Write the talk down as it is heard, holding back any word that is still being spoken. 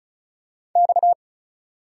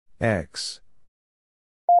X.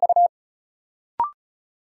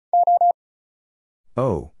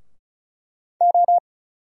 O.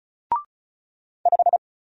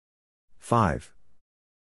 5.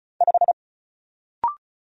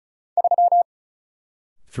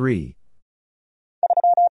 3.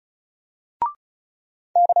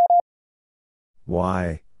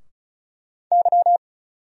 Y.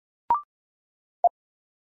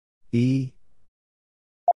 E.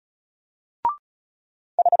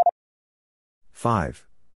 5.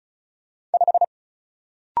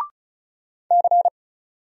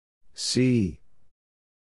 C.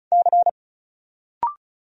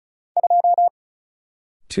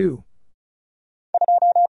 2.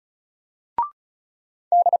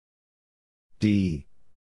 D.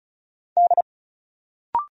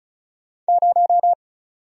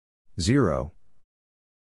 0.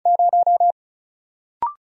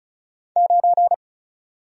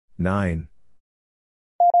 9.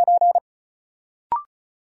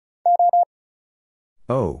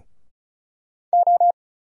 O.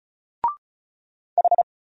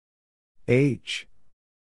 H.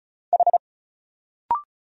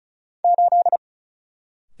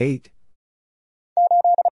 8.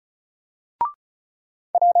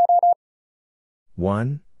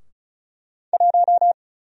 One.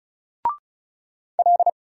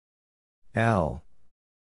 L.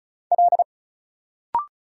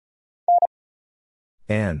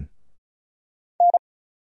 N.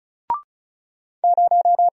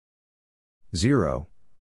 0.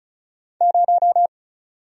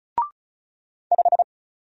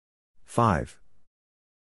 5.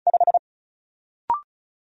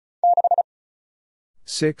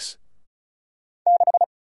 6.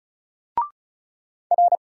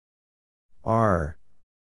 R.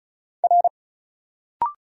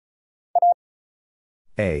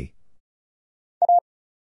 A.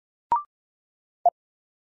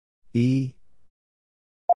 E.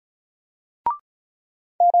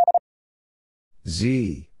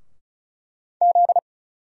 Z.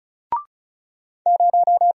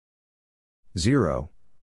 0.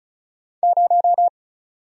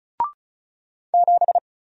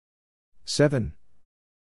 7.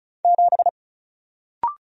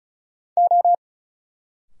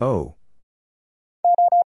 O.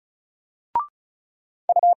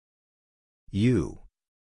 U.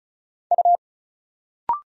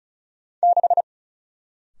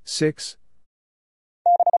 6.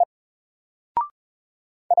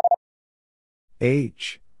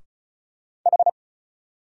 H.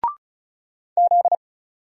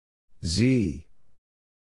 Z.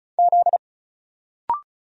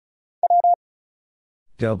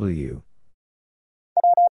 W.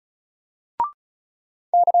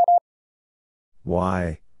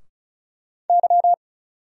 Y.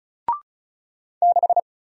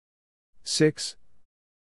 6.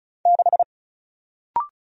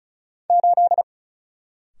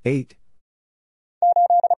 8.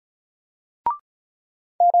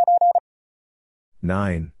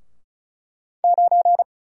 Nine.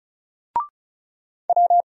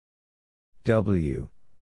 W.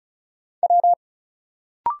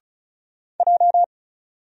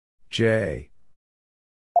 J.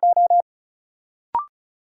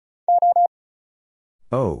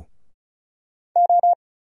 O.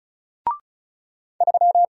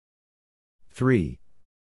 3.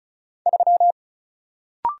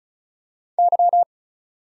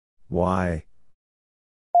 Y.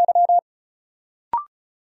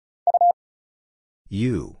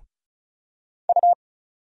 U.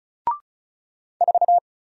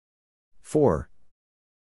 4.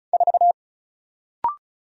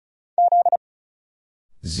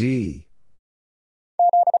 Z.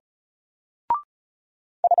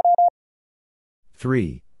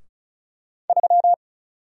 3.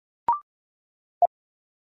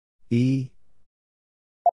 E.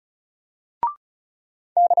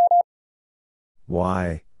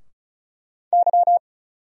 Y.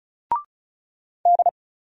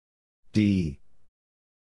 D.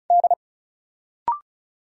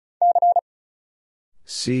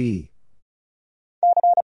 C.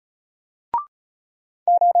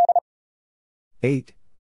 8.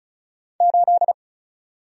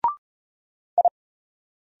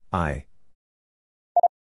 I.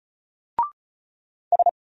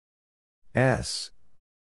 S.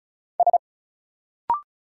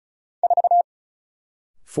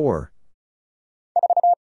 4.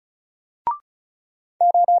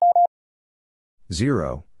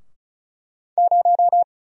 0.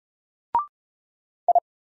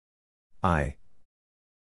 I.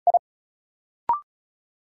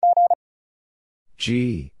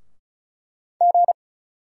 G.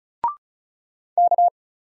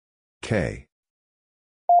 K.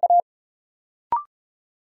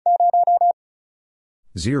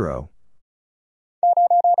 0.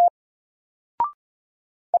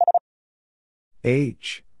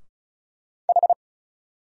 H.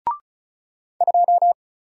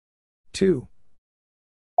 2.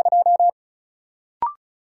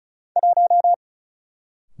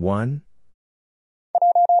 1.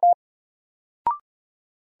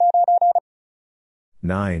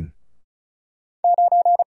 9.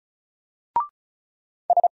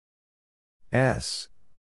 S.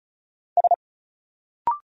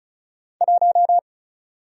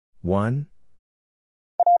 1.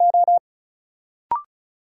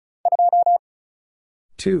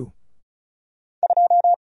 2.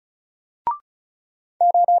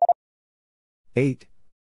 8.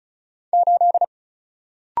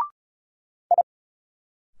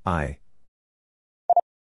 I.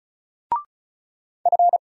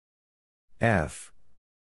 F.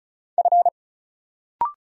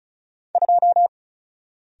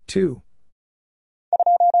 2.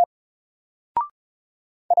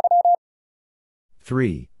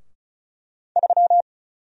 3.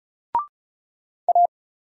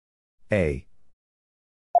 A.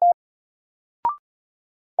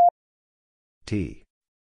 T.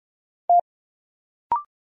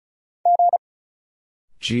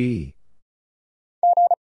 G.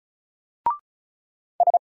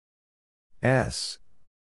 S.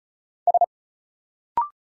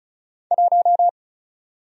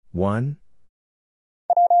 1.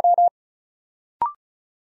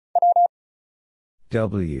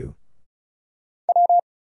 W.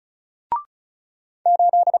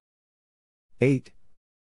 8.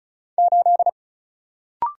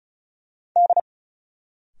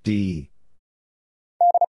 D.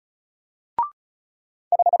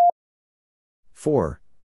 4.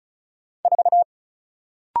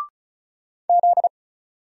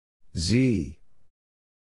 Z.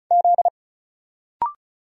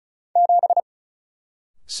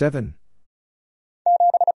 7.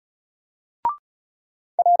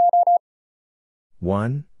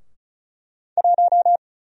 1.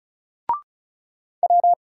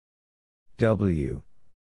 W.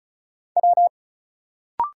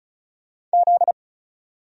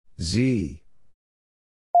 Z.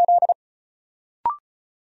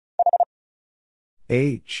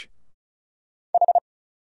 H.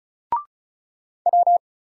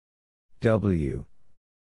 W.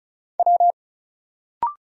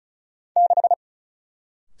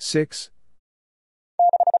 6.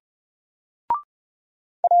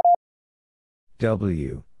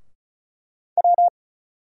 W.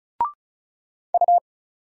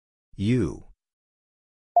 U.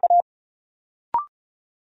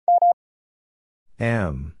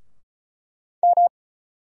 M.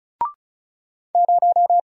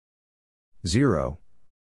 0.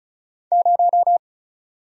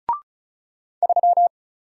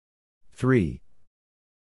 3.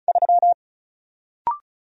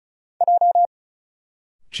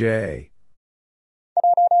 J.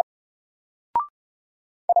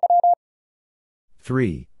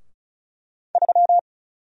 3.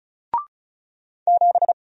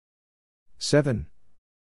 7.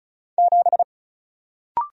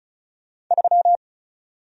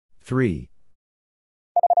 3.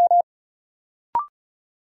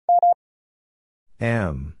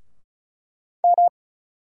 M.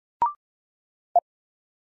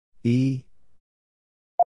 E.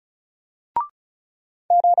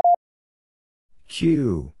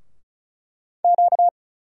 Q.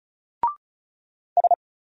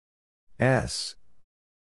 S.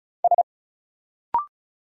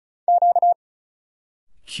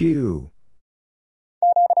 Q.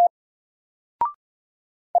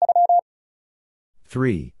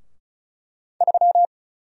 3.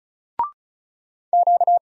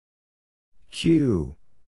 Q.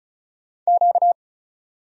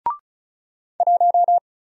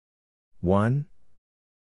 One.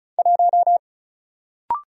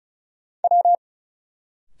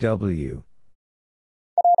 W.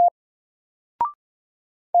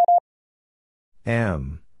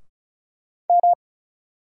 M.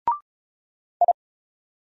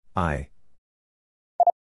 I.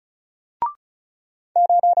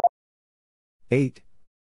 8.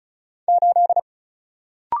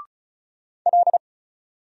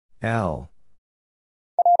 L.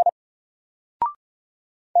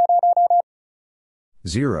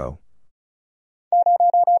 0.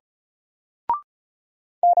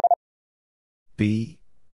 B.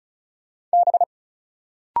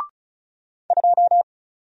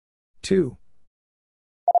 2.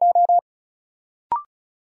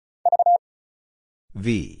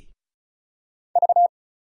 V.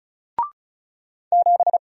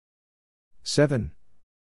 7.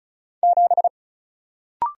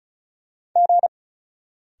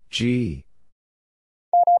 G.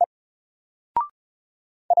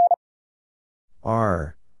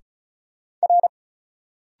 R.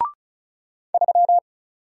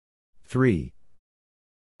 3.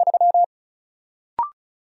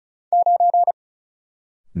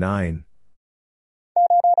 9.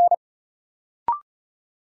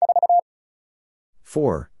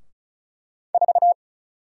 4.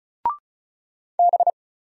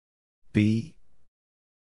 B.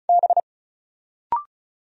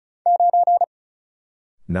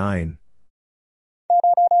 9.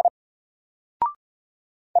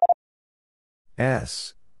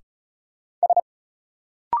 S.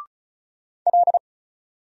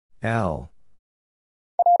 L.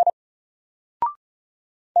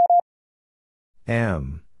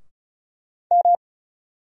 M.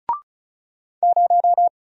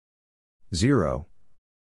 0.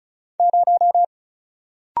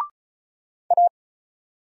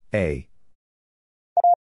 A.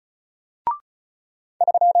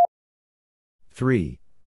 3.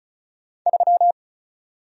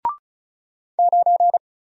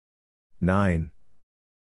 9.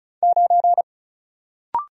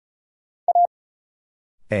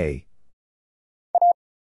 A.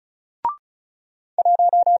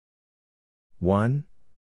 1.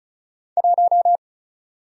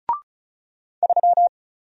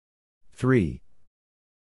 3.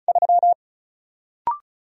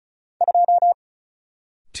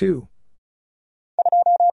 2.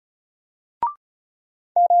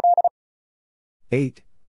 8.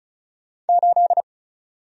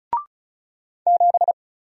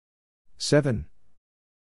 7.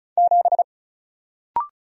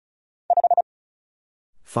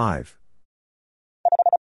 5.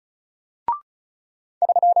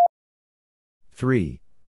 3.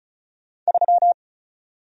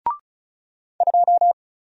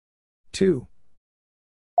 2.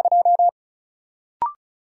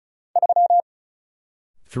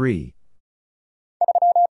 3.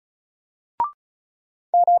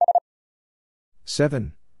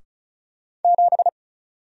 7.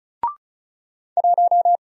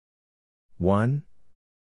 1.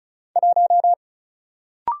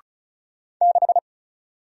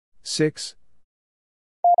 6.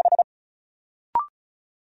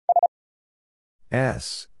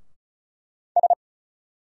 S.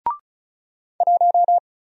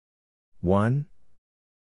 1.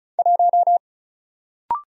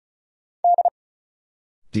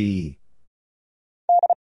 D.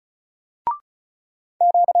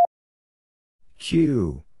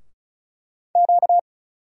 Q.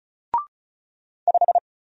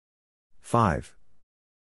 5.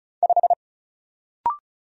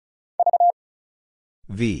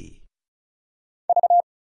 V.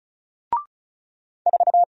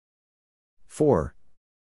 4.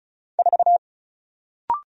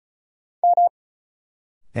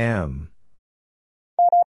 M.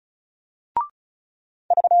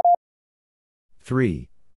 3.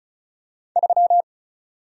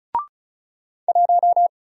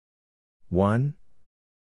 1.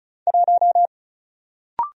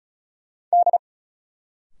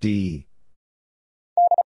 D.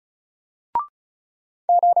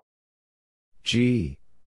 G.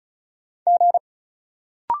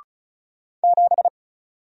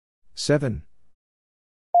 7.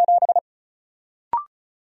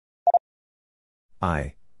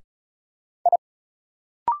 I.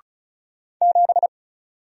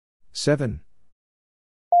 7.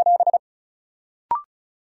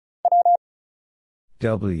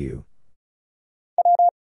 W.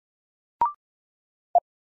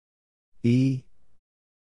 E.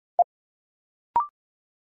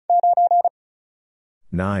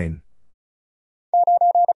 9.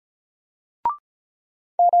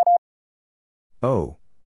 O.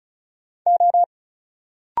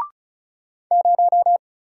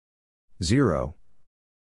 0.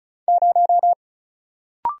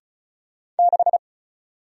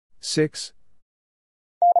 6.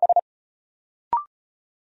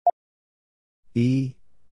 E.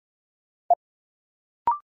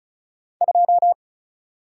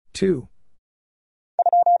 2.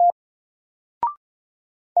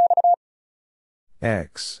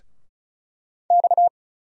 X.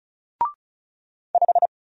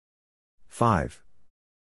 5.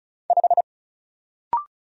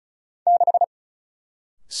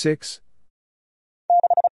 6.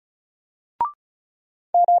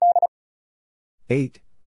 8.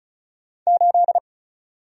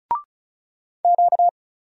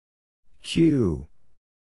 Q.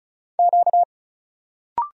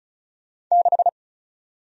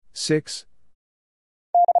 6.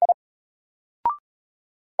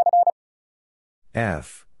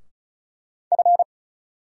 F.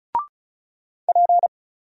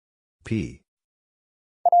 P.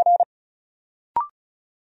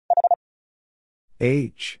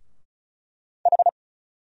 H.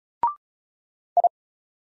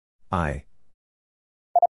 I.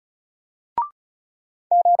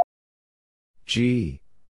 G.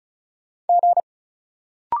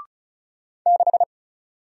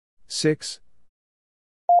 6.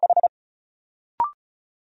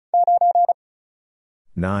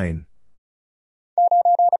 9.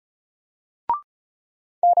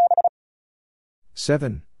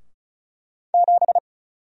 7.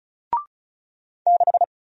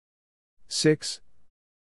 6.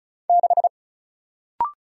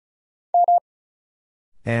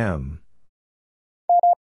 M.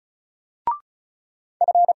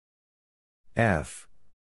 F.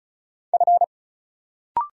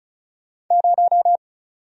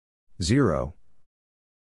 0.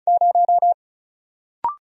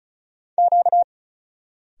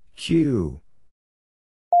 Q.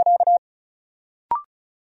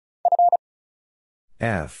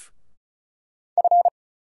 F.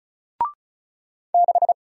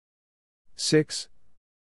 6.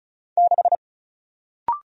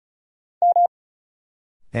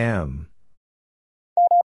 M.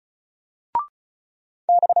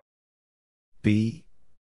 B.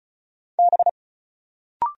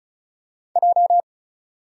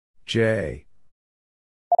 J.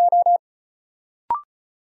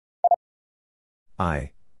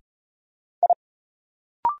 I.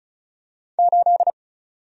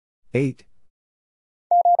 8.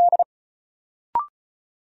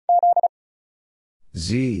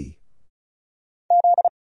 Z.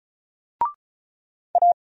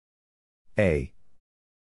 A.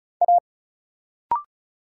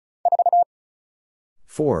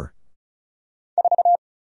 4.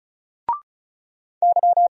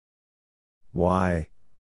 Y.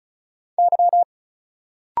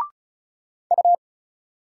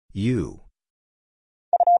 U.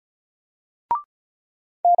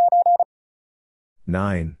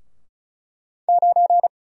 9.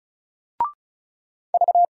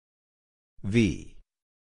 V.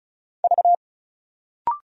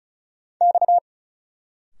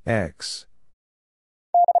 X.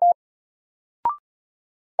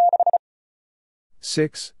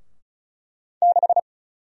 6.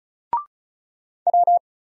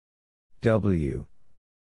 W.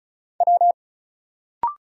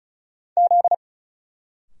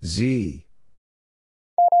 Z.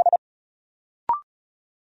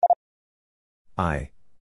 I.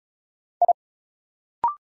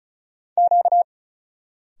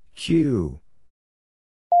 Q.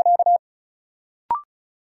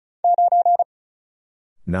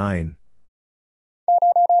 9.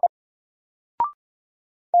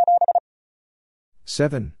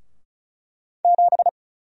 7.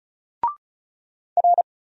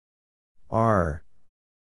 R.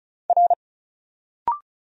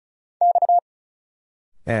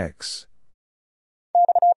 X.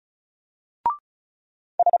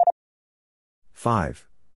 5.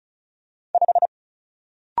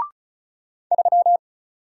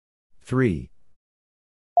 3.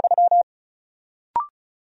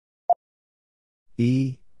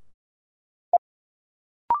 E.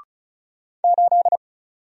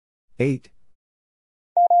 8.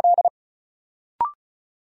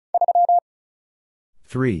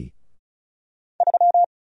 3.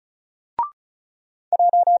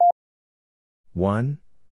 1.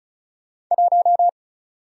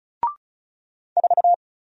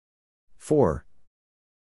 4.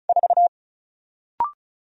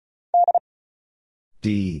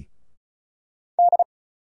 D.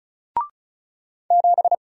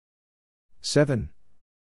 7.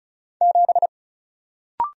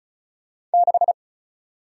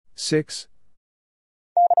 6.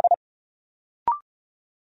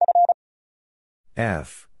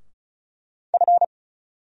 F.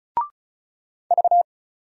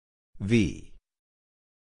 V.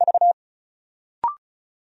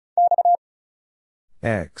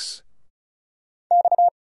 X.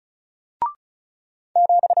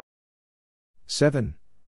 7.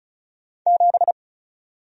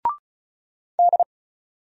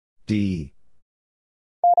 D.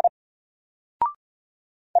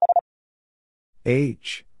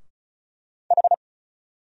 H.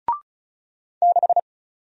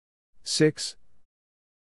 6.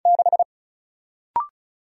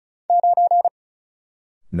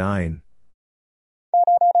 9.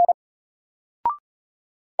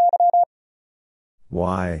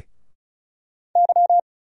 Y.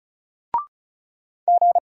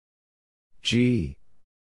 G.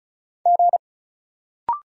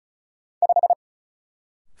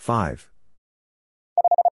 5.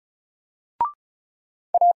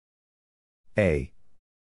 A.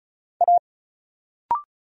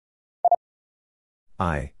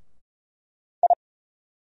 I.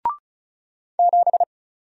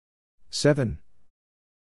 7.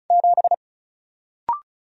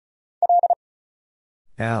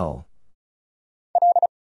 L.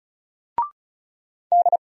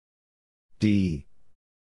 D.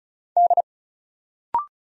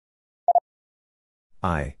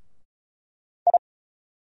 I.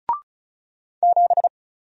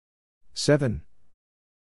 7.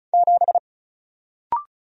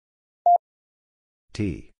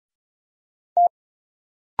 T.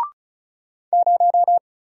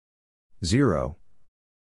 0.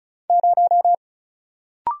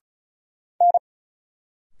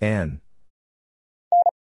 N.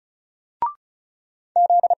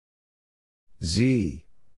 Z.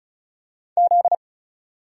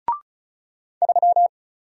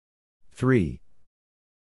 3.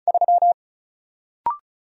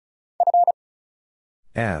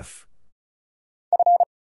 F.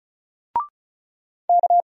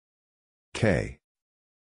 K.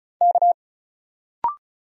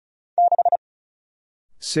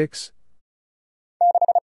 6.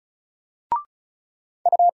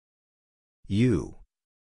 U.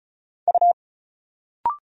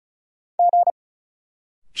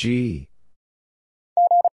 G.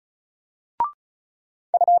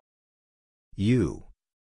 U.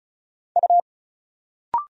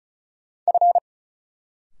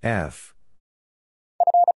 F.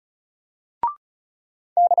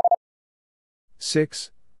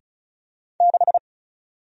 6.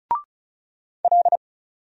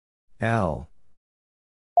 L.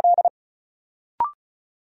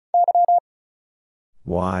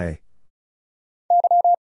 Y.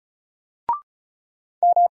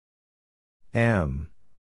 M.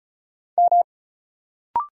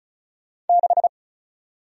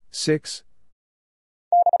 6.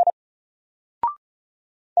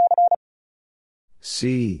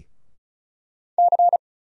 C.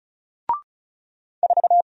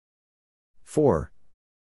 4.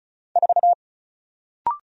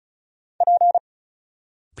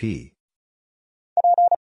 P.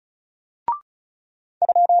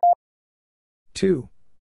 2.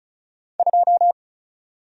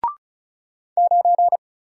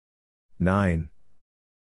 9.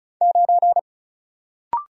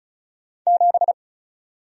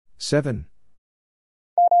 Seven.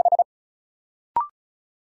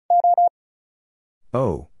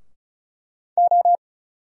 O.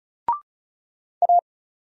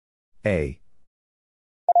 A.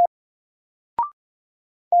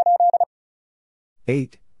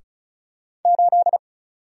 8.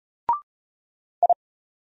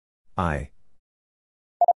 I.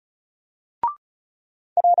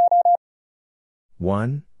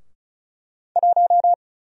 1.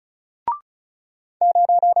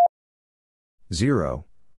 Zero.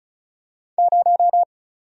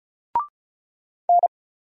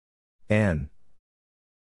 N.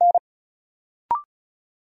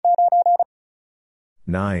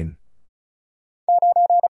 9.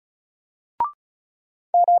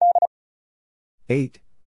 8.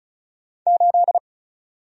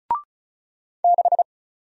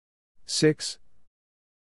 6.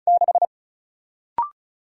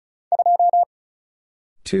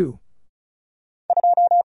 2.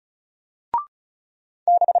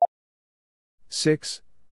 6.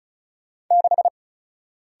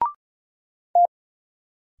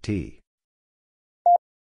 T.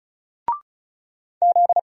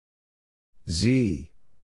 Z.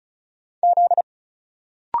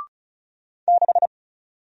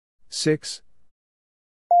 6.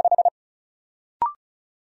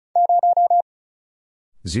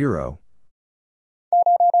 0.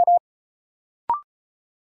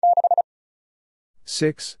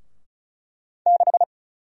 Six.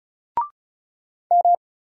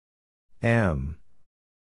 M.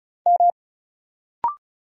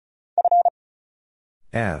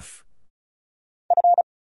 F.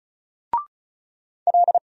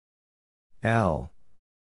 L.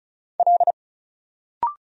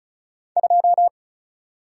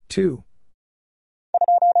 2.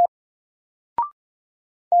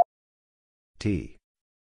 T.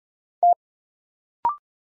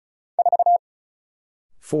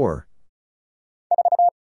 4.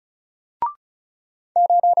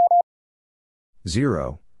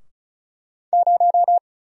 0.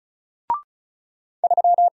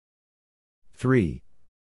 3.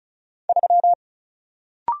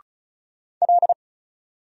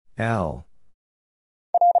 L.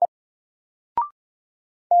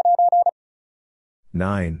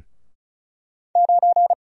 9.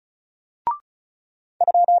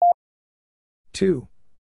 2.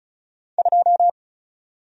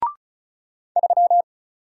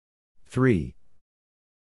 3.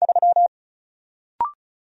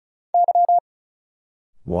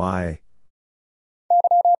 Y.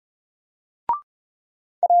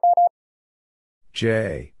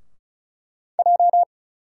 J.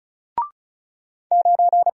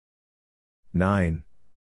 9.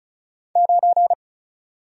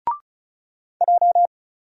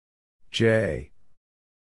 J.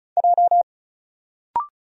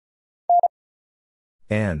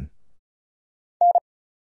 N.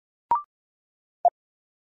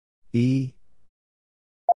 E.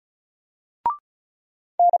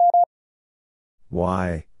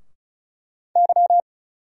 Y.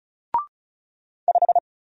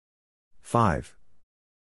 5.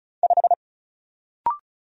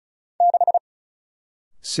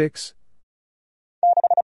 6.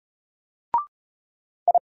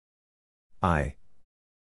 I.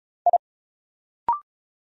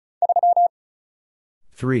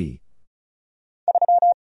 3.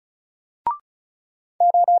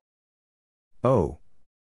 O.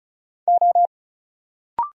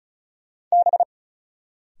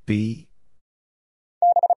 B.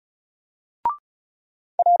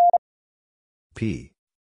 P.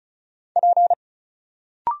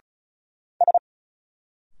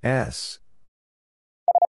 S.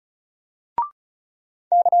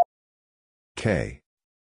 K.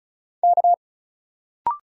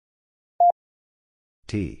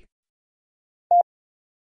 T.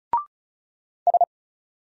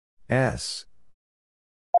 S.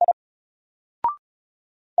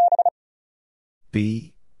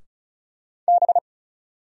 B.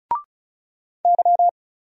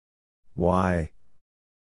 Y.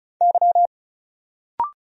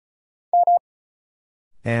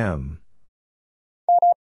 M.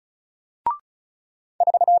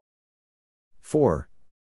 4.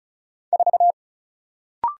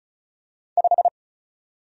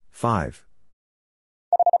 5.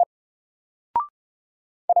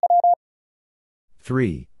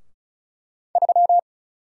 3.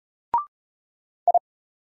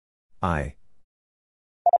 I.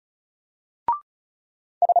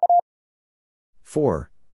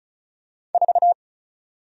 4.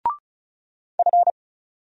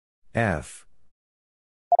 F.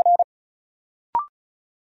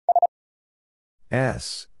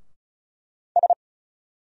 S.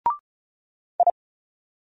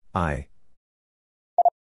 I.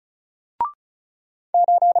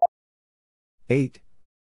 8.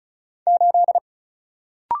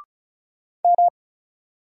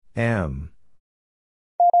 M.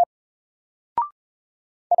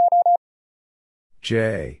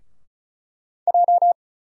 J.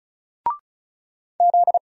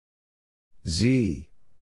 Z.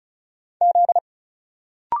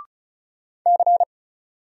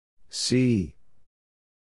 C.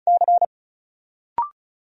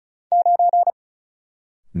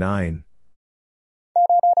 9.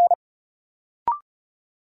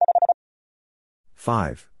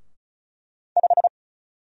 5.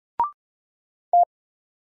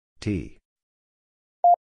 T.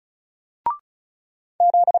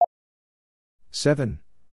 7.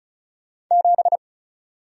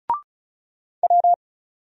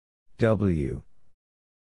 W.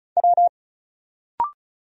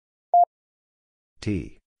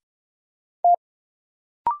 T.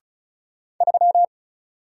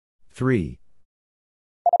 3.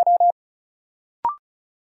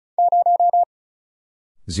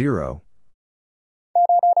 Zero.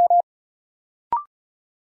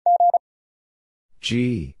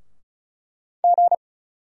 G.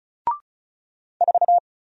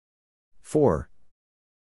 4.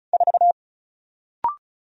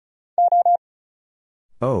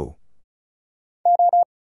 O.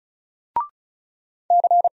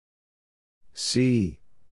 C.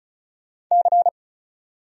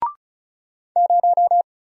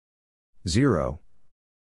 0.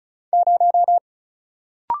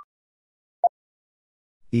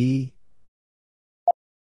 E.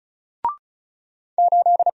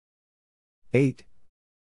 8.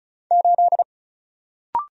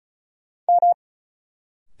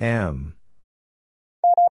 M.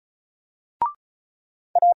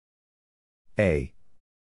 A.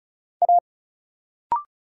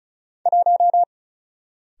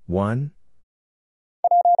 1.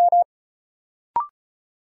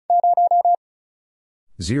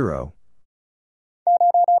 Zero.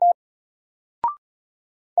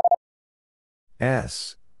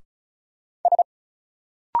 S.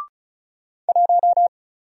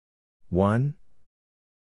 1.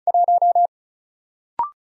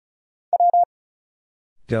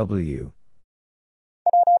 W.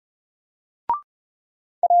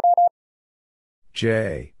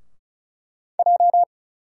 J.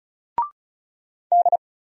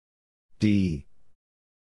 D.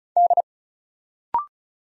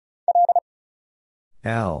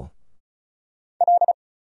 L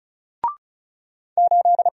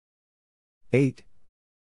 8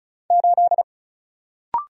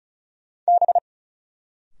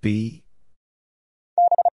 B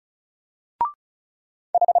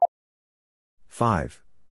 5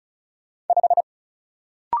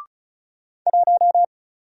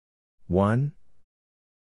 1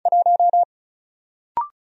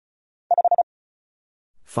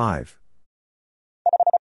 5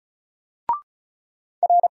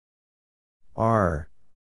 R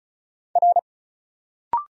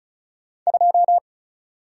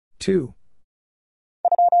 2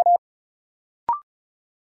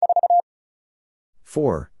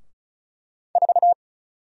 4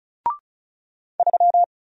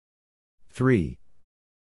 3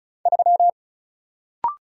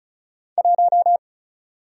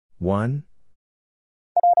 1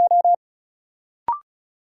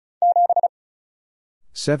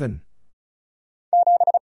 7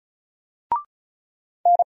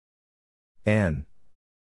 N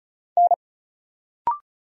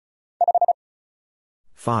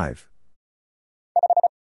 5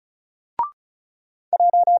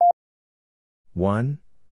 1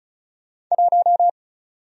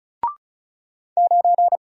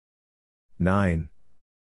 9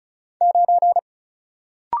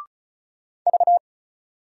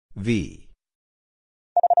 V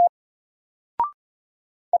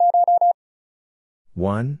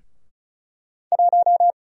 1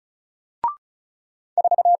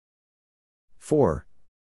 4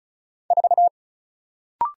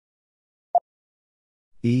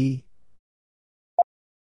 E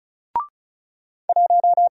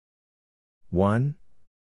 1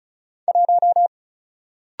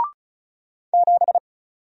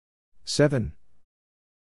 7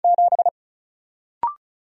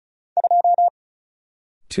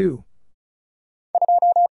 2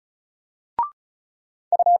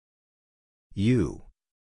 U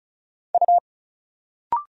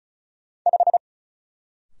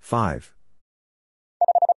 5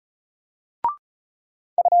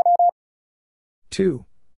 2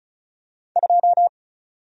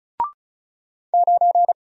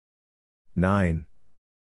 9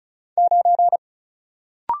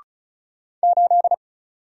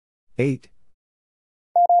 8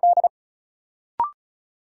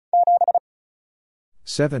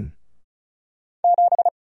 7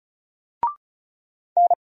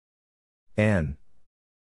 N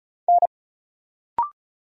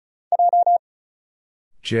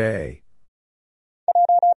J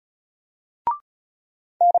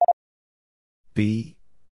B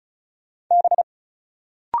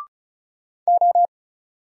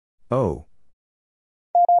O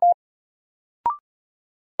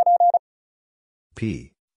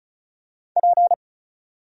P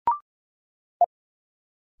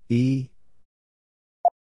E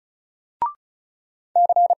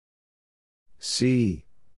C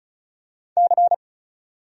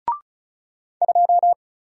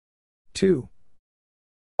 2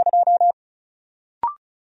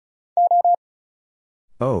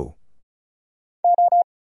 O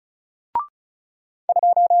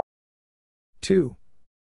 2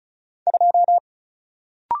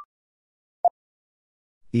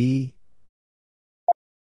 E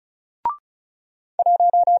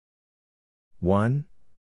 1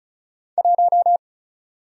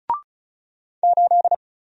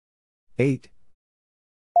 8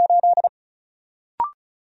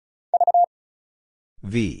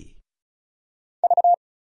 V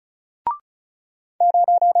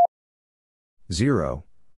 0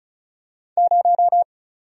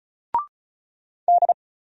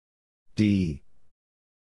 D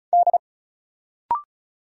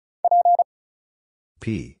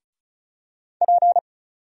P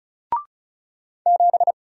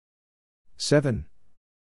 7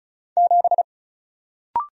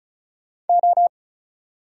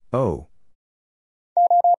 O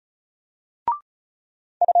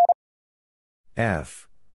F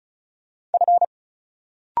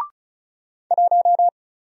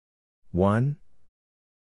 1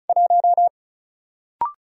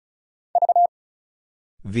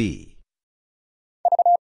 V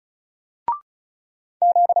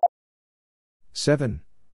 7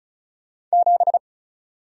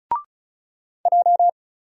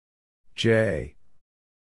 J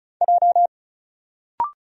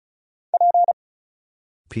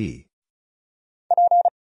P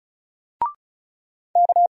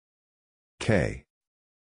K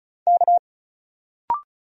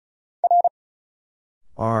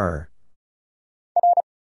R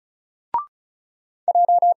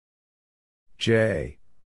J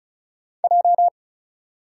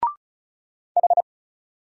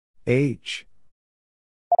H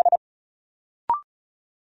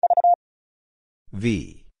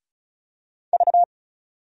V.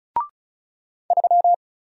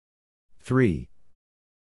 3.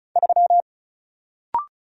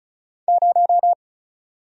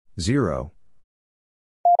 0.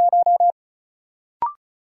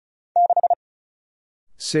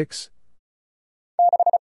 6.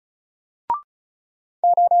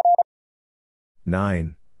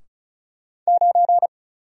 9.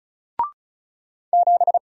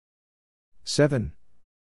 7.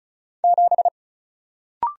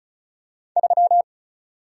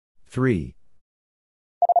 3.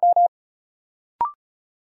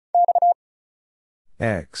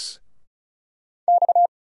 X.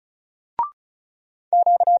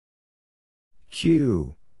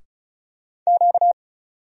 Q.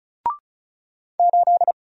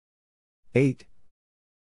 8.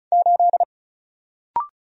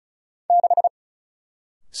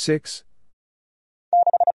 6.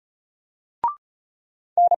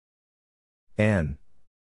 N.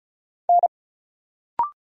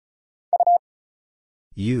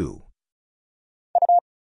 U.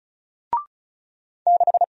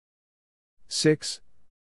 6.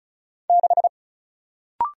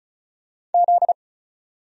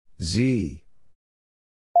 Z.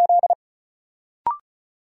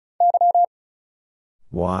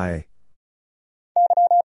 Y.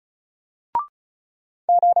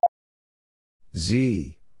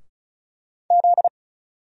 Z.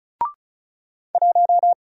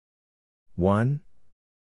 One.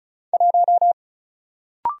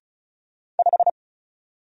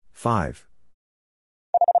 5.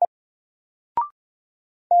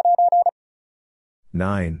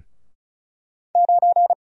 9.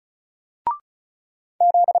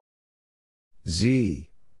 Z.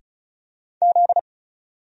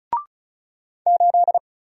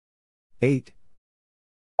 8.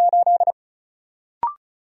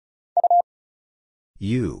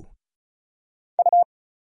 U.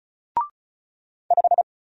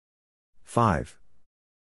 5.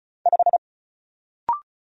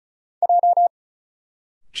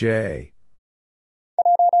 J.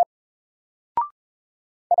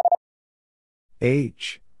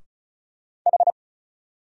 H.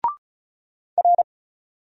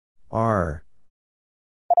 R.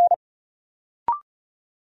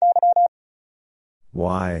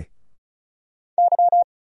 Y.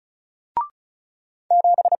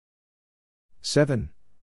 7.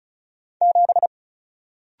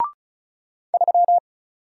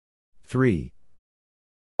 3.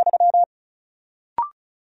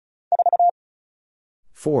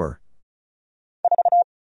 4.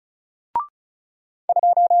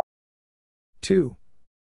 2.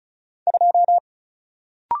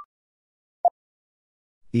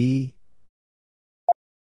 E.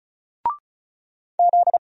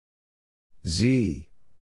 Z.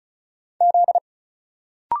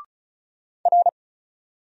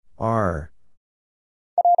 R.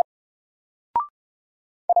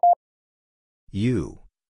 U.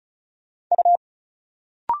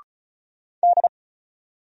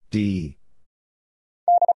 D.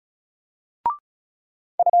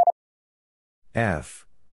 F.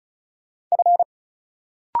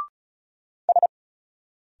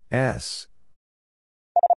 S.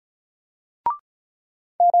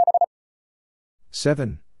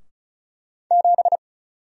 7.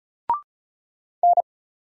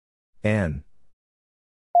 N.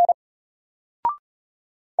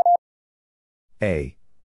 A.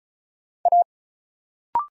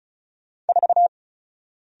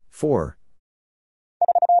 4.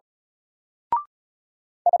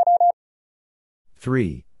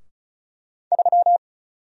 3.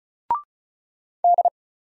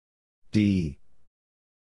 D.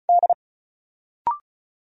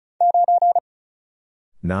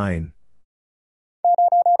 9.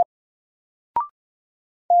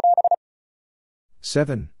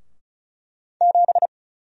 7.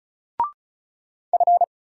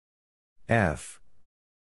 F.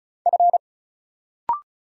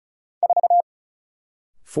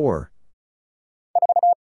 4.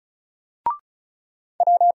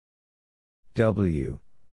 W.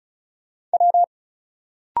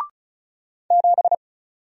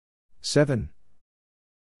 7.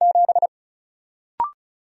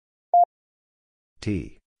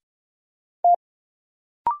 T.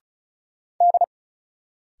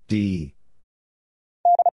 D.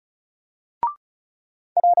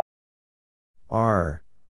 R.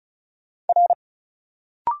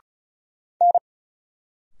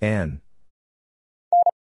 N.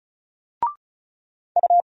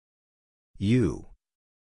 U.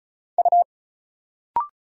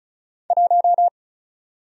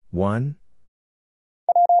 1.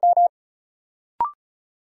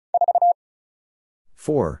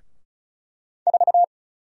 4.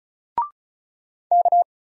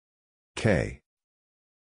 K.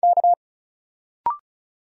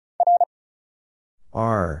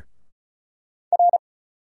 R.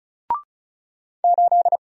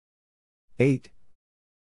 8.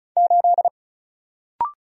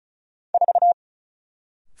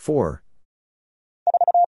 4.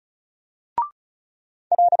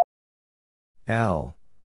 L.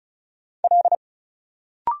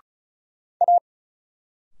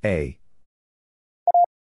 A.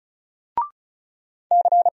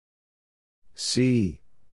 C.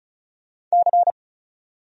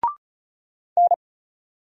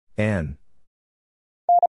 N.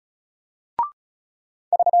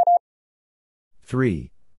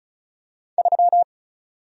 3.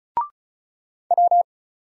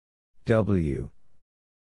 W.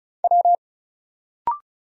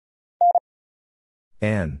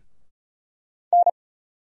 N.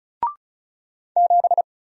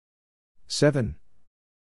 7.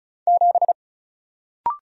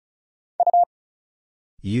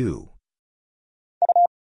 U.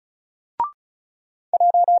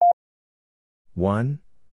 1.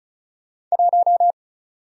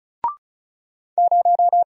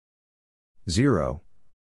 0.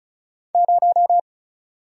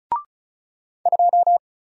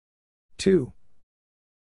 2.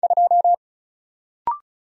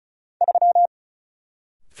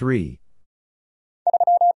 3.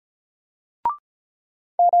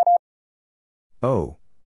 O.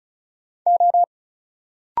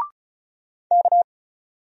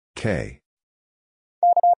 K.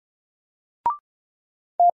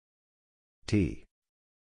 T.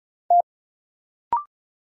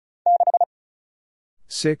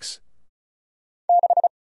 6.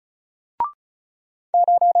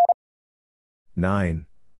 9.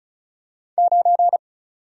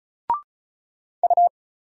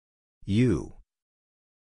 U.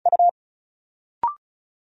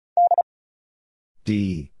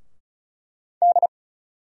 D.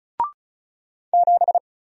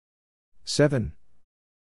 7.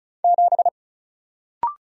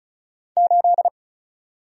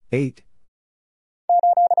 8.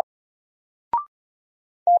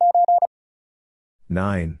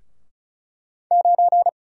 9.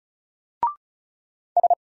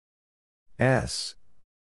 S.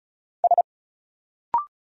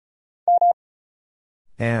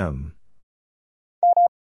 M.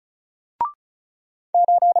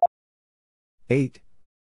 8.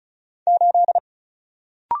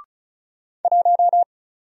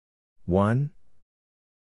 1.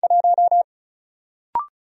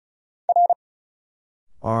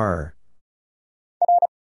 R.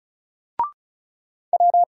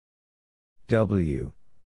 W.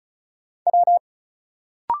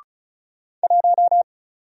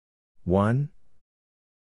 1.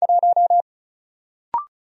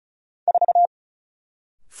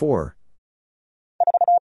 4.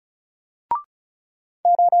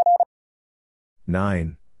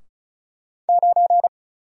 9.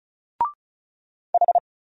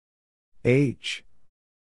 H.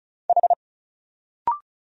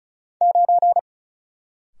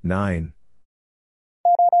 9.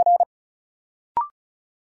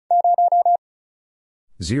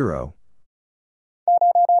 0.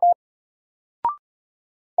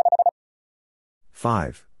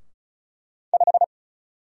 5.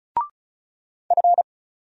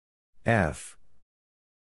 F.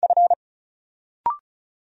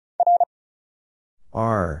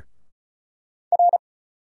 R.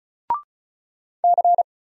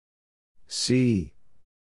 C.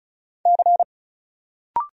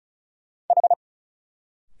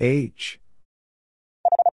 H.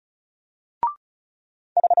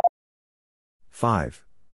 5.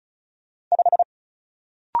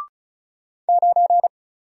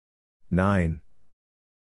 9.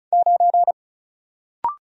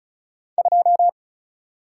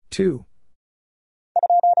 Two.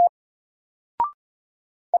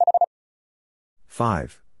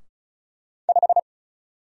 5.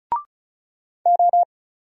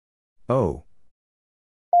 O.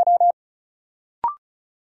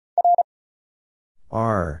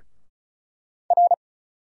 R.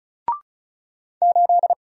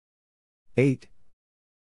 8.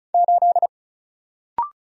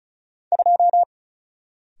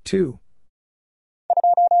 2.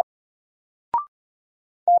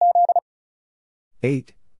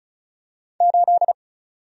 8.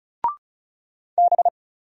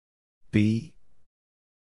 B.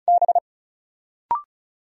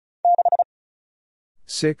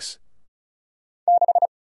 6.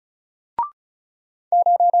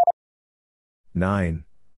 9.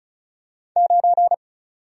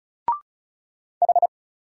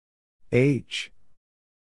 H.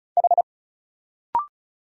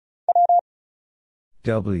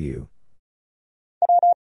 W.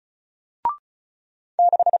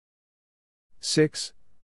 6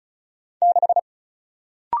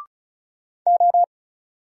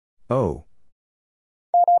 O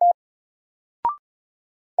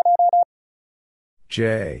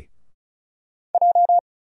J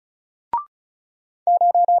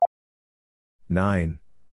 9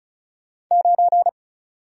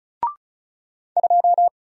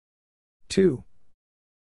 2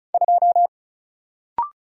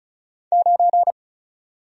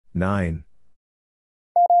 9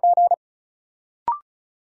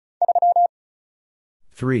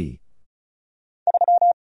 3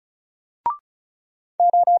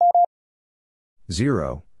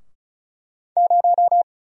 0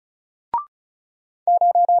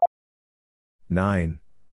 9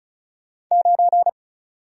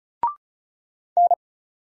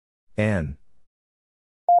 N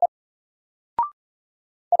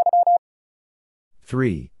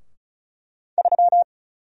 3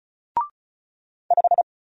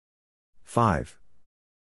 5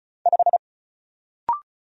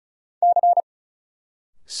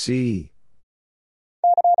 C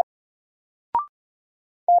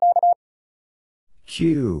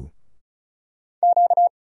Q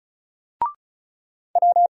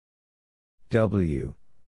W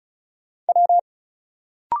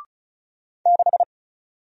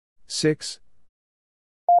 6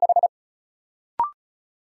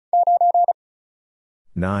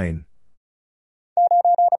 9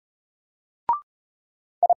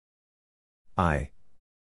 I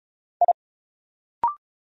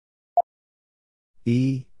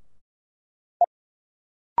E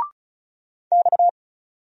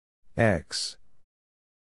X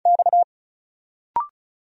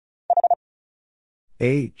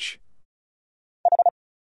H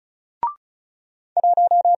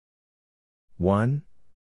 1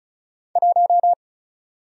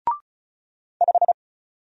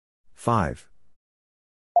 5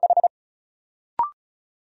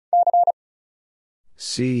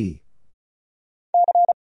 C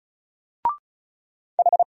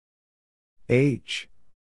H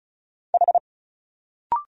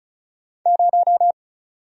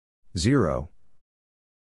 0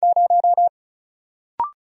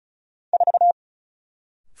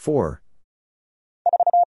 4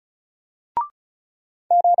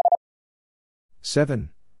 7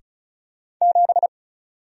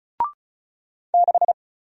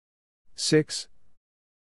 6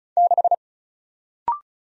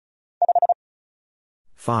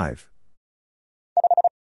 5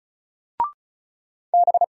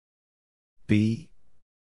 B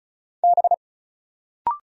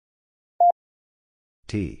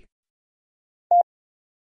T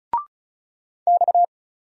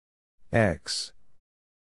X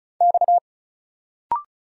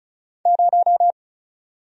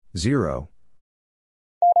 0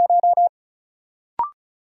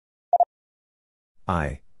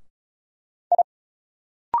 I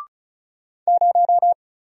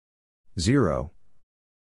 0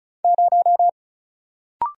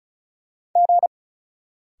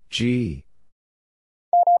 G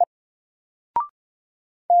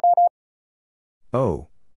O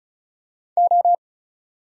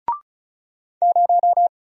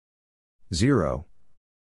 0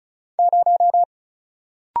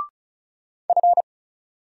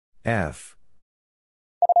 F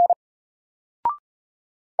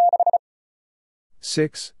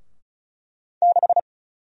 6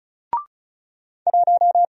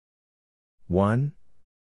 1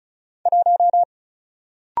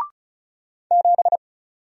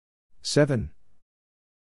 7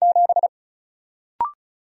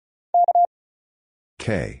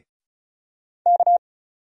 K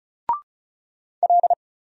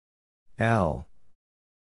L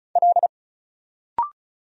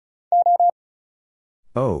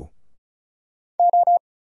O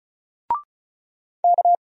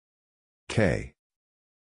K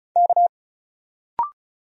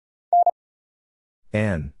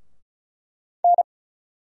N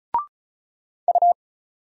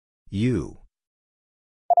U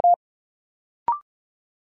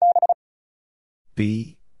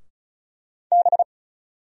B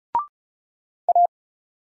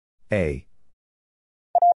A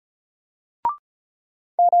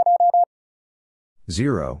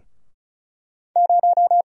 0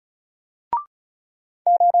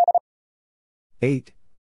 8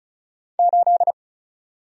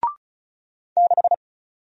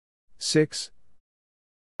 6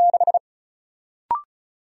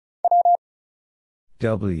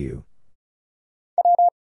 W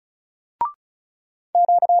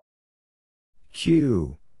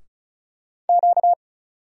Q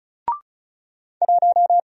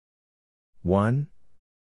 1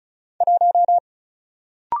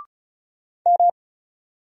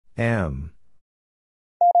 M.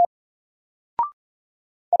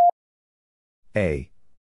 A.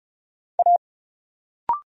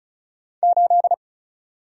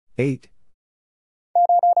 8.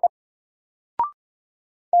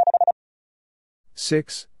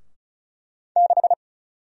 6.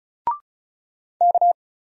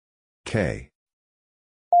 K.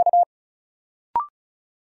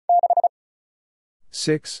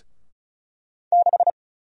 6.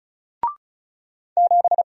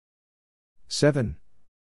 7.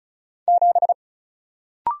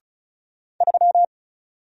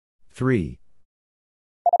 3.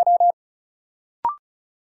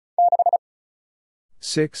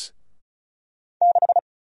 6.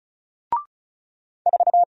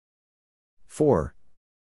 4.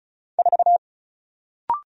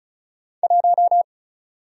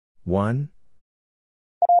 1.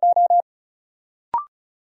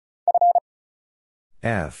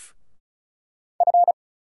 F.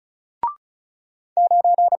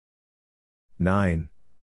 9.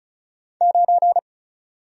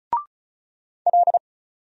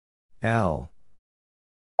 L.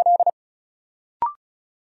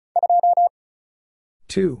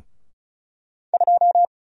 2.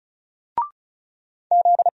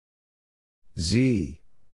 Z.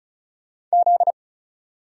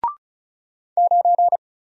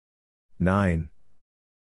 9.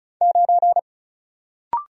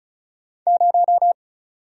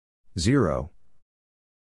 0.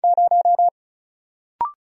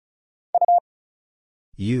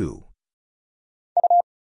 U.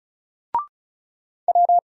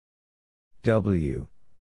 W.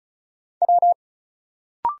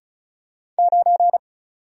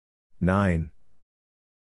 9.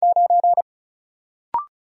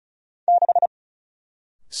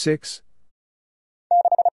 6.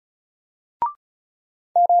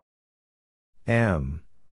 M.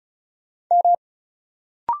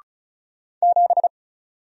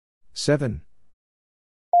 7.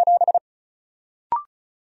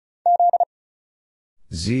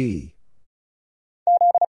 Z.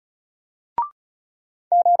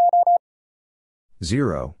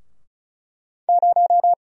 0.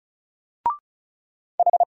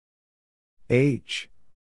 H.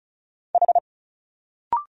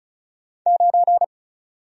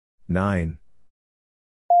 9.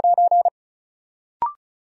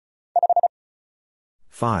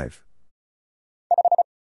 5.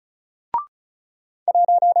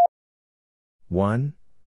 1.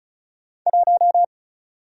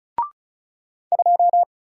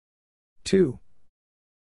 Two.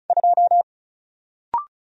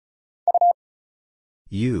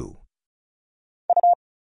 U.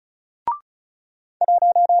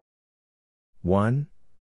 1.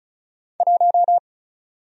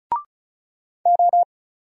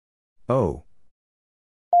 O.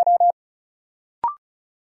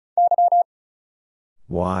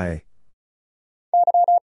 Y.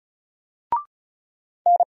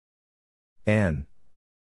 N.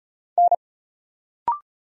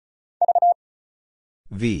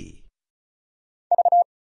 V.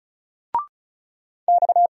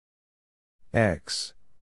 X.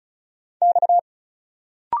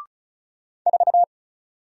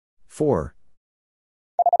 4.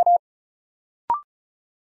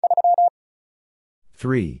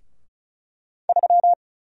 3.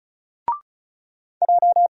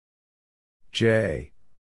 J.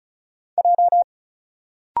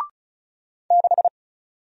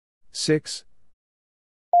 6.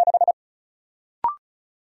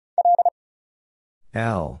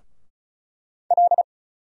 L.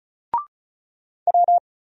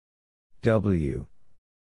 W.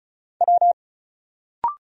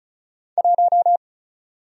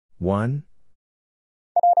 1.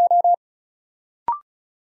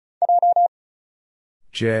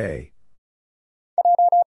 J.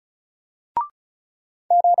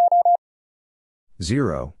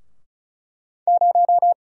 0.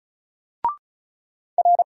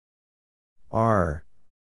 R.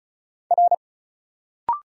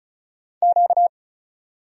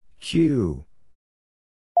 Q.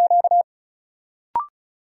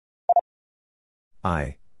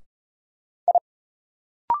 I.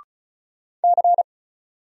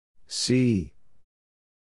 C.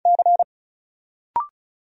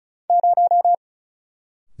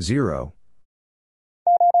 0.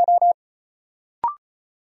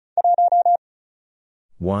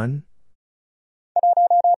 1.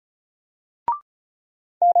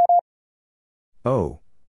 O.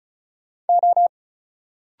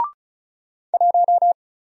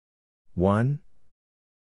 1.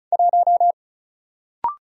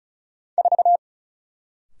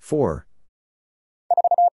 4.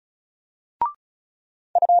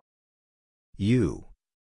 U.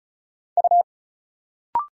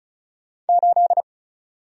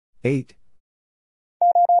 8.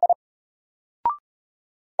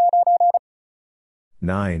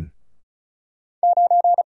 Nine.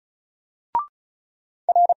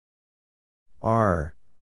 R.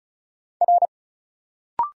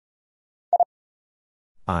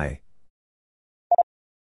 I.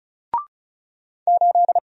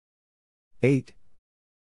 8.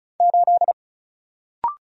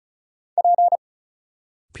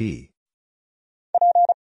 P.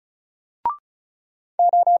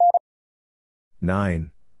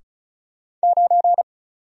 9.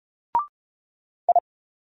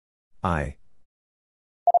 I.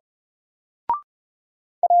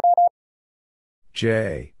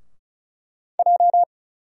 J.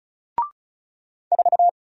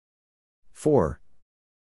 4.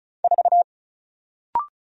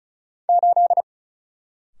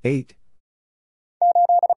 8.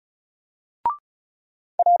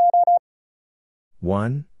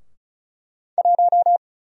 1.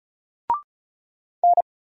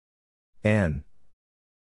 N.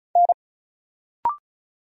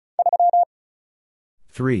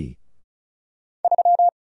 3.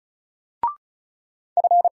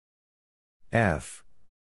 F.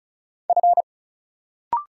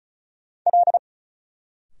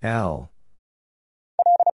 L.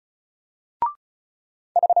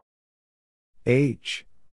 H.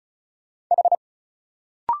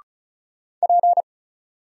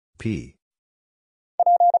 P.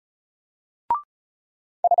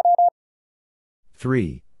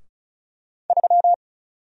 3.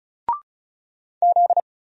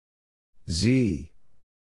 Z.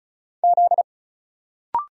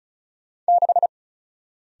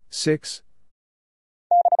 6.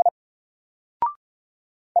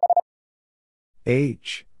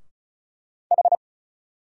 H.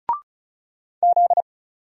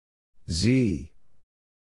 Z.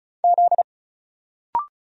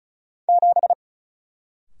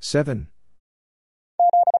 7.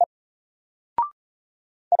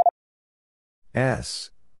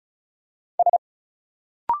 S.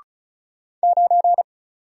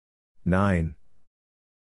 9.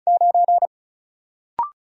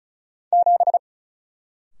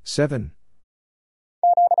 7.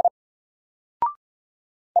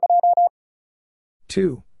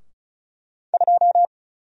 2.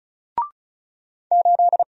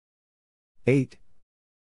 8.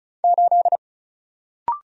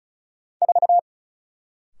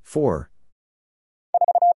 4.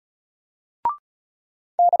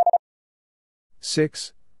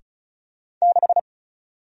 6.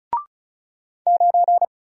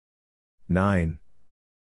 9.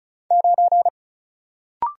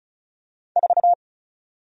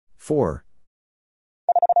 4.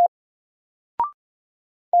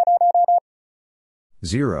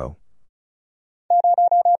 0.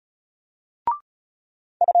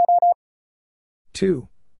 2.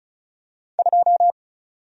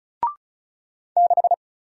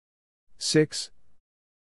 6.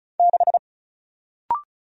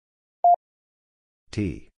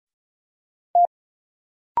 T.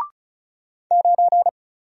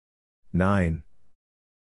 9.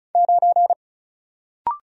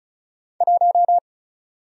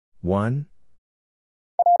 1.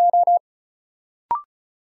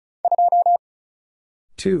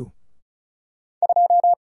 2.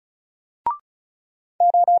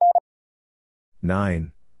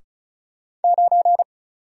 9.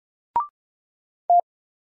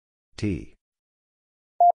 T.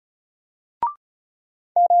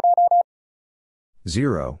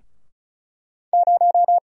 0.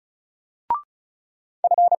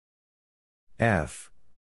 F.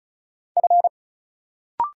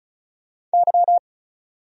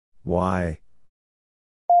 Y.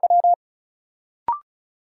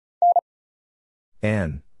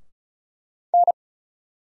 N.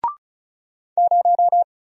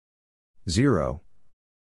 0.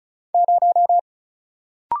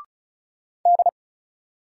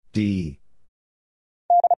 D.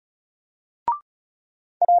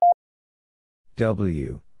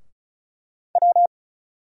 W.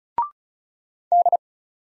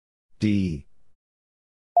 D.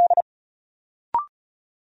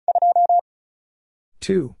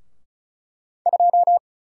 2.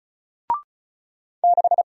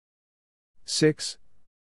 6.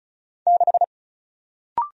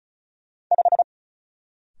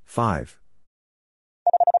 5.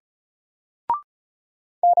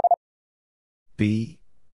 B.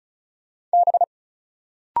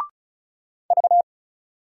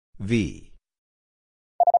 V.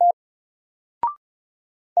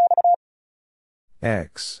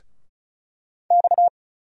 X.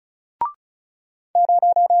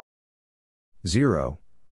 0.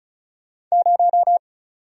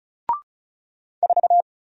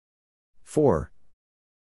 4.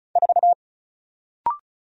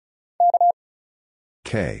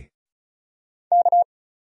 K.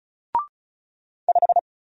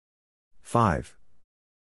 5.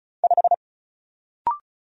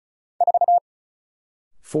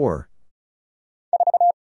 4.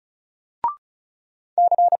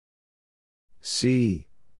 C.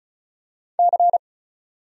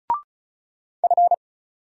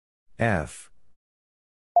 F.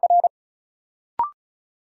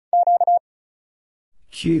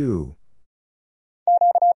 Q.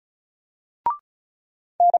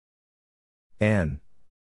 N.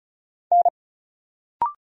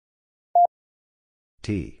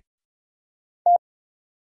 T.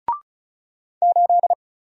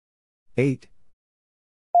 8.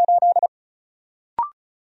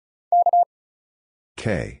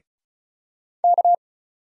 K.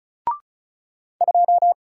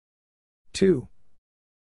 2.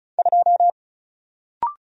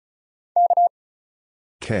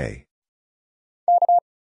 K.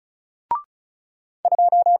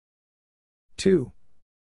 2.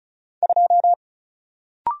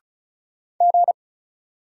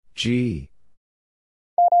 G.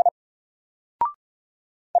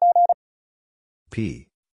 P.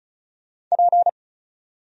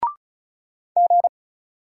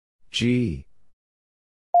 G.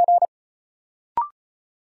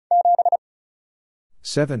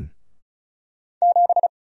 7.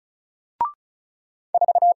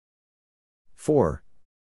 4.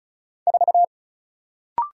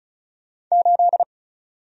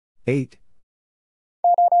 8.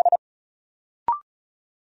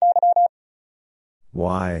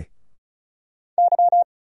 Y.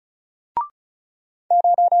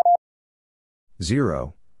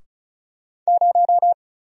 0.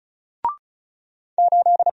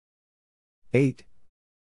 Eight.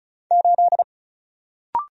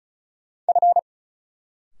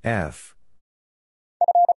 F.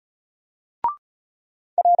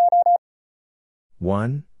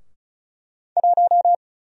 1.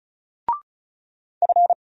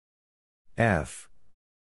 F.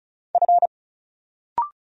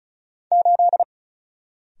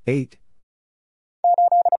 8.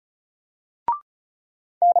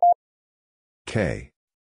 K.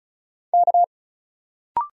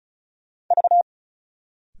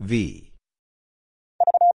 V.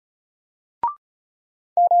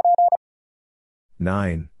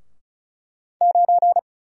 9.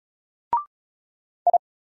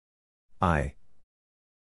 I.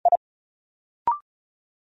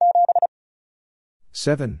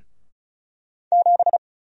 7.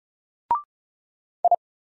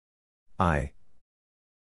 I.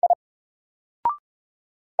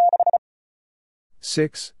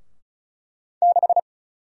 6.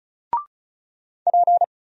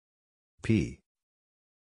 P.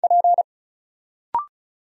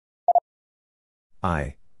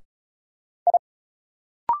 I.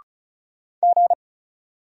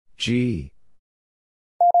 G.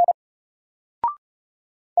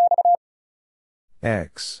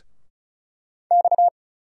 X.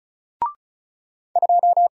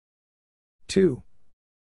 2.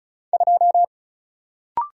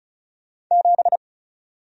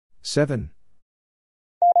 7.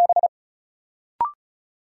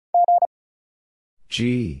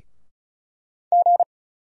 G.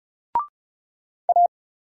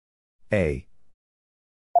 A.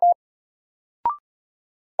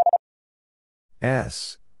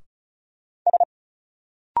 S.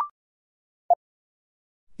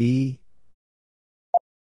 E.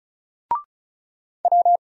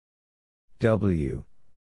 W.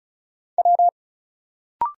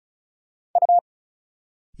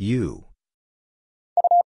 U.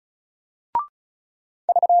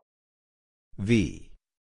 V.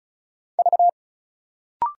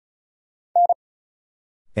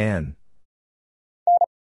 N.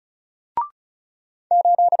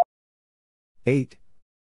 8.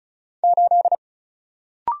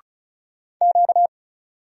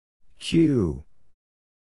 Q.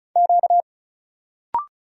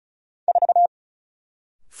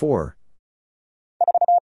 4.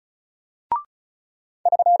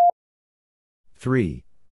 3.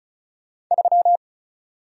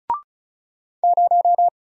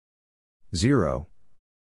 Zero.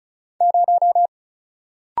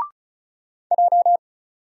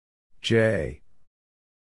 J.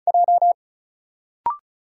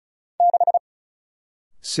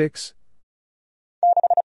 6.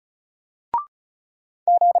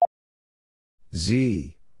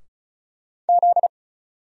 Z.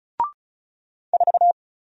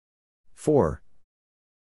 4.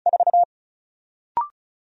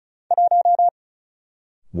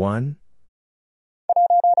 1.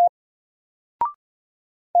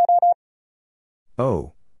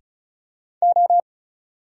 O.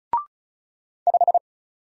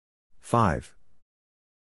 5.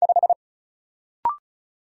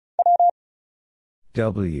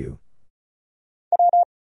 W.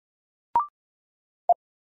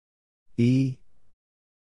 E.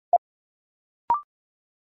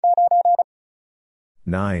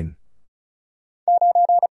 9.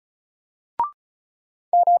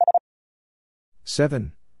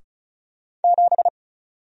 Seven.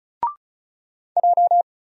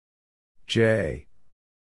 J.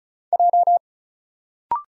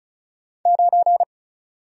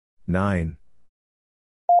 9.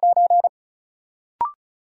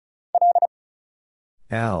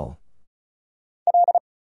 L.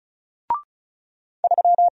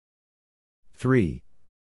 3.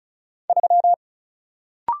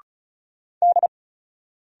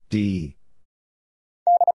 D.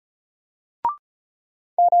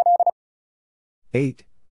 8.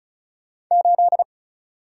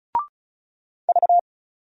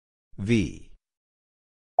 V.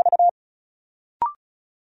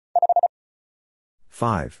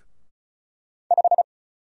 5.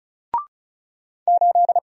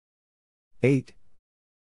 8.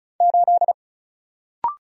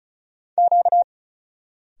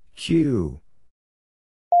 Q.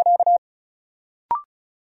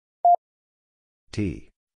 T.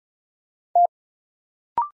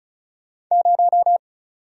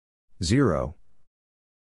 0.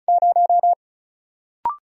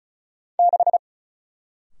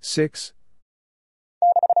 6.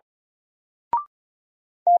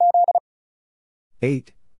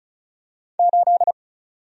 8.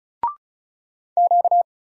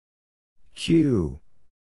 Q.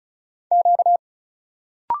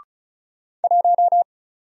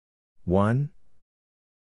 1.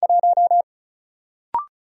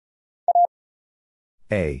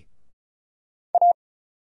 A.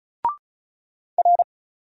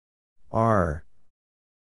 R.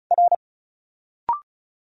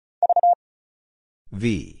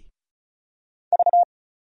 V.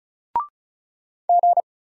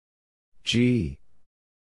 G.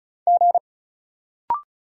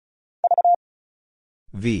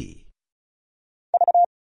 V.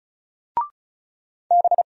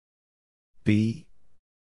 B.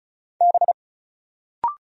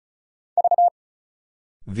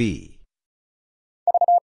 V.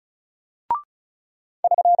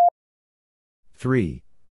 3.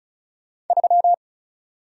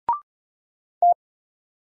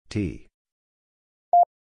 T.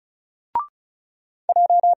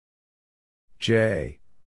 J.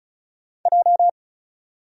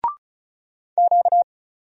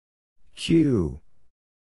 Q.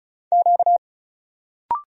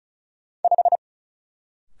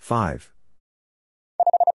 5.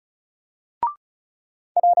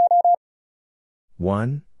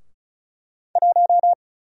 1.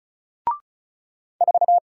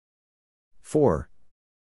 4.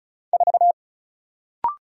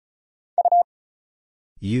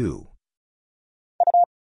 U.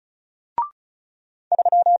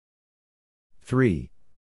 3.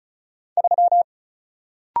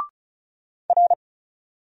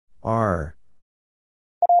 R.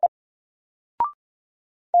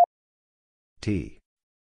 T.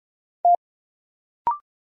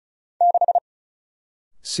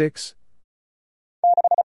 6.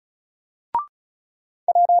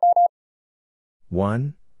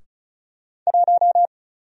 1.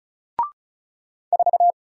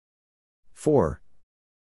 4.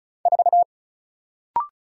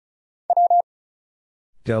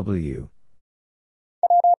 W.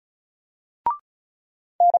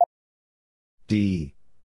 D.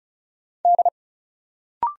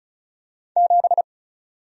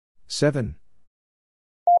 7.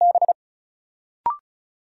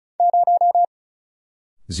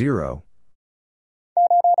 0.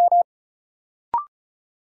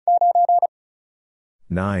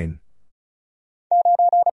 9.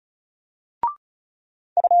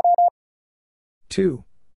 2.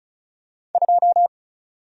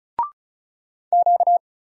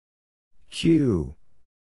 Q.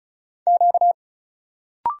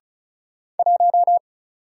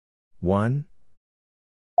 1.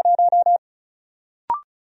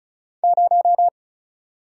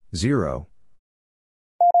 Zero.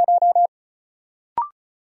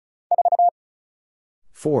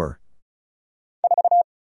 4.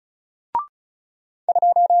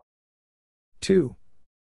 2.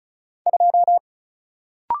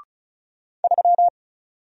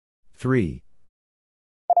 3.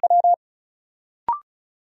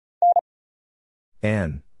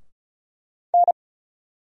 N.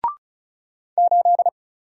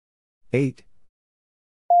 8.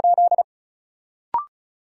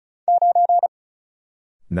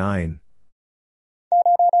 9.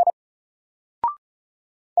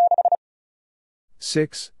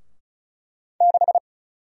 6.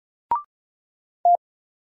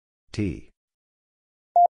 T.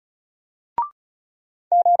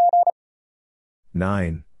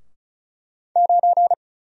 9.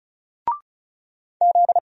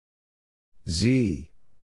 Z.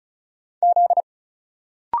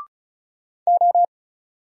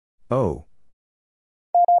 O.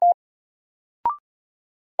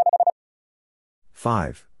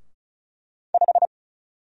 5.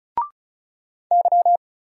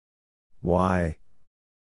 Y.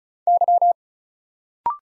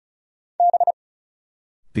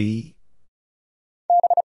 B.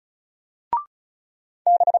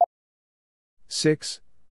 6.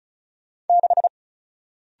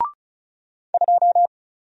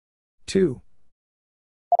 2.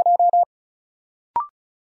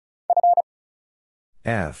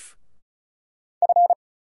 F.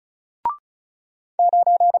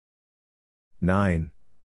 9.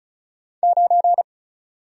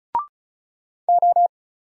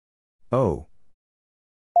 O.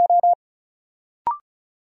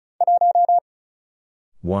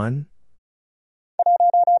 1.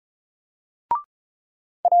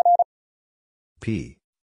 P.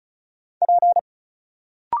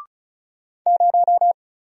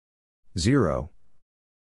 0.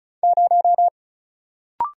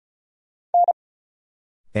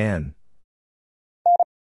 N.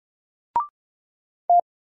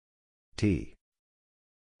 T.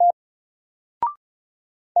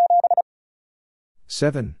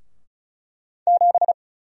 7.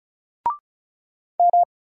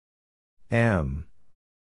 M.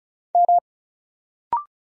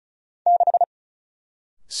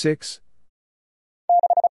 6.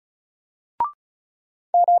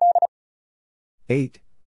 8.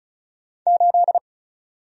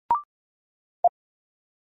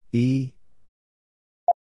 E.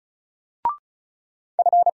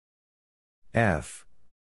 F.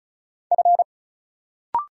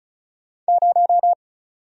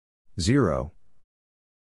 0.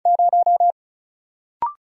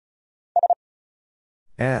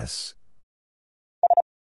 S.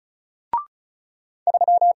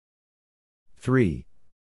 3.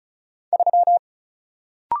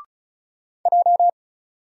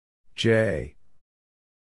 J.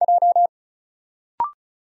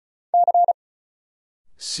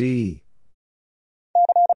 C.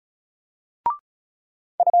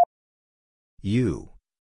 U.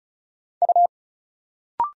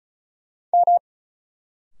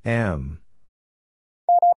 M.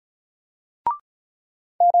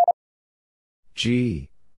 G.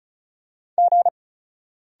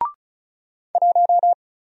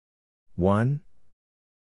 1.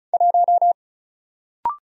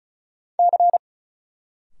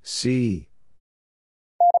 C.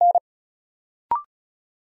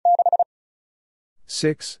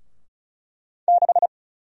 6.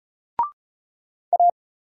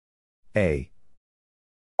 A.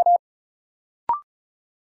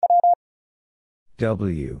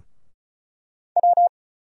 W.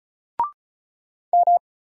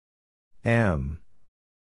 M.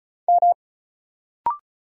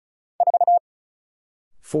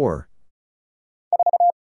 4.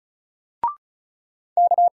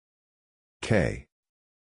 K.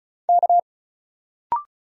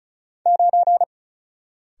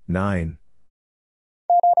 9.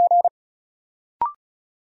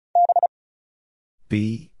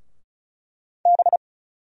 B.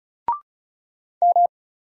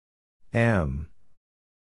 M.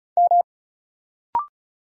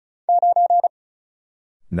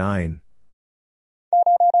 9.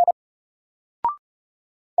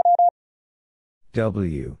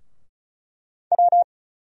 W.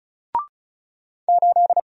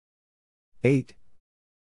 8.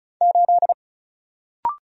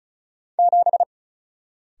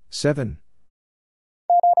 7.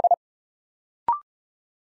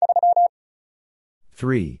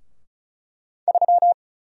 3.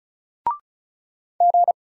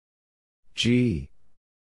 G.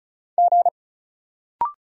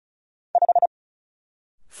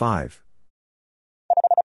 5.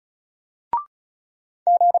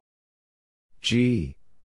 G.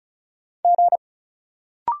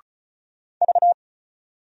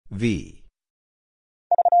 V.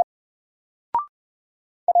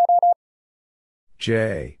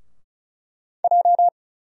 J.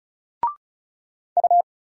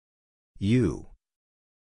 U.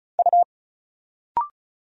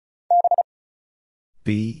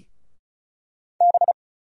 B.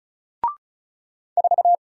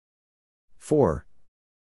 4.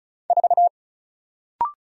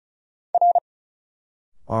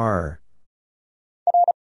 R.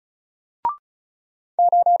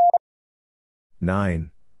 9.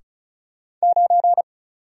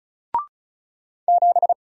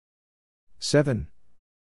 7.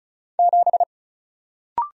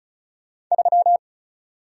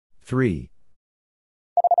 3.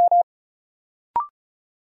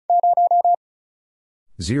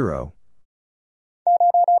 0.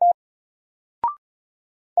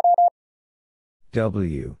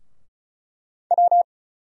 W.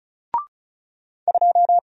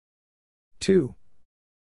 2.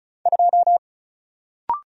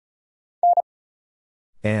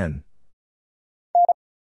 N.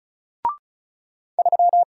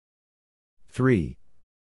 3.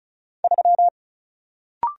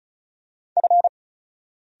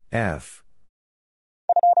 F.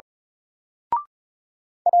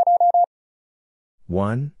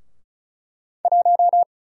 1.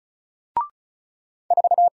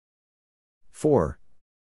 4.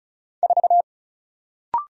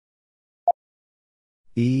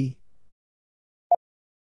 E.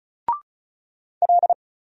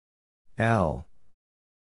 L.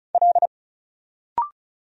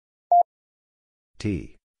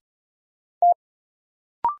 T.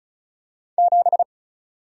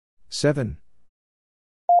 7.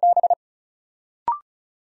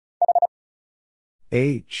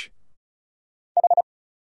 H.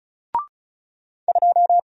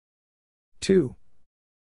 2.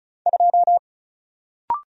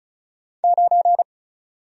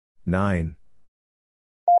 9.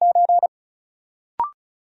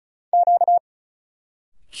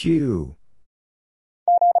 Q.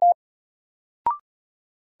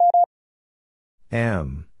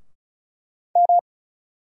 M.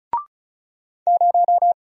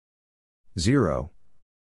 0.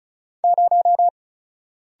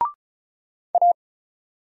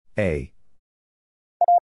 A.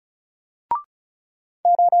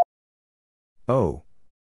 O.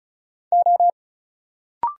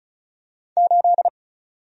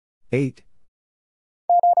 8.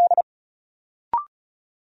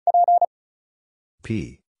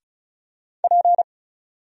 P.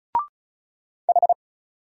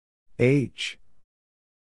 H.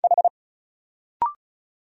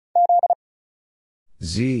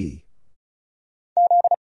 Z.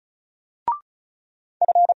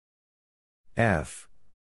 F.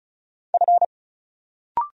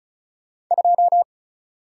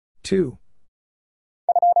 2.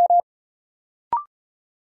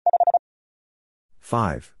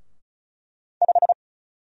 5.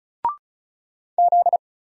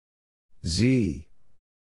 Z.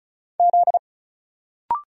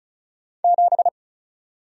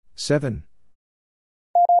 7.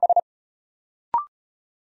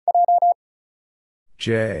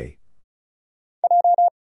 J.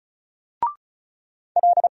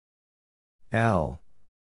 L.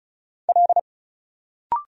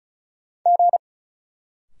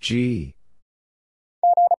 G.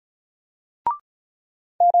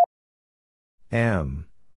 M.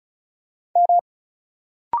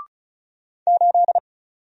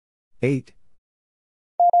 8.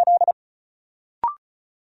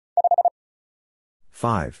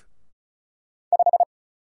 5.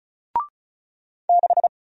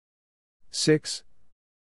 6.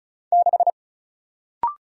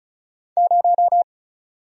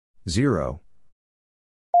 0.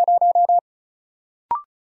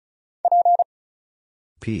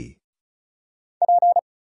 P.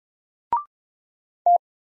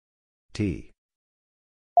 T.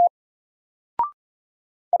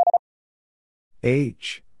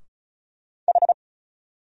 H.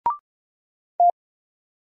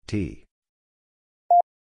 T.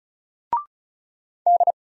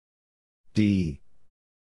 D.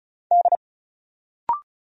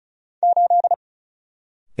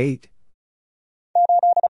 8.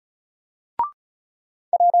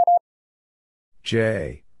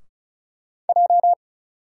 J.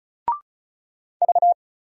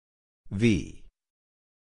 V.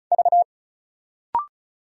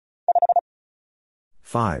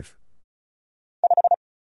 5.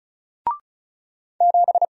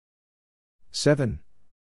 7.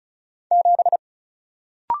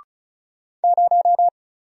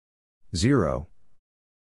 0.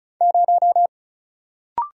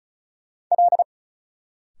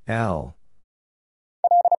 L.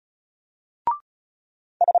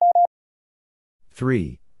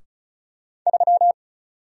 3.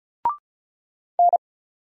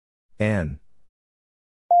 N.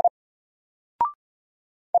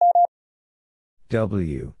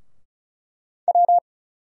 W.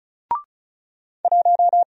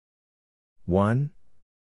 1.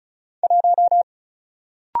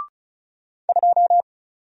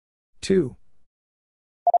 2.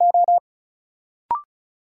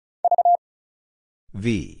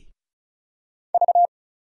 V.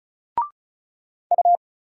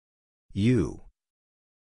 U.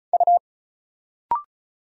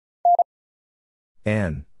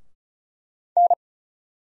 N.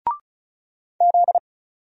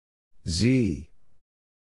 Z.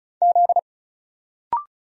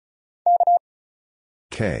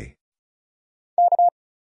 K.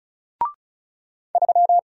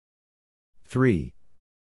 3.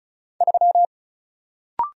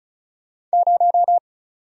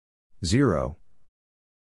 0.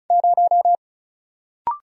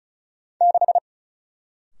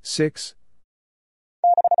 6.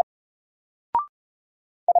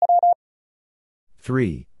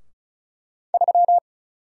 3.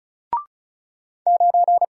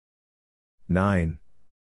 9.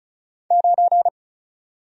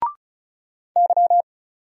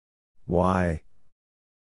 Y.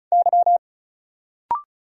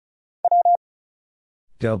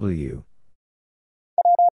 W.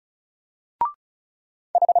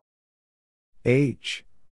 H.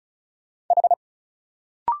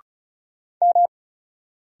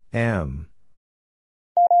 M.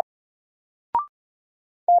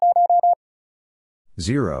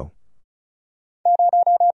 0.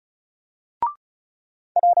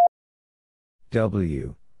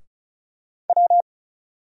 W.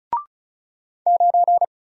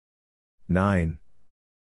 9.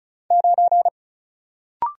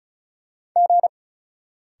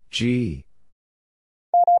 G.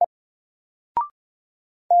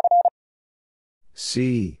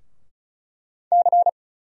 C.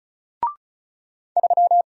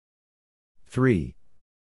 3.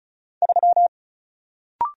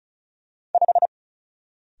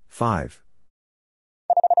 5.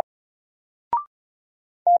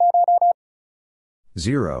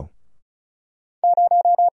 0.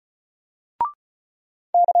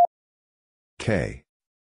 K.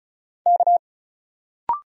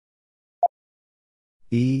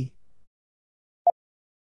 E.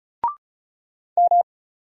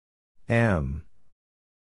 M.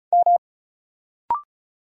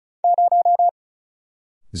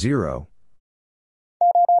 0.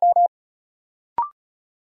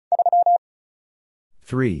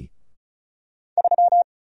 3.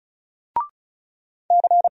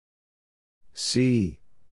 C.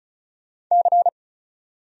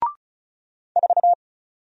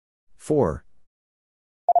 4.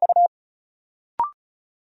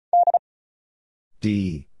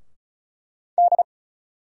 D.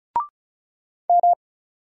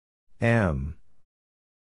 M.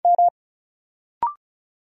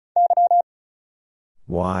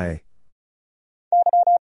 Y.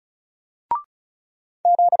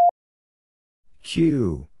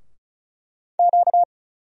 Q.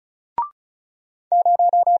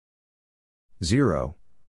 0.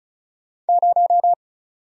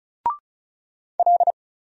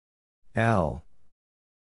 L.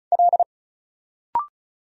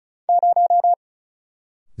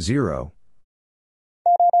 0.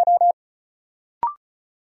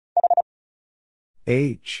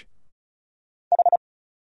 H.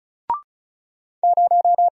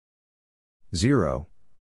 0.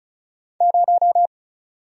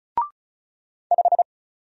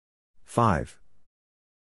 5.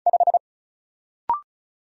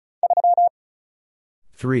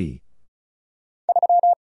 3.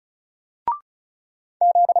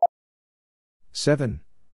 7.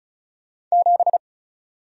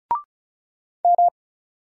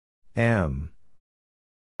 M.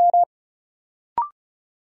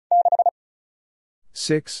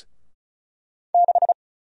 6.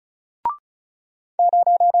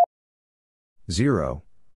 0.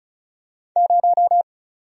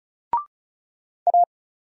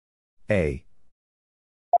 A.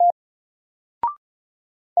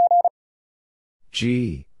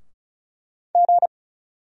 G.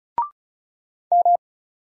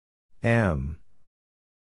 M.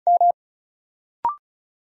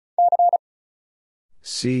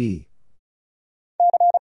 C.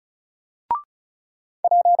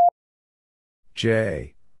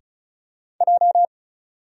 J.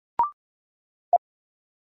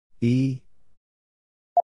 E.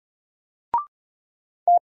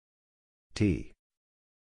 T.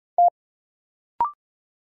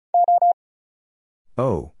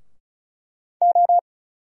 O.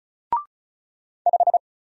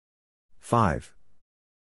 5.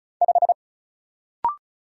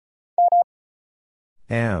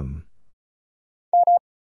 M.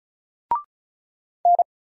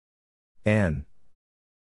 N.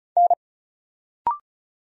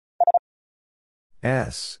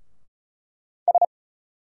 S.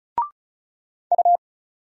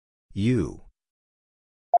 U.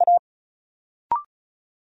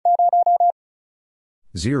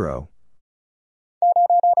 0.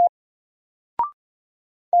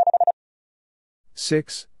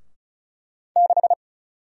 6.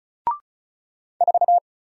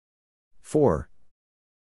 4.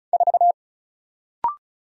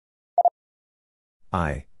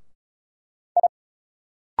 I.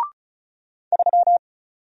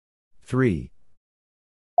 3.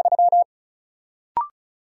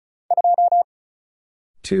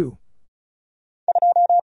 2.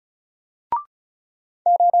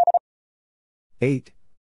 Eight.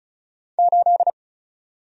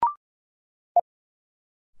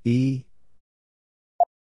 E.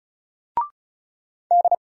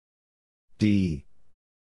 D.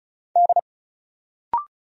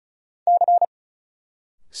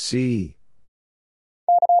 C.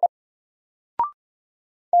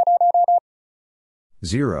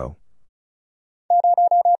 0.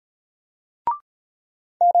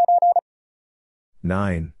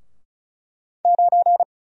 9.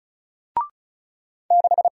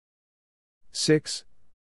 6.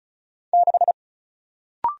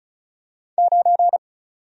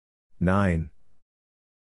 9.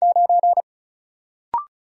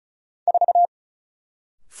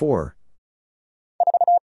 4.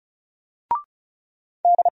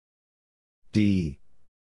 D.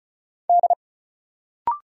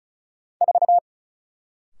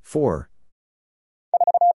 4.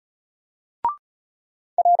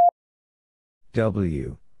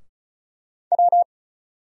 W.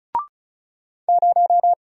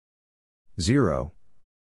 0.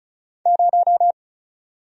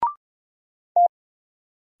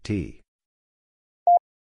 T.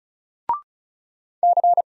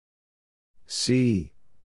 C.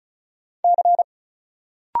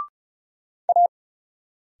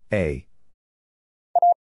 A.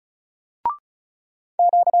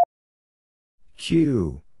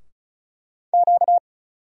 Q.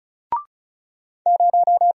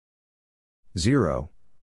 Zero.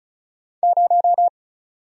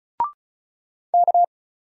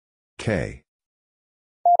 K.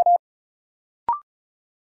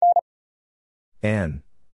 N.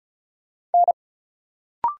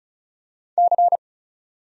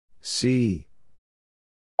 C.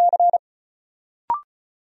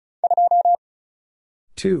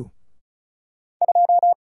 2.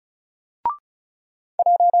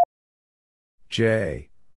 J.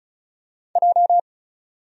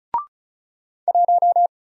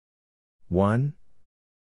 1.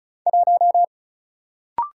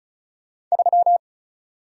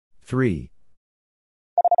 3.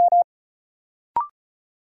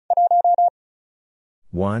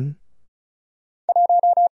 1.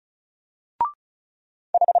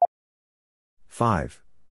 5.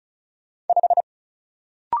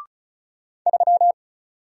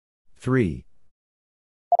 3.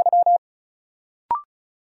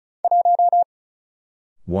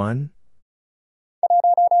 1.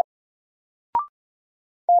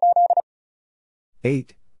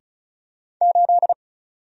 8.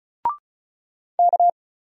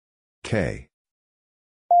 K.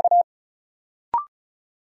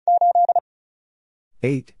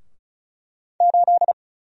 8.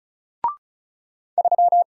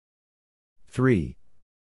 3.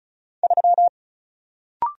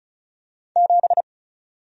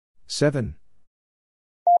 7.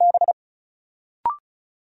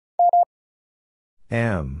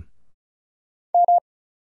 M.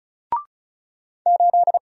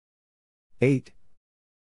 8.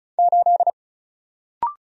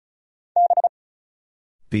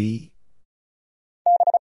 B.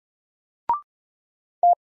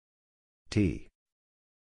 T.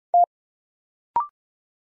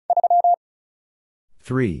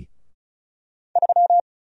 3.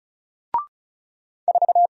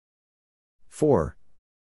 4.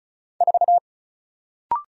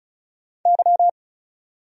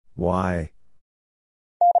 Y.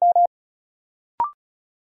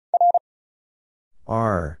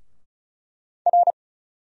 R.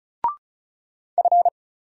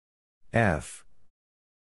 F.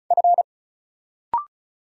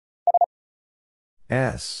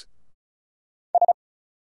 S.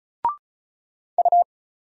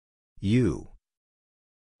 U.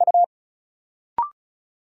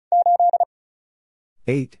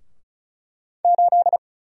 8.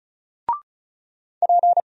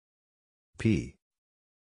 P.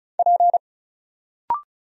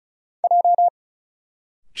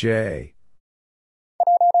 J.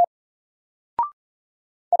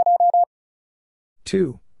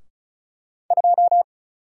 2.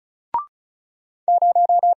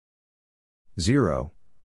 0.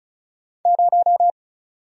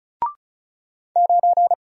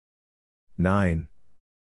 9.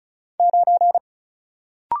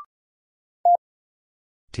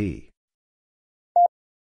 T.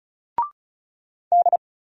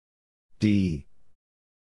 D.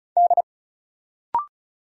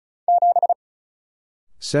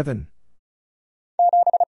 7.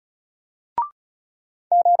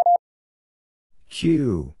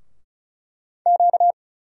 Q.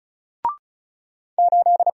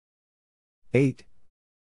 8.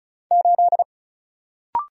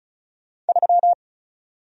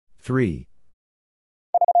 3.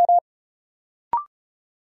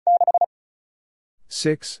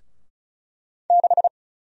 6.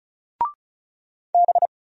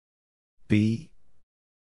 B.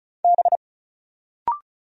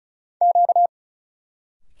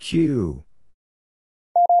 Q.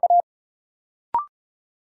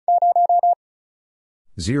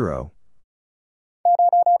 0.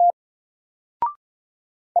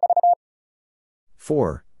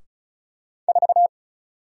 4.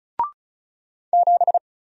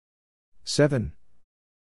 7.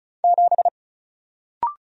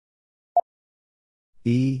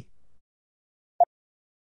 E.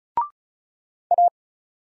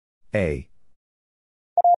 A.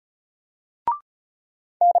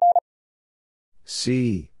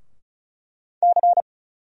 C.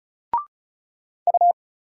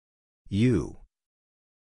 U.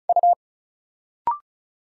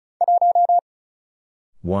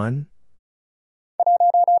 1.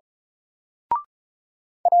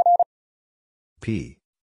 P.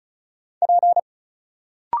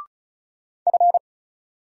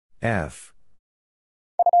 F.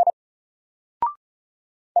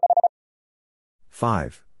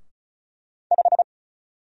 5.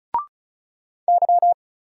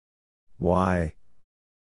 Y.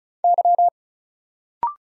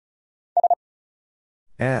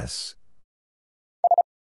 S.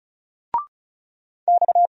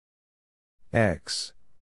 X.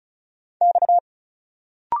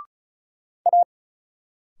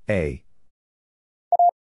 A.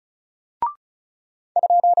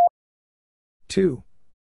 2.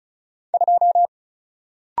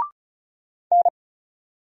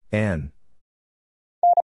 N.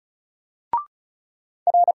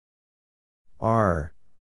 R.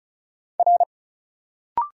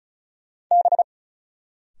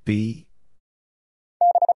 B.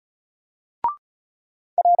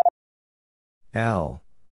 L.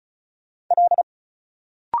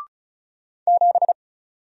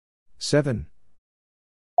 7.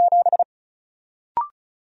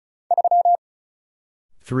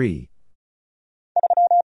 3.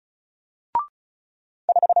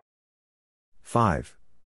 5.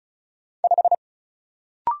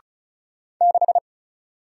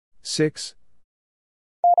 6.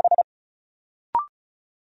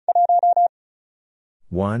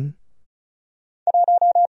 1.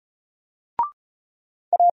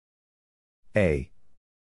 A.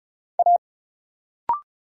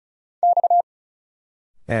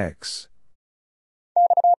 X.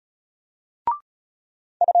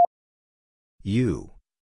 U.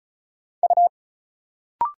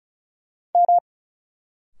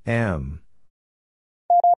 M.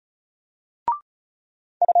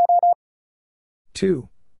 2.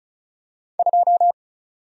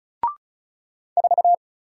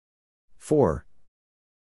 4.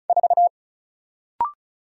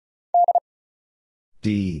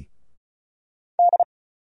 D.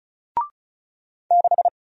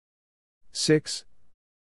 6.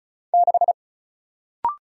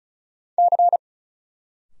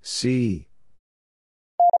 C.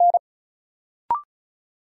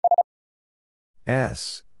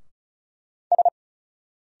 S.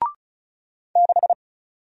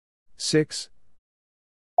 6.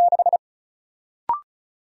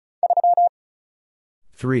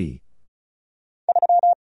 3.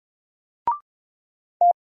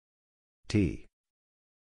 T.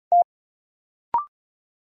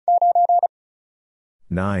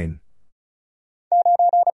 9.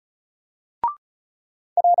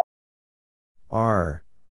 R.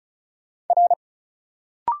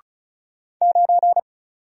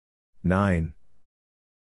 9.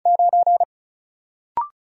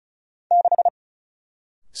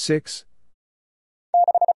 6.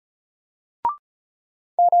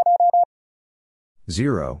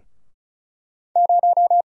 0.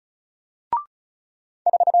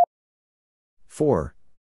 4.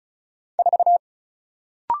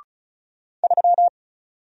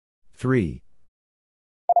 3.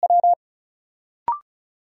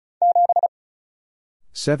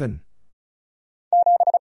 7.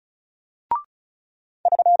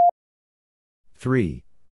 3.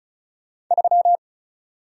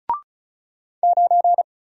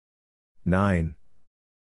 9.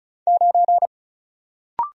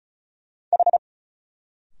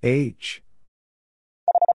 H.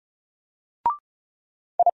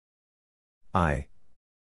 I.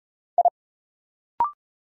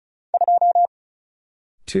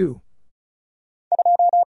 2.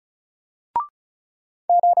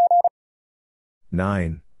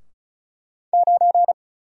 9.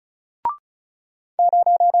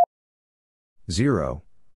 0.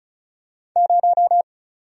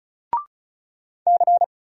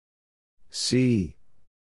 C.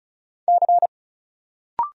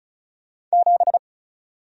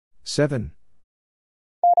 7.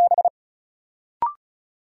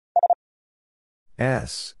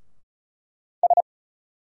 S.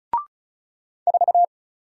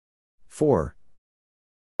 4.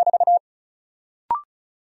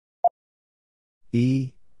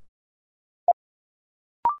 E.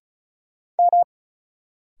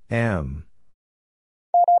 M.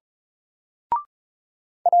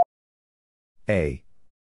 A.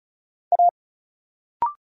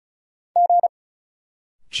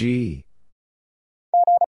 G.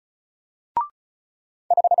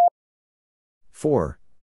 4.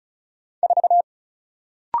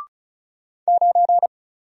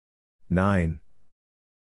 9.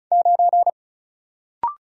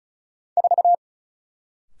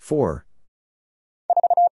 4.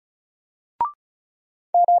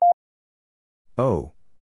 O.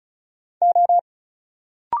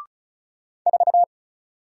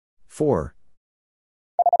 4.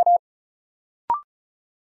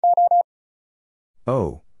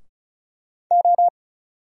 O.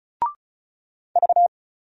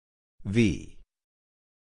 V.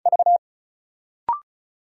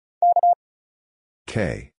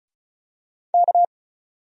 K.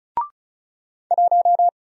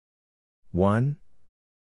 1.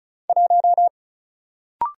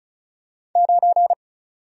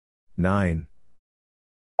 9.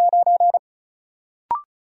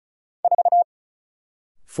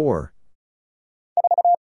 4.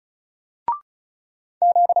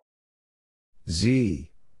 Z.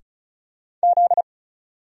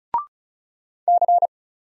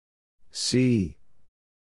 C.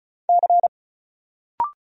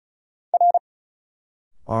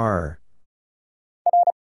 R.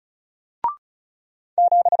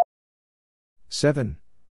 7.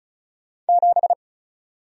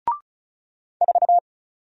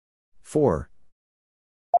 4.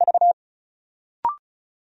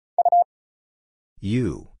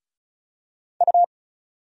 U.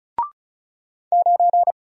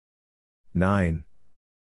 9.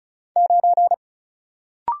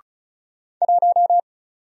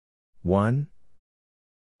 1.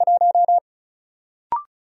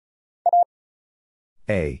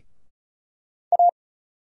 A.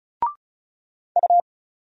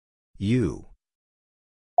 U.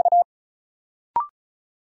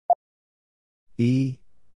 E.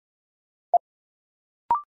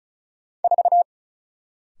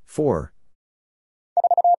 4.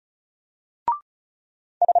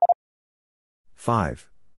 5.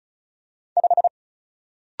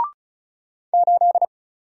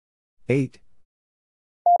 8.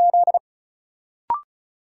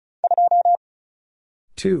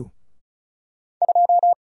 2.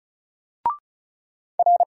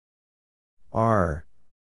 R.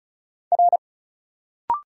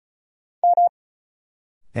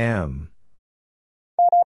 M.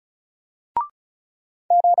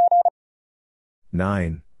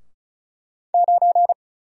 9.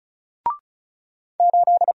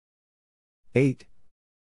 8.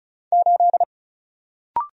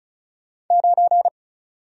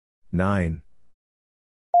 9.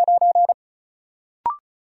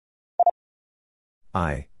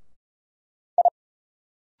 I.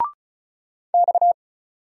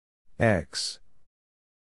 X.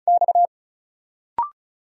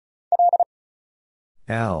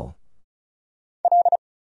 L.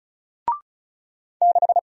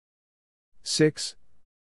 6.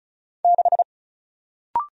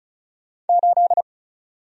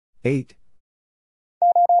 8.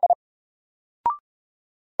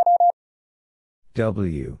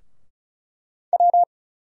 W.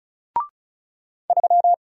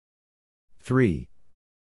 3.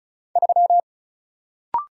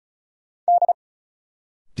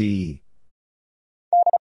 D.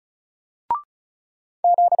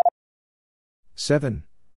 7.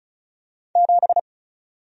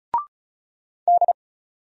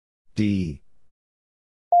 D.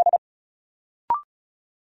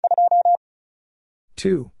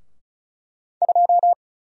 2.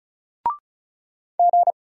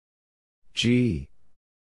 G.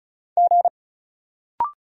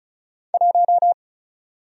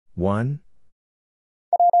 1.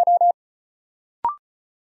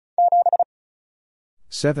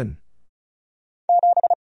 7.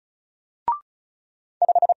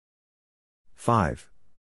 5.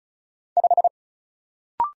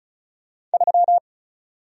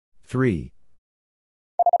 3.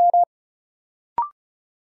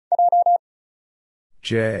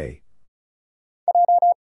 J.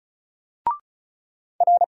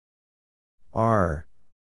 R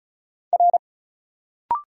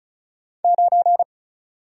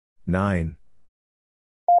 9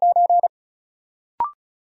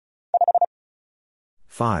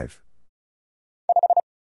 5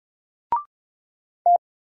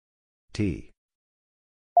 T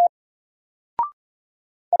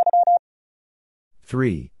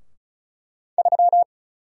 3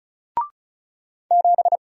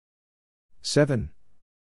 7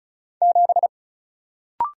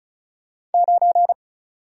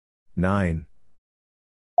 9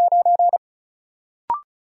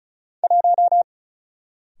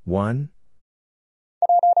 1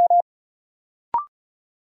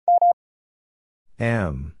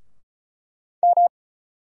 M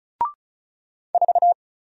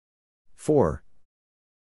 4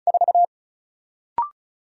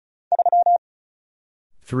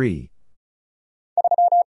 3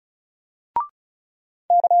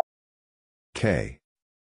 K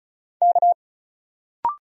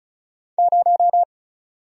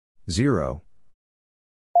 0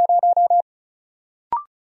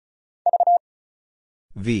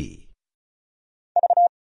 V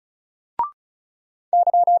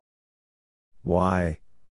Y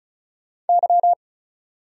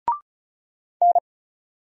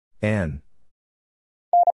N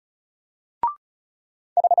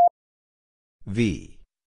V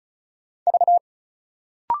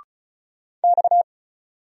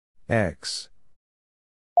X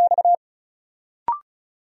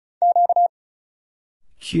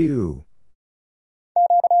Q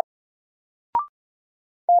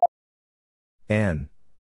N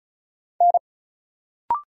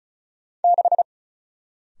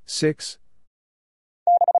 6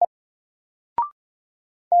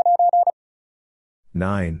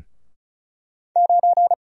 9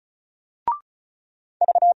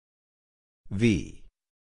 V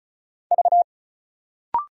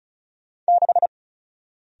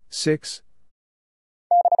 6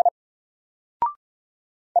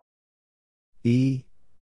 E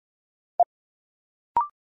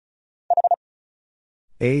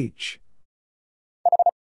H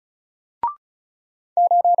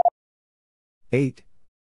 8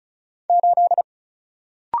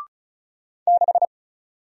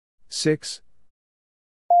 6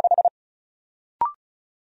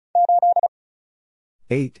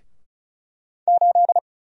 8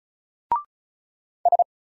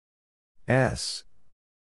 S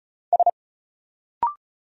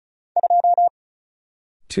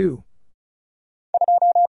 2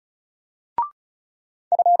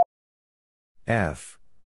 F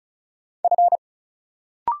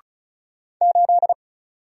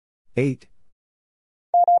 8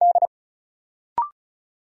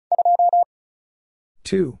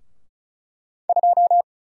 2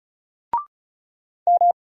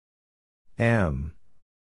 M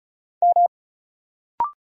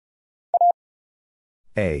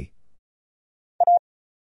A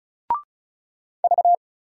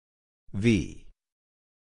V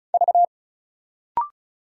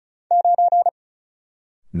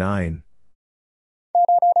 9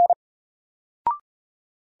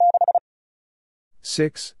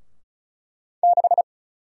 6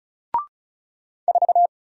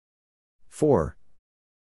 4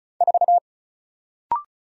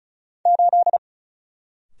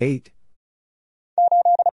 8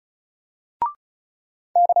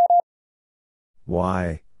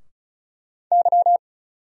 Y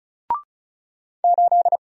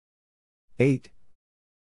 8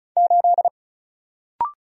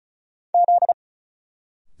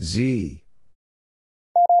 Z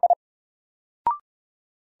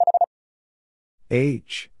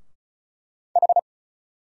H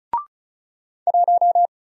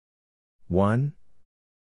 1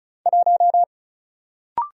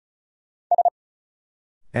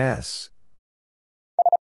 S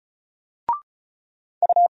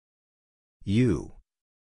U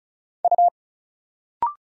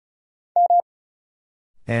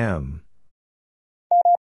M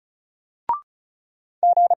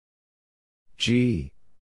G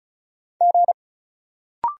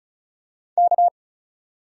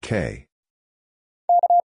K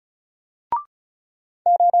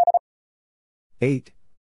 8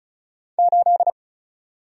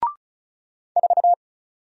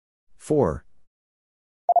 4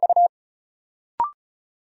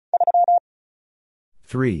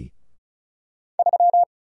 3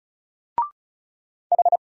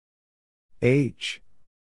 H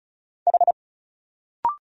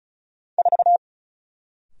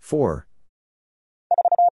 4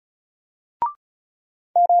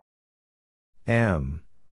 M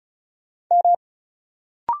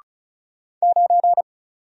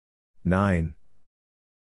 9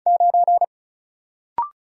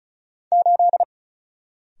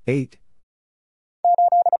 8.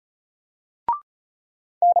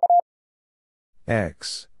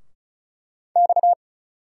 X.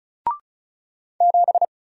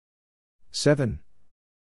 7.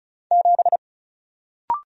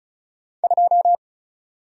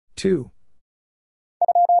 2.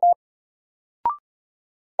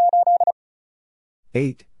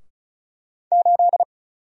 8.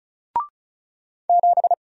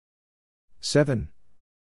 7.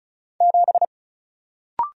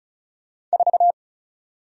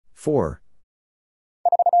 4.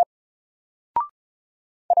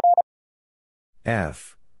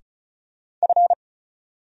 F.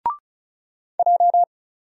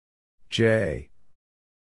 J.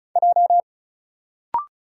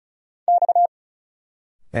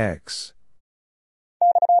 X.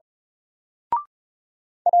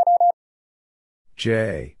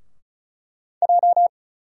 J.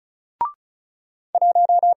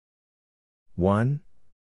 1.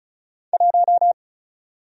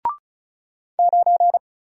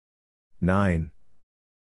 9.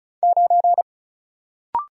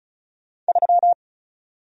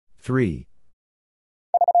 3.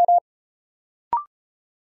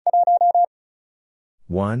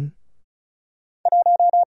 1.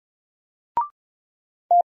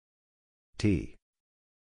 T.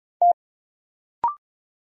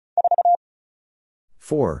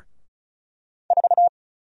 4.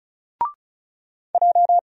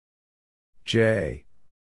 J.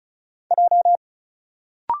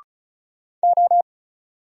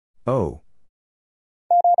 O.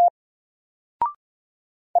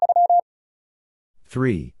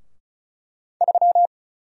 3.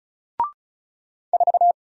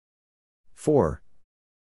 4.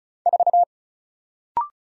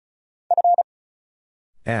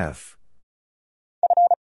 F.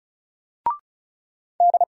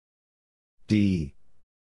 D.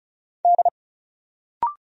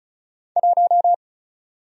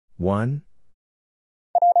 1.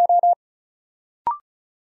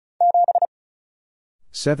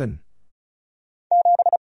 7.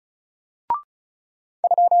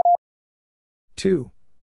 2.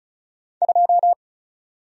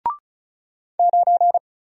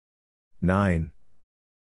 9.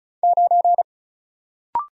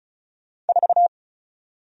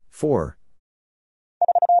 4.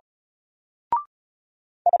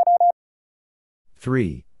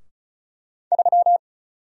 3.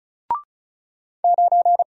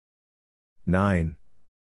 9.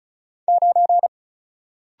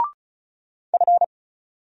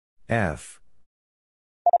 F.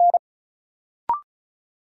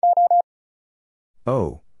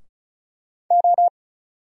 O.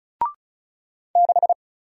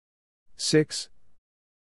 6.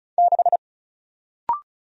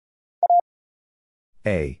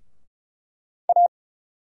 A.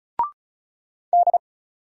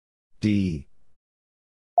 D.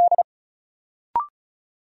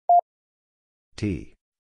 T.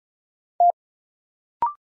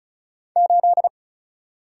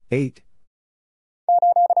 8.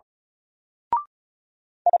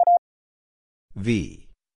 V.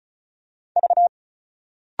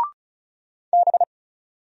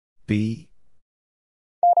 B.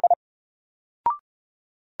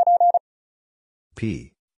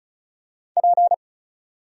 P.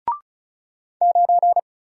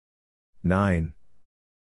 9.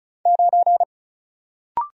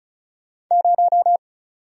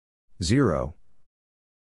 0.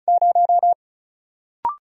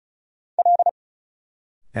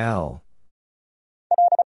 L.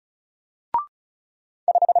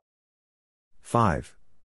 5.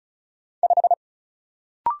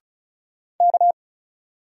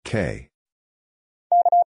 K.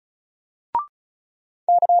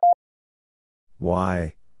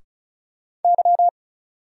 Y.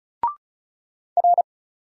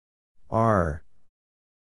 R.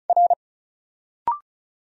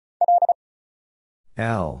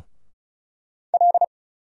 L.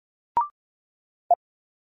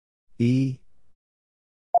 E.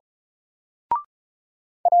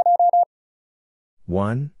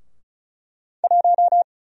 1.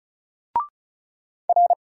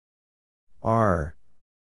 R.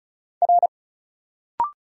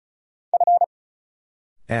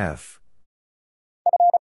 F.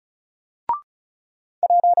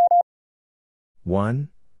 1.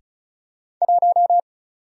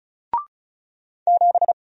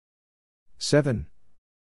 7.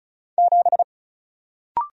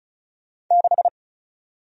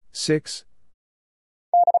 6.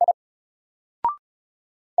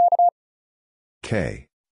 K.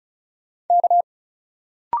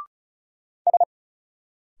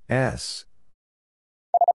 S.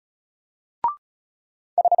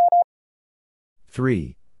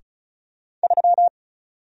 3.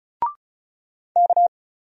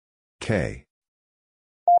 K.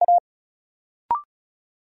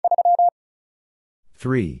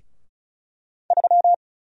 3.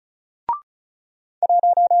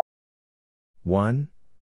 1.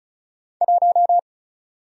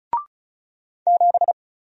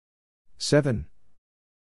 7.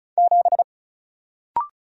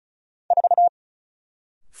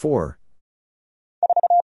 4.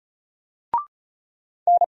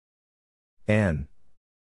 N.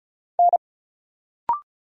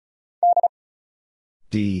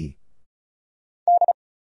 D.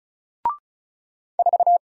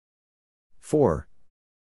 4.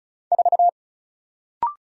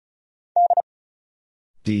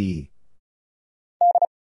 D.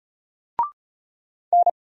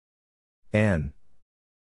 N.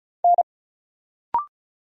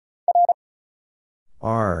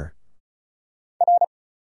 R.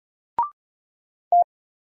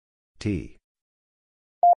 T.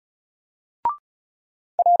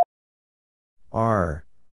 R.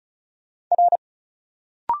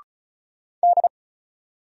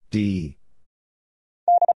 D.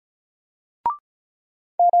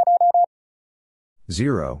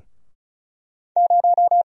 0.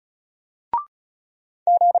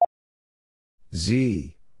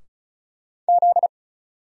 Z.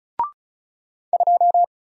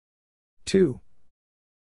 2.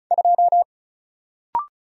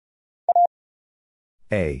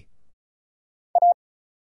 A.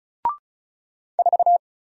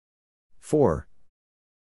 4.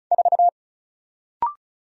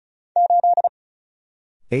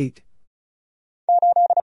 8.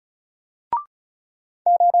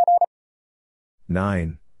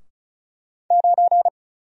 9.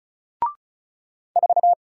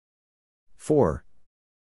 4.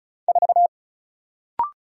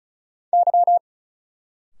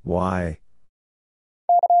 Y.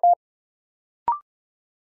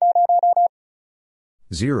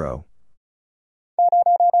 0.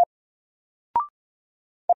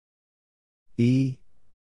 E.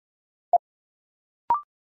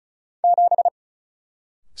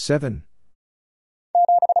 7.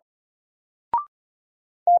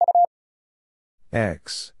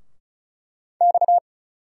 X.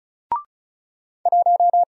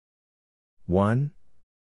 1.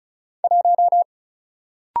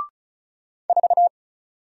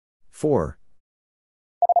 4.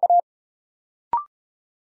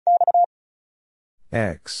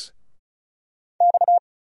 X.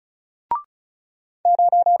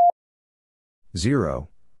 0.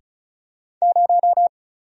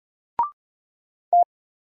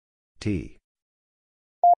 T.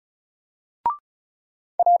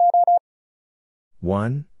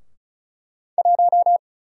 1.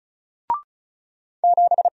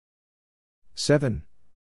 7.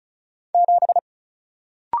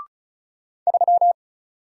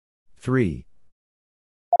 3.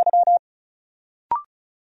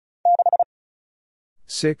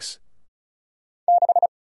 6.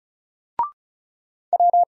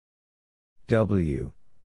 W.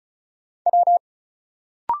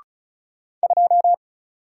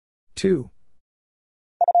 2.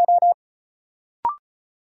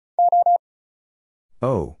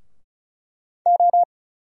 O.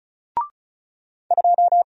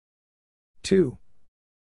 2.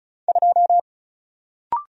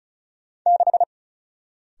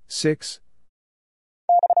 6.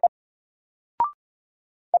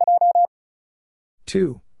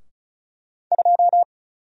 2.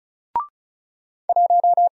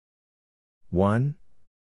 1.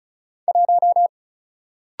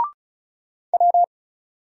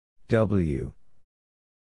 W.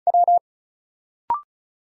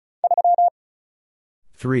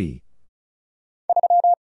 3.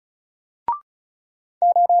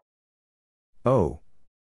 O.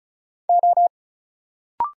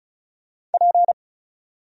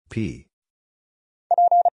 P.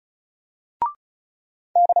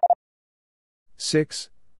 6.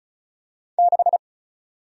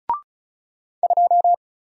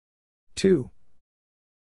 2.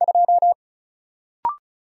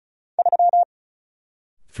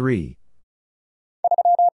 3.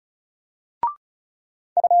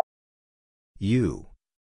 U.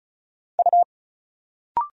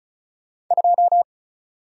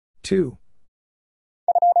 2.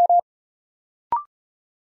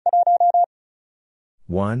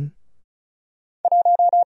 1.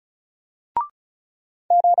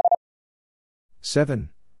 7.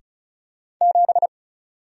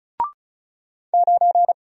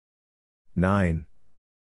 9.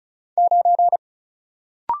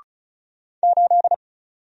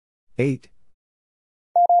 8.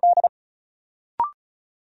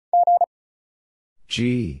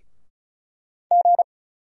 G.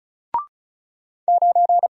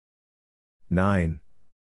 9.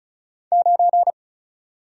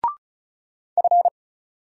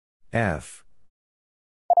 F.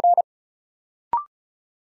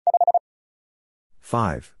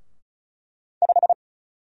 5.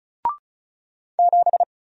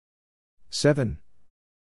 7.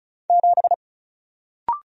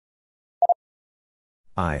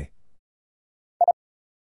 I.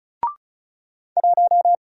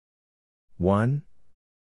 1.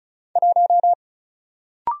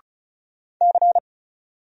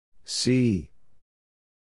 C.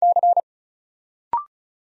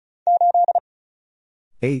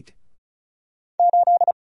 8.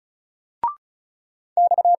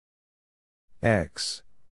 X.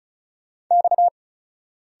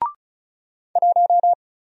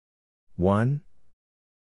 1.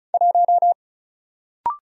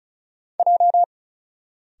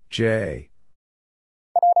 J.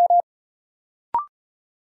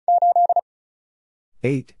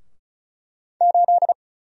 8.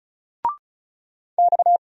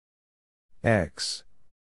 X.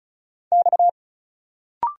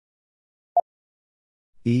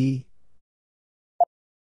 E.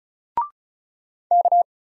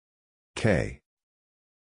 K.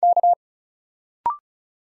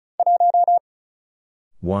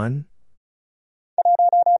 1.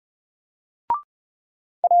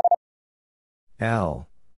 L.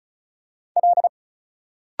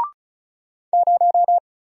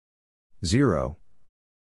 0.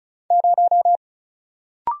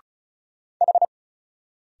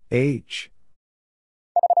 H.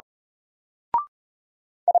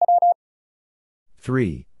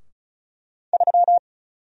 3.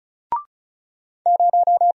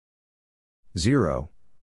 0.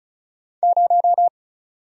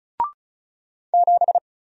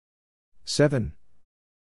 7.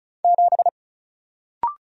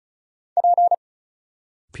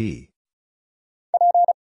 P.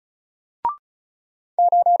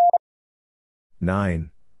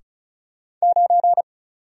 9.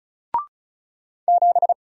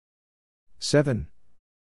 7.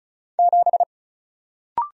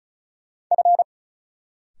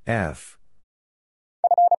 F.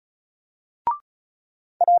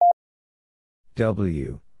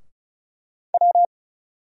 W.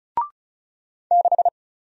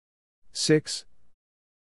 6.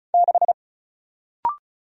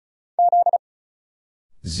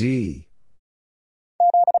 Z.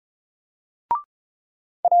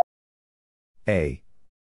 A.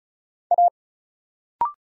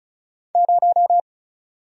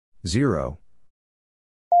 0.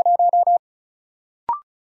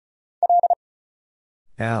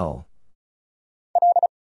 L.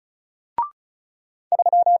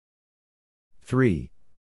 3.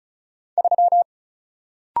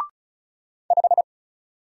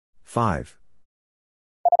 5.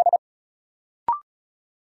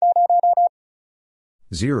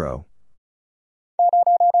 0.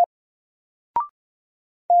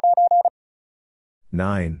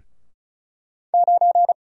 9.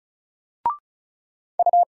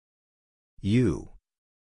 U.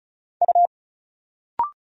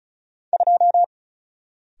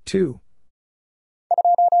 2.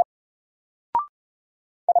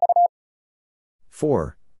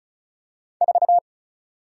 4.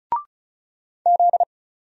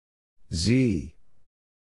 Z.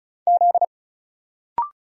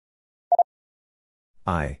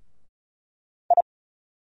 I.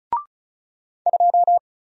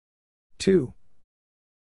 2.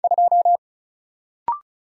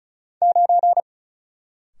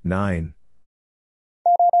 9.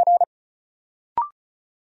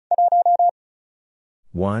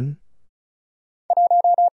 One.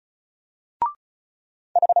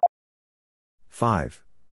 5.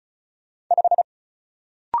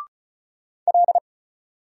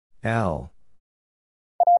 L.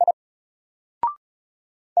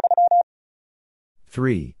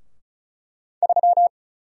 3.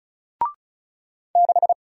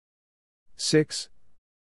 6.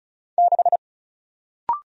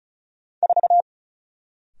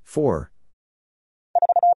 4.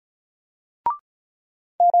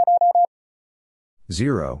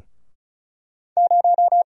 0.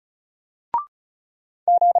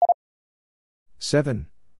 7.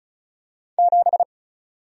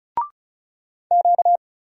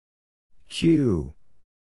 Q.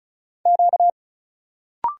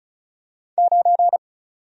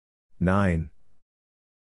 9.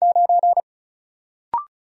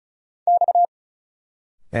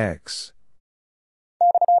 X.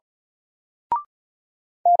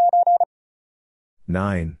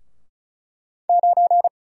 9.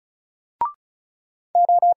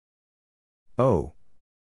 O.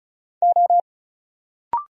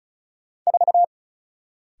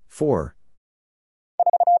 4.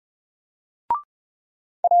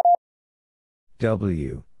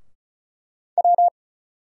 W.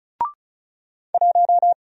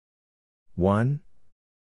 1.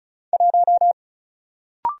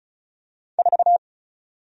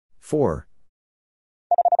 4.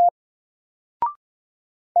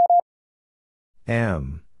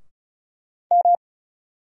 M.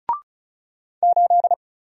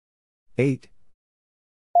 8.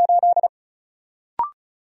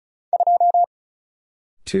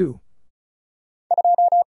 2.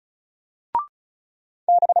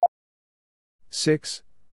 6.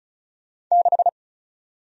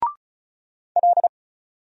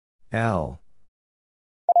 L.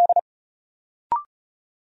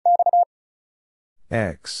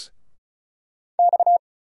 X.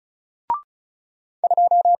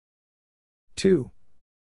 2.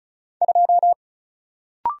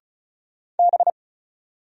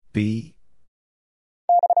 B.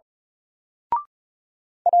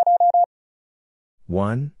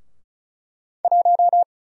 1.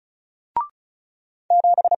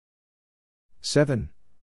 7.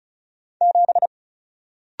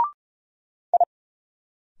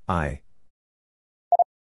 I.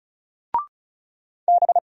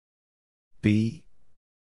 B.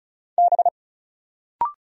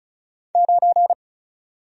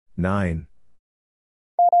 9.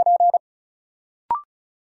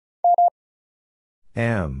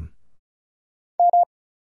 M.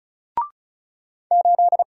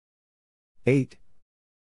 8.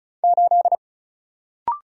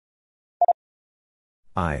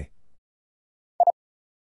 I.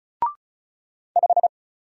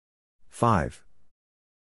 5.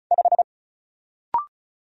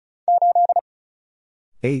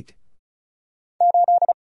 8.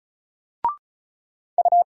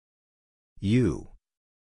 U.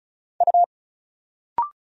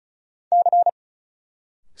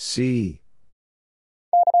 C.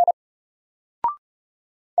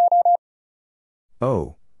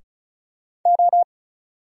 O.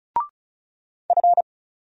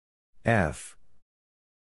 F.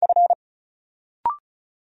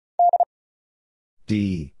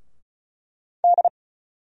 D.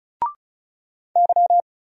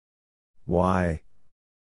 Y.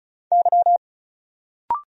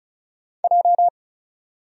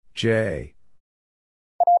 J.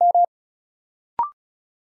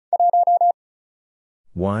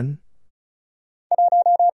 1.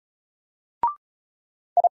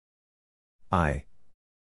 I.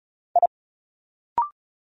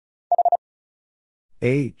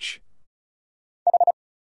 H.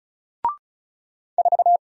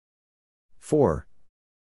 4.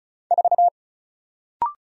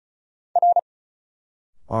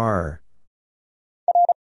 R.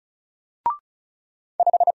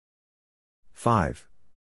 5.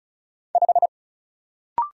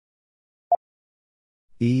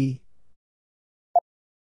 E.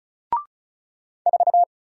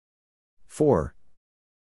 4.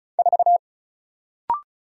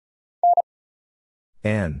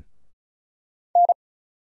 N.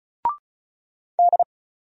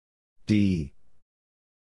 D.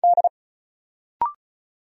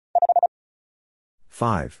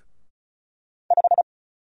 5.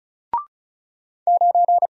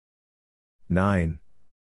 9.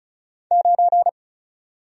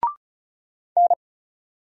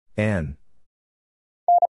 N.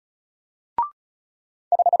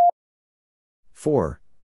 4.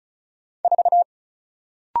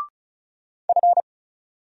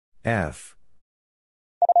 F.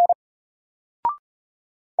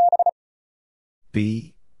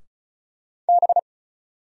 B.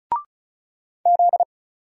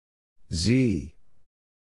 Z.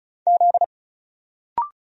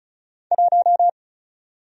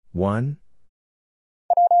 1.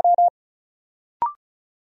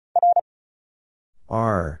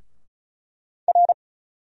 R.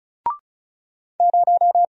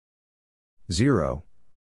 0.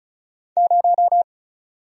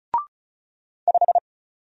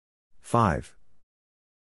 5.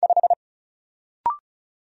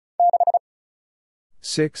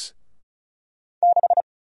 6.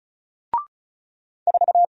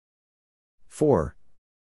 4.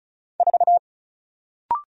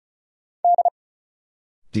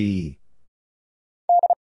 D.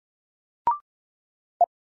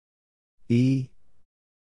 E.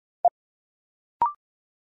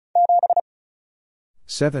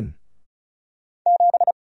 7.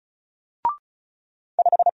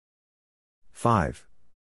 5.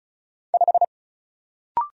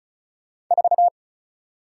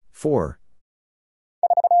 4.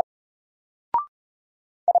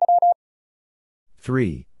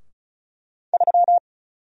 3.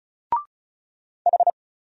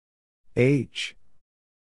 H.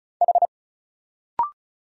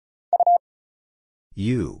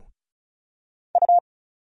 U.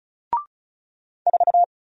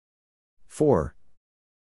 4.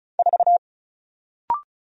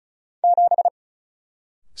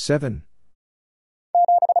 7.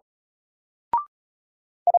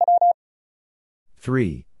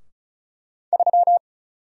 3.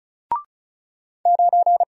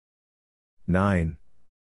 9.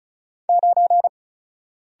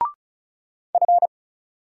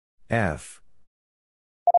 F.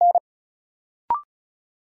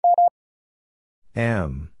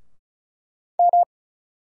 M.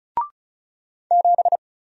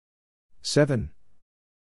 7.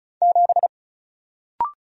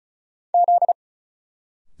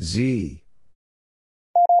 Z.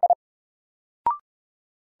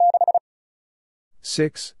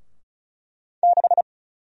 6.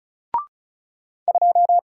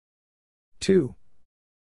 2.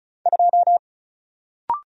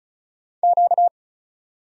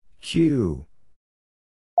 Q.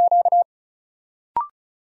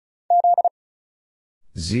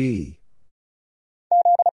 Z.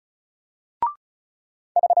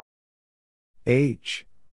 H.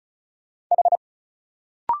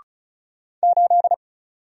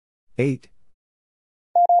 8.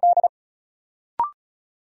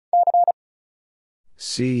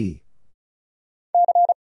 C.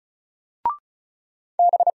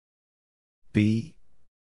 B.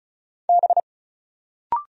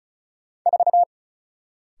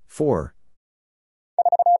 4.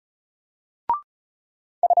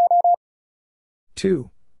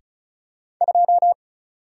 2.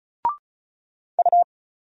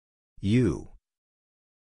 U.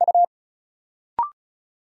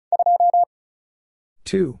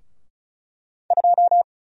 2.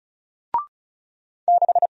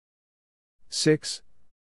 6.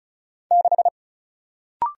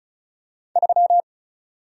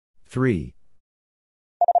 3.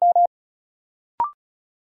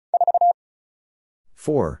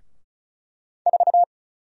 4.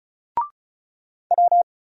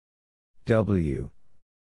 W.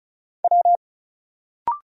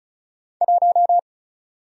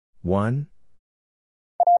 1.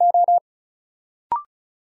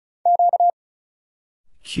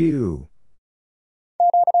 Q.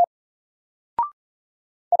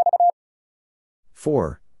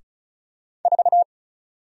 4.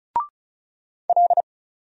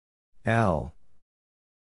 L.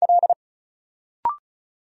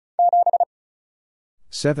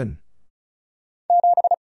 7.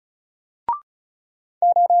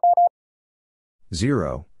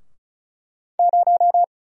 0.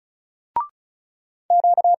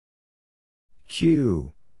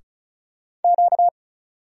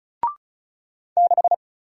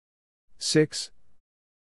 6.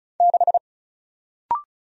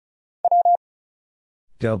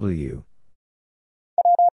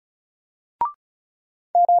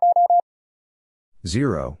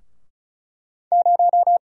 0.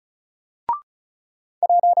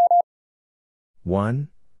 1.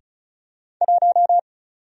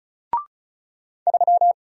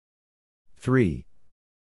 3.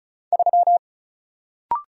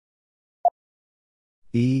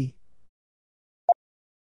 E.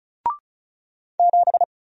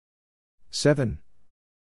 7.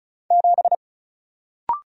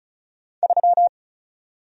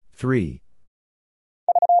 3.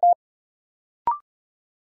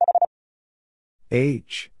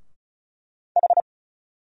 H.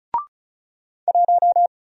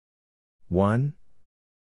 1.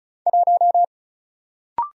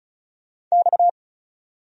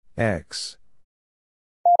 X.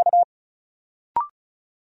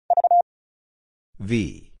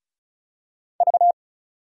 V.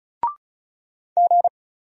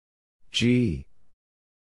 G.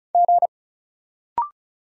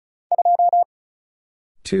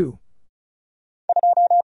 2.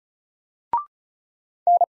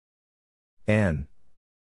 N.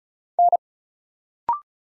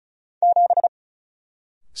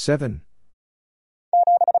 7.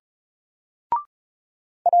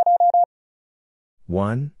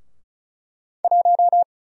 1.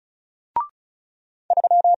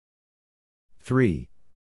 3.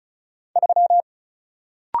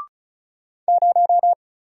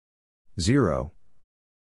 0.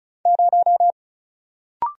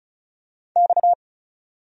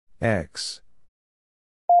 X.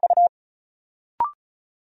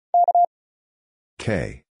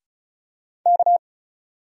 K.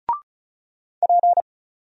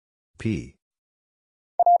 P.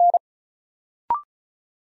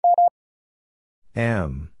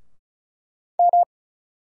 M.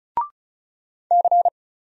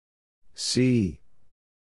 C.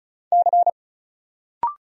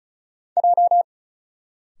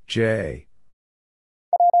 J.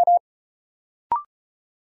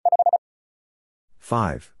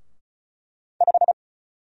 5.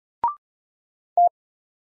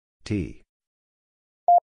 T.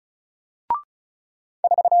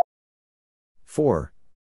 4.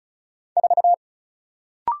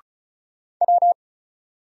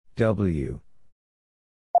 W.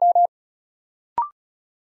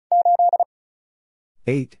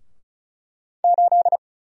 8.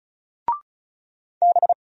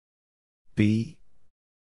 B.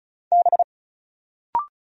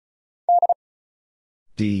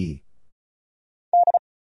 D.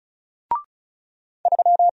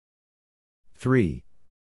 3.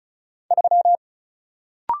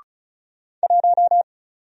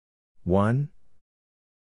 1.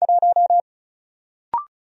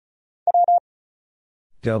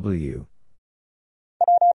 W.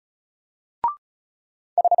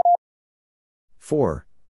 4.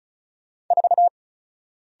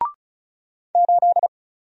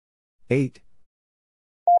 8.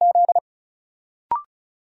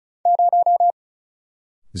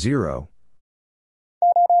 0.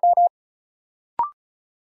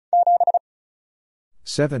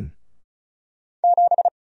 7.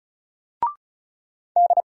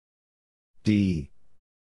 D.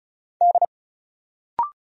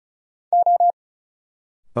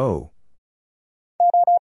 O.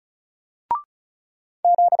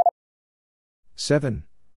 7.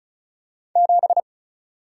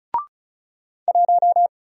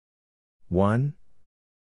 1.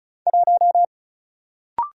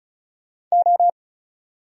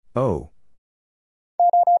 O.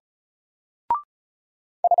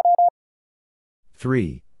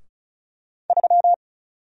 3.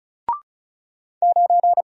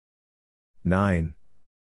 9.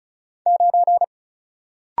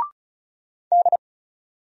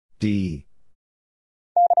 D.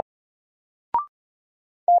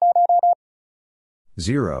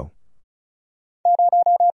 0.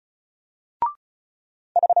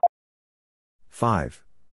 5.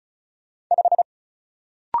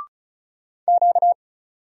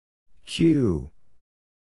 Q.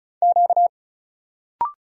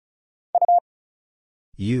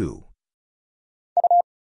 U.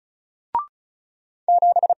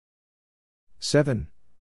 7.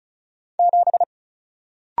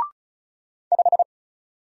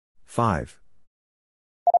 5.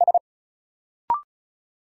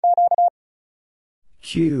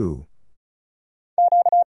 Q.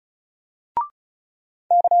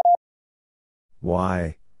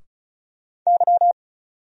 Y.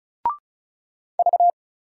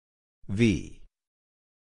 V.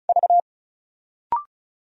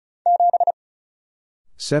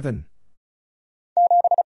 7.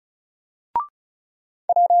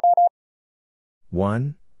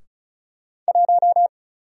 1.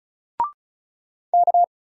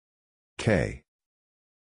 K.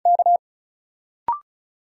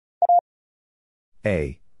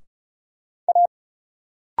 A.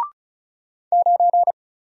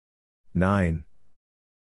 9.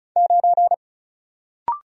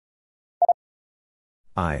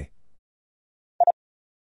 I.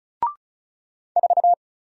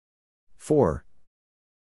 4.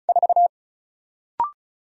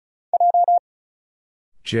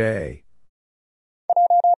 J.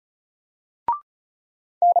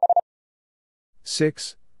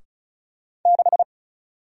 6.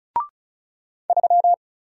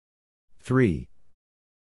 3.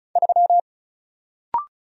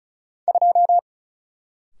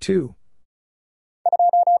 2.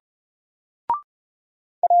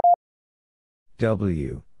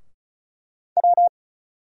 W.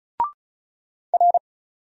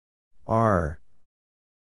 R.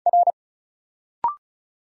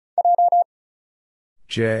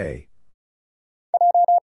 J.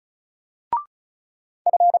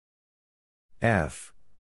 F.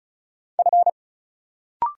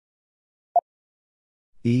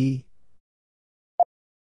 E.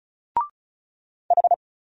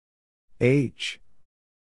 H.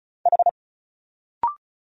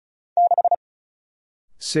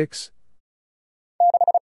 6.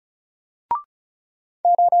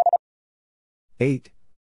 8.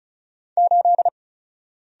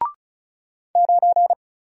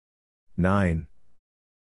 9.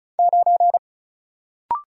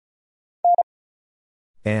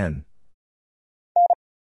 N.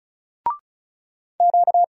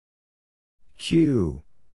 Q.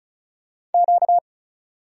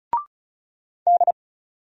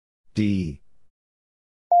 D.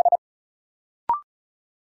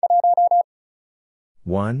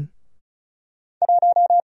 1.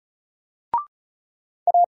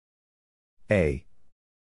 A.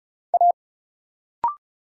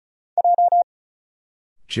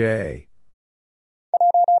 J.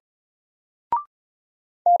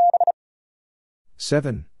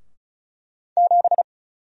 7.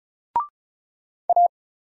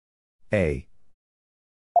 A.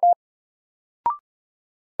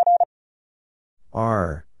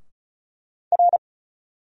 R.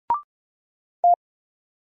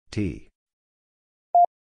 T.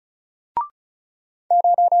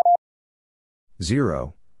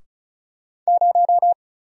 0.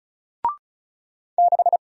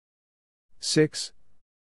 6.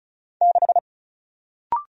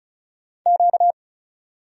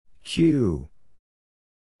 Q.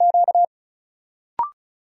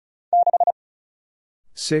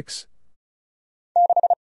 6.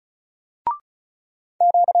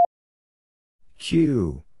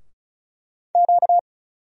 Q.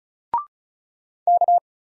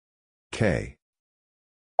 K.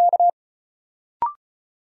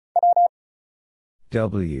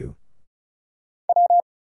 W.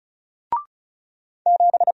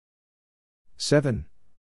 7.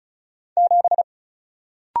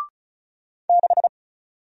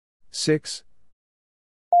 6.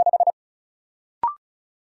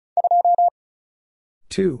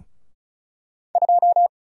 2.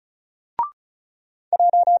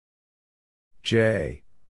 J.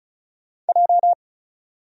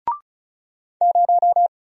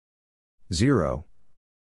 0.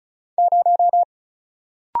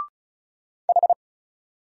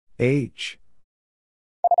 H.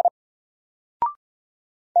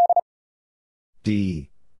 D.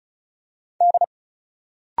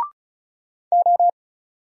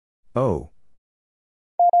 O.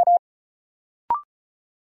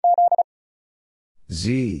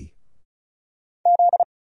 Z.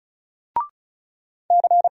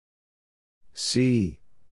 C.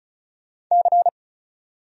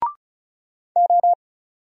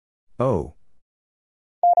 O.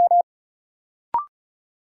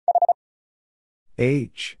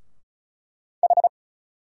 H.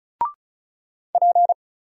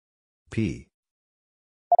 P.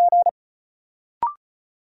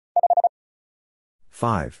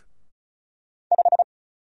 5.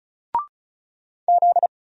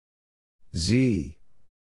 Z.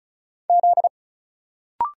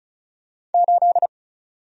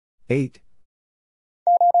 8.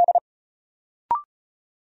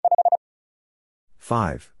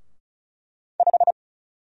 5.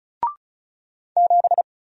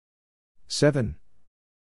 7.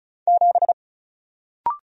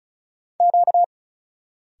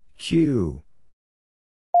 Q.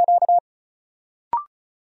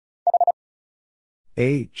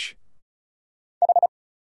 H.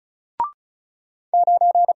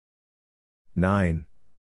 9.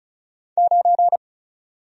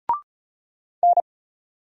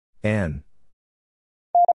 N.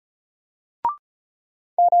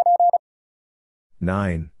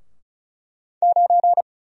 9.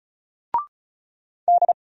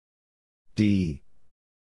 D.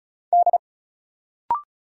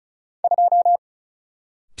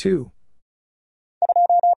 2.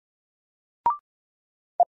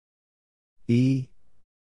 E.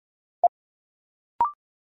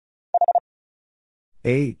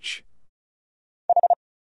 H.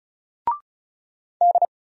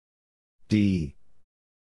 D.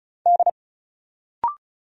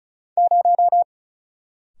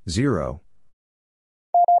 0.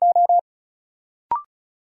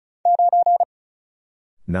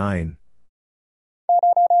 9.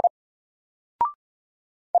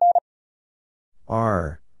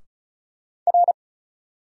 R.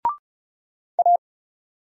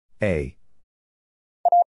 A.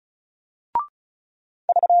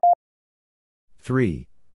 3.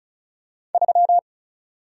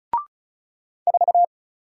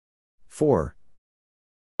 4.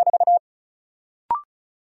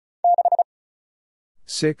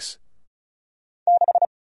 6.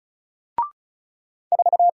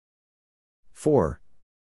 4.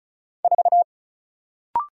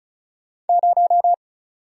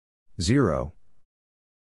 0.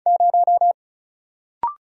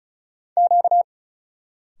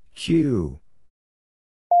 Q.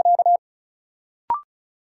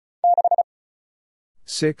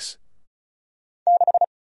 6.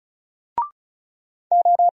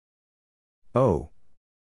 O.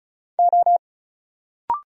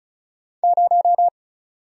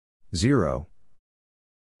 Zero.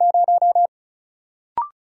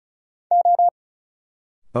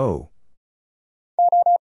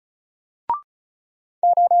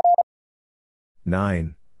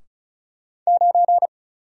 9.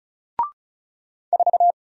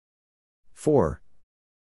 4.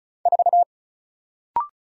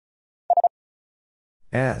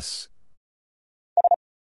 S.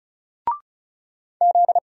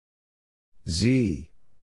 Z.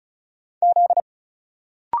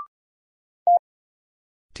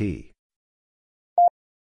 T.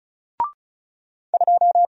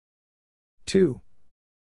 2.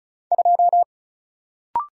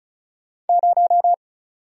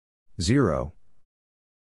 0.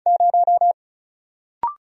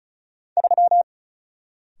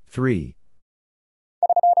 3.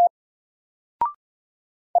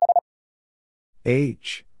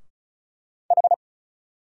 H.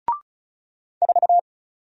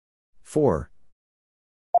 4.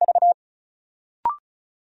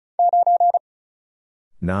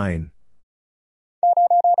 9.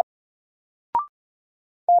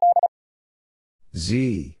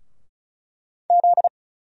 Z.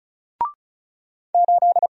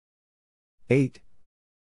 8.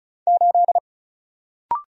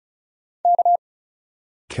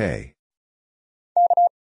 K.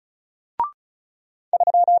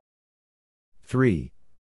 3.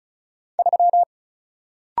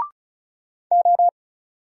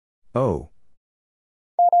 O.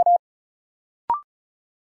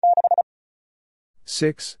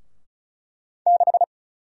 6.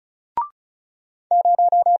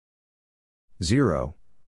 0.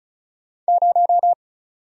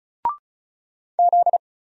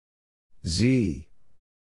 Z.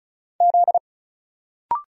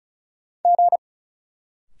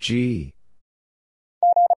 G.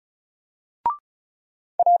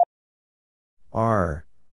 R.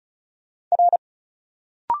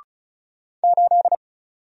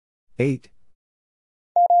 8.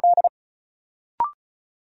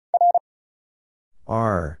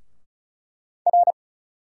 R.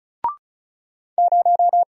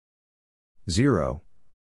 0.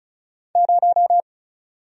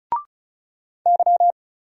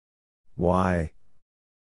 Y.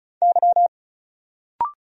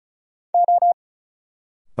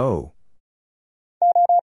 O.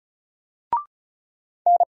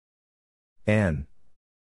 N.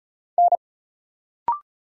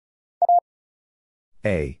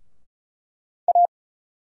 A.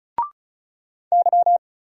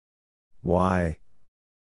 Y.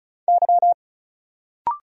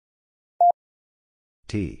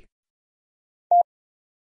 T.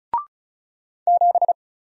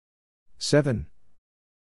 7.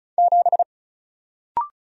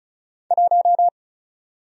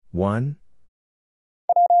 1.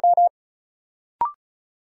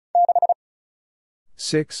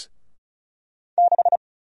 6.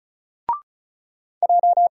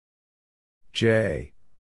 J.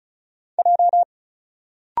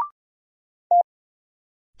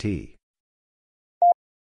 T.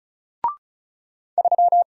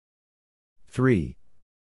 3.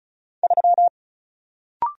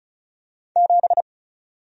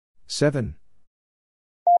 7.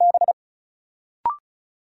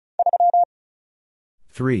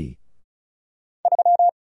 3.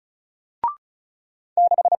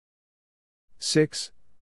 6.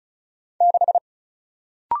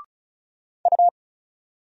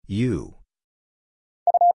 U.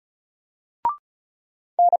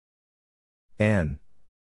 N.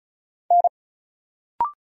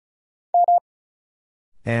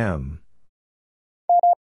 M.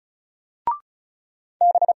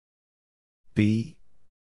 B.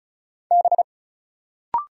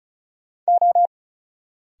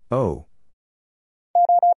 O.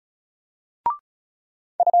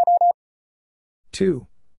 2.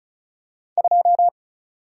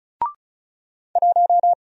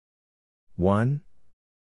 1.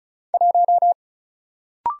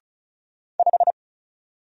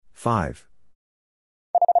 5.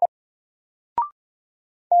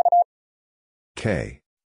 K.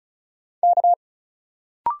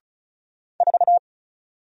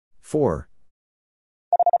 4.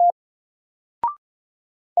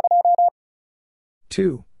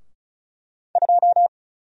 2.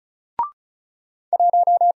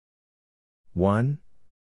 1.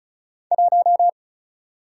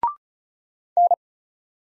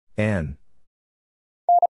 N.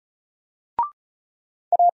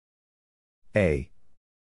 A.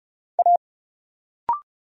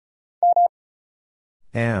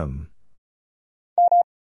 M.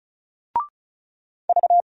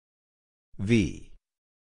 V.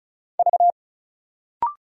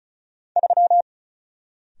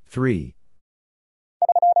 3.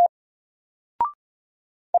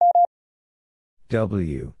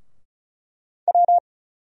 W.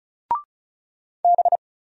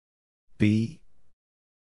 B.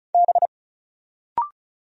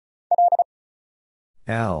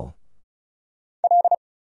 L.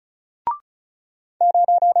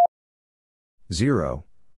 0.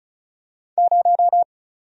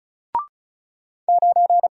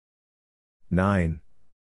 9.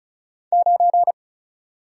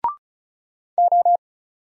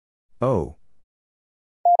 O.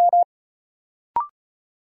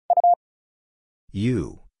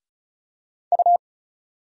 U.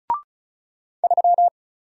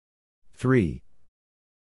 3.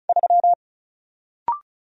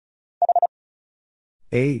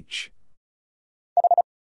 H.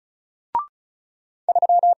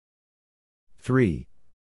 3.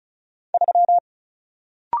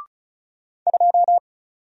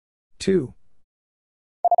 2.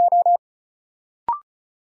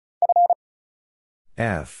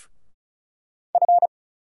 F.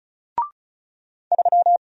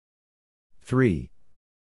 3.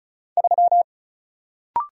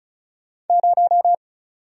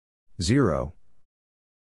 0.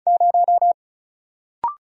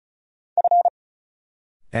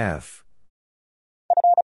 F.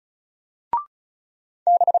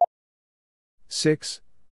 6.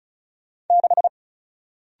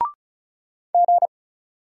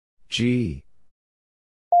 G.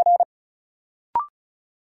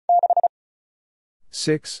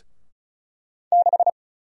 6.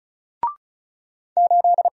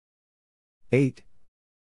 8.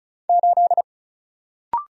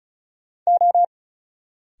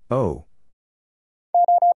 O.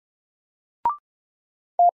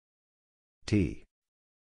 T.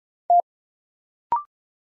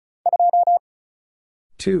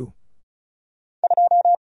 2.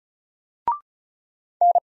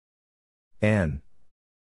 N.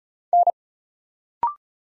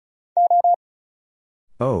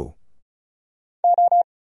 O.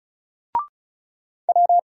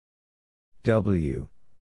 W.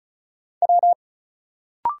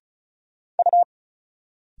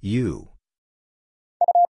 U.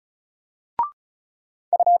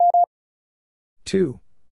 2.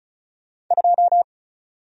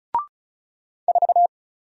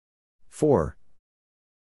 4.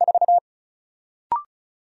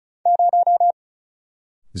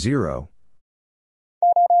 0.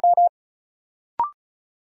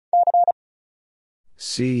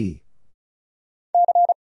 C.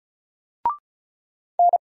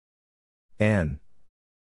 N.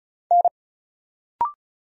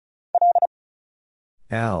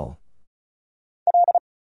 L.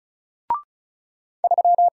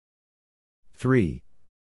 3.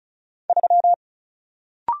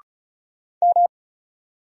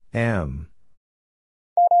 M.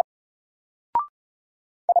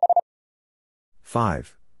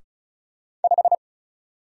 5.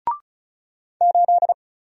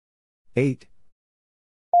 8.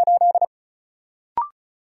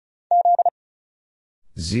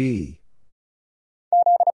 Z.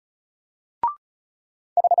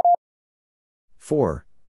 4.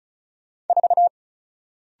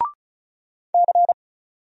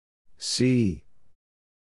 C.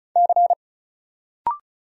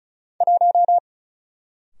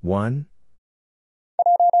 1.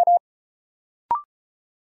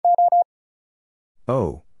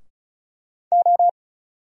 O.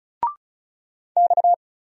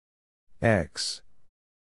 X.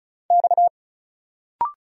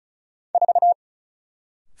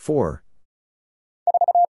 4.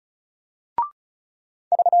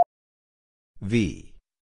 V.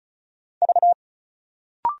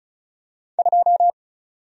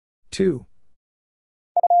 2.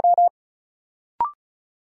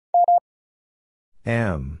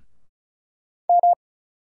 M.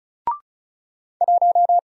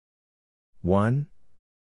 1.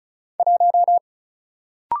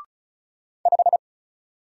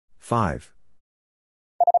 5.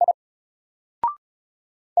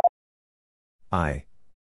 I.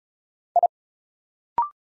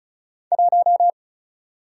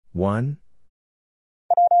 1.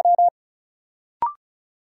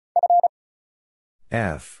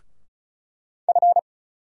 F.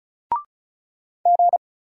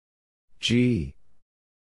 G.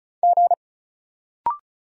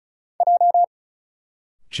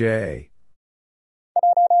 J.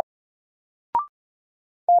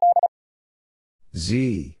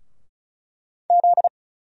 Z.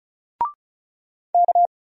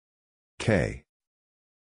 K.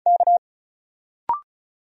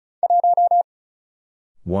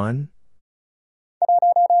 1.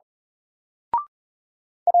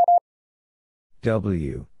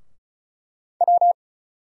 W.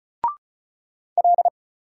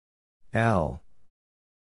 L.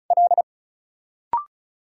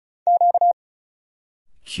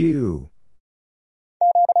 Q.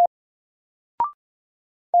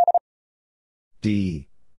 D.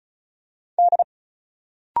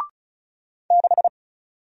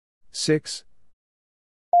 6.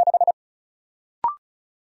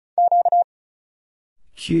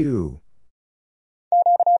 Q.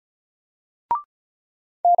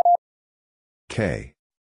 K.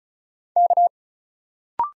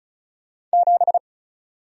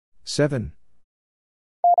 7.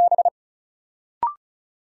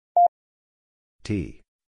 T.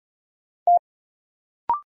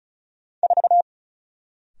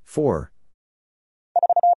 4.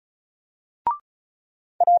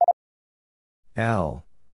 L.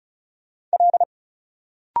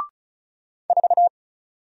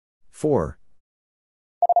 4.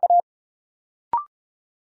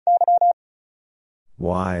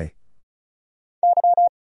 Y.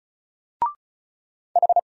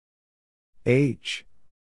 H.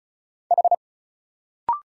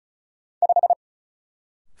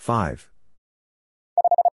 5.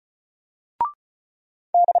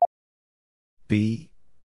 B.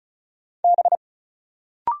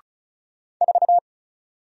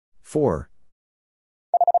 4.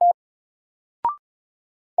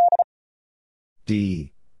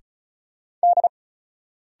 D.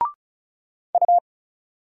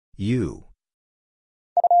 U.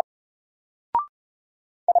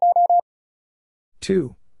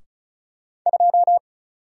 2.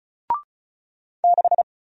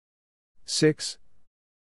 6.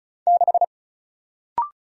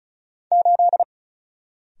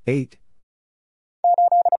 8.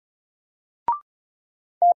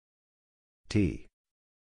 T.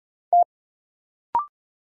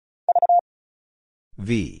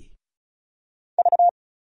 V.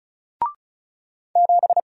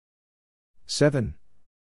 7.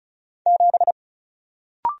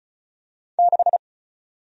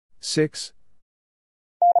 6.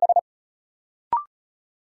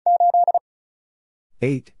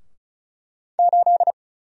 8.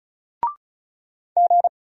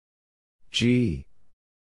 G.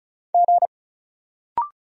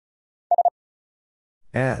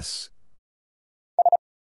 S.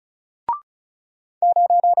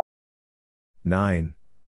 9.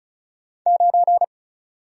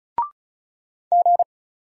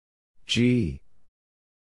 G.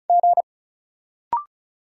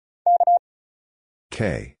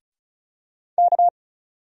 K.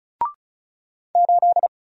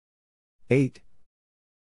 8.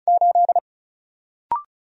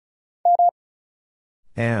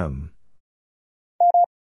 M.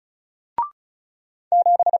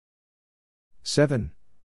 7.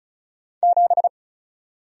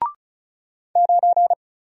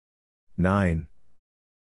 9.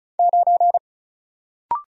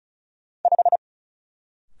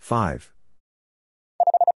 5.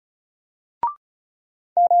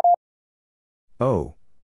 O.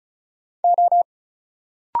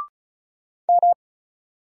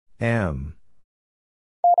 M.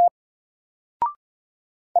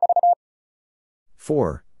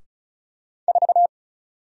 4.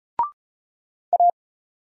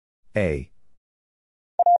 A.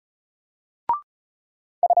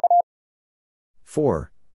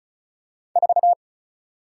 4.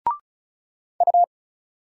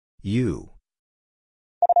 U.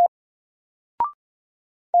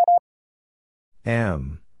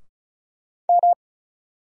 M.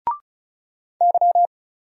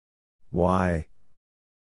 Y.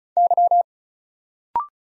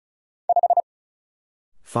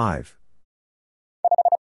 5.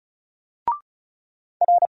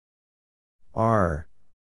 R.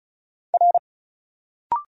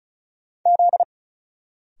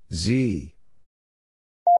 Z.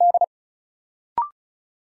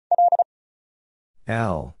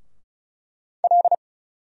 L.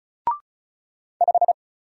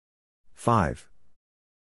 5.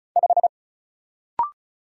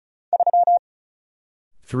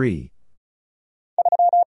 3.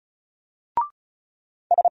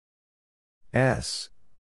 S.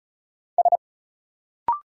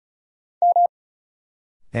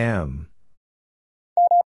 M.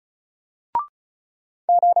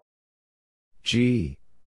 G.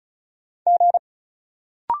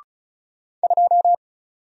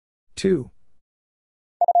 2.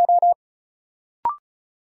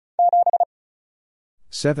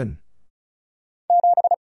 7.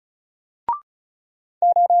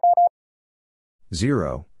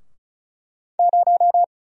 0.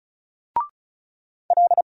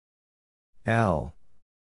 L.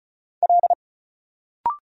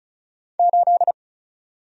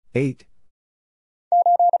 8.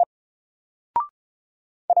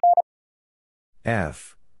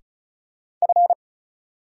 F.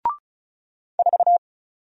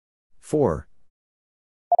 4.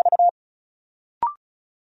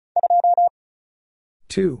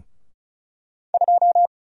 2.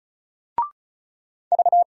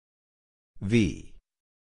 V.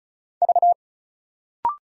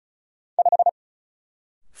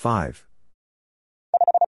 5.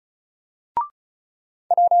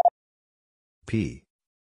 P.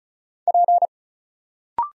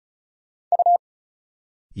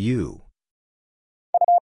 U.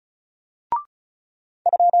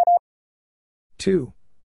 2.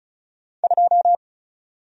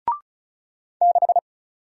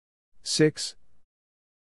 6.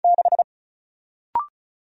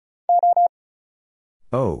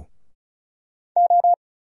 O.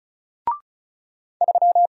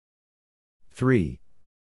 3.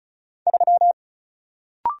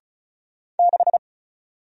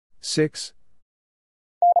 6.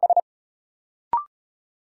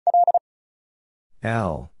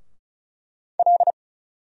 L.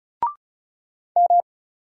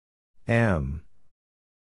 M.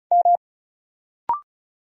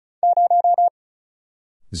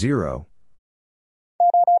 0.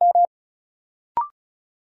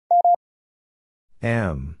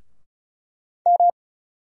 M.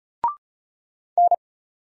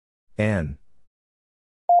 N.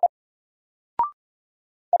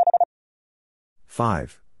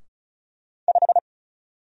 5.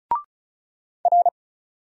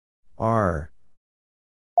 R.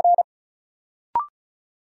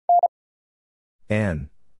 N.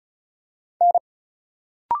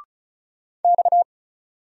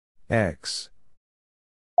 X.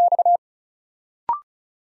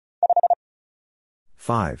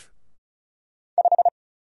 5.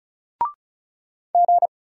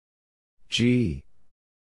 G.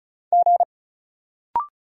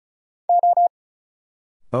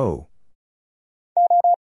 O.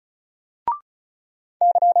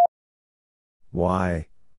 Y.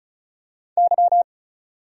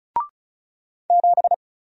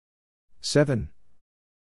 7.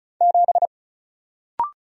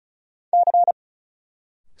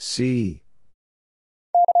 C.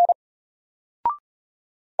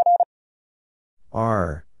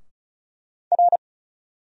 R.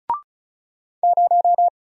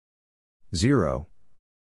 0.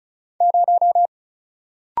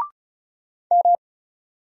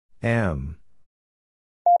 M.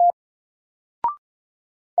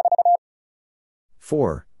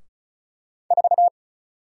 4.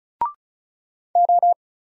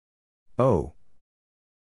 O.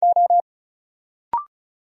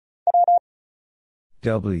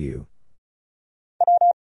 W.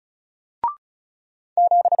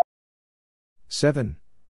 7.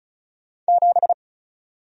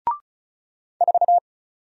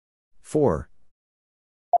 4.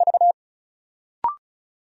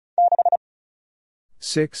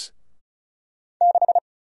 6.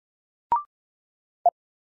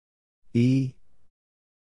 E.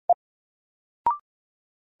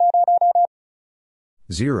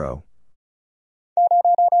 0.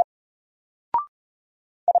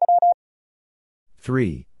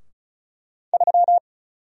 3.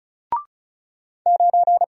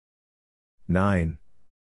 9.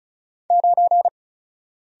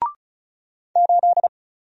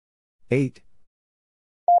 Eight.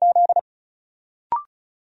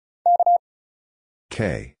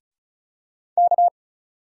 K.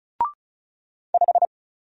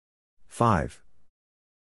 5.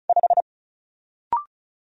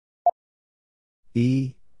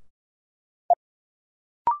 E.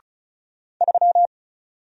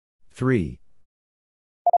 3.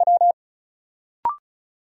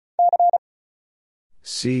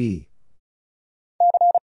 C.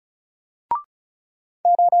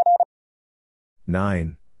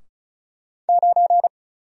 9.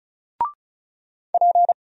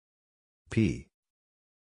 P.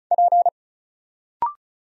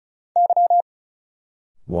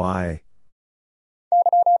 Y.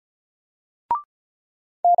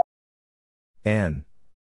 N.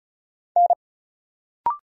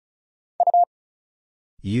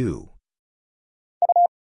 U.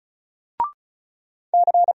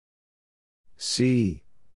 C.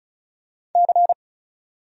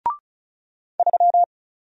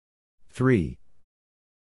 3.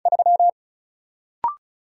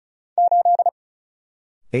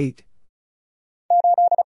 8.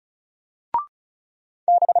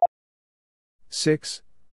 6.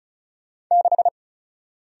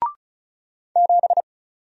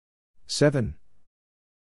 7.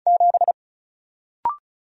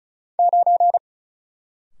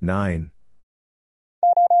 9.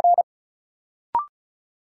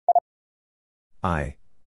 I.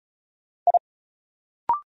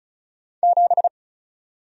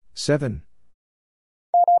 7.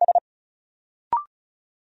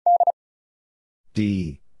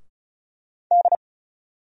 D.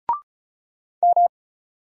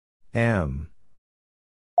 M.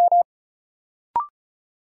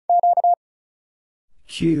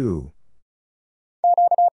 Q.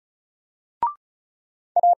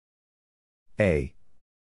 A.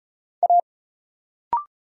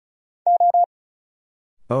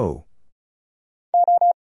 O.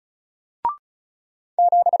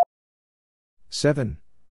 7.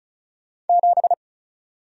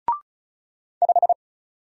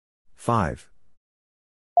 5.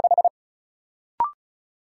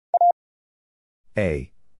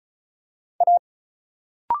 A.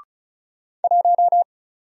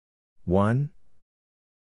 1.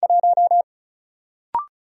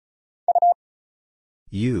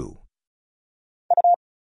 U.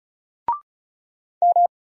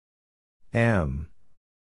 M.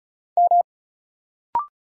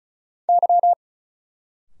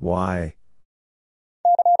 Y.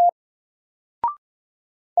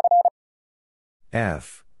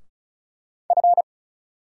 F.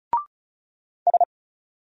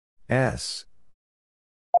 S.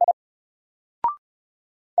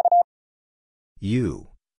 U.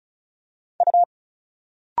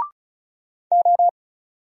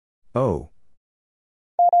 O.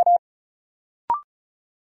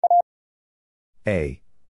 A.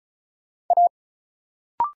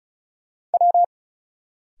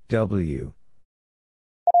 W.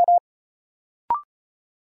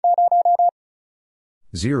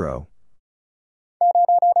 0.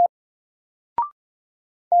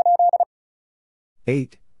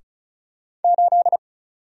 8.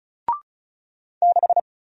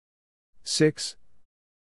 6.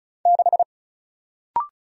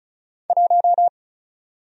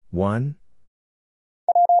 1.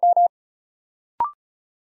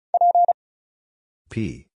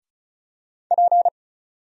 P.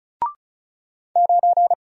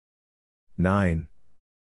 9.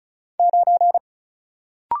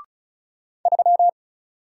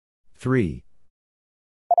 3.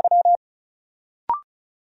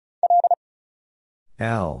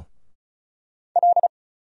 L.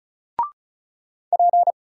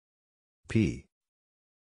 P.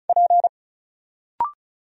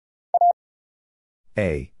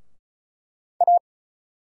 A.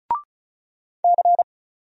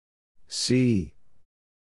 C.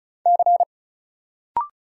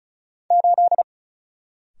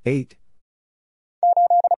 8.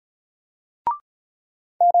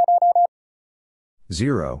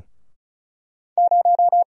 0.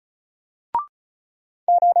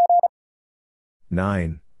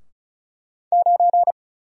 9.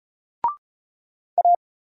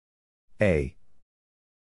 A.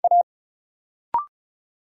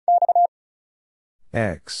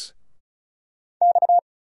 X.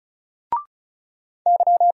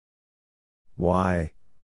 Y.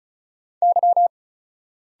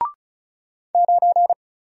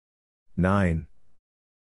 9.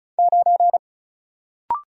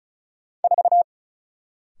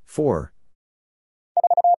 4.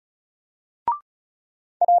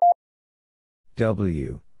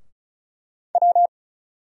 W.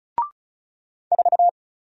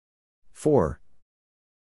 4.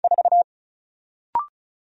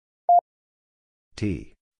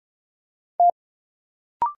 T.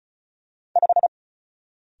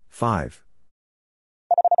 5.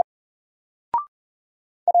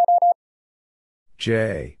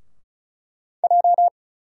 J.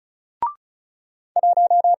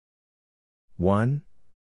 1.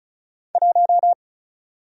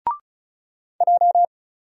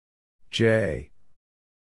 J.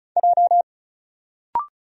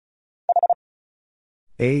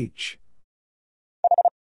 8.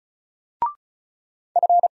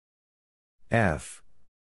 F.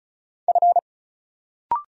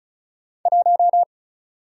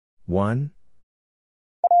 1.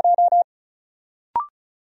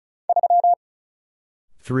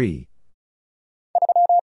 Three.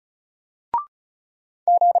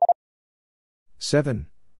 7.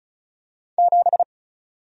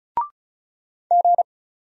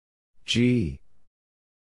 G.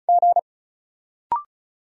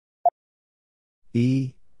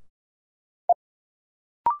 E.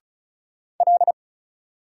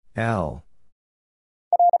 L.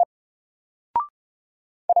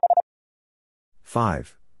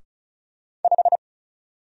 5.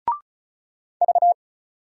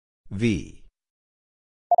 V.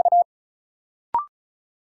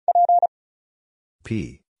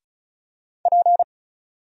 P.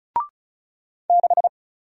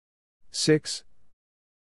 6.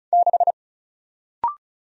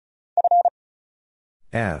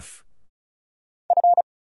 F.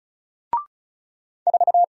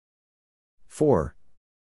 4.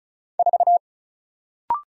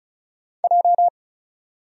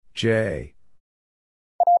 J.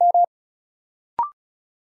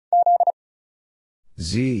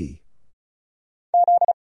 Z.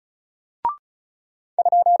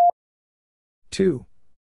 2.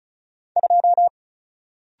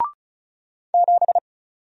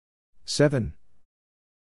 7.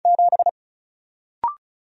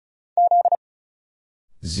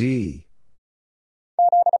 Z.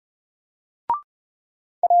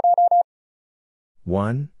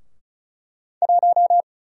 1.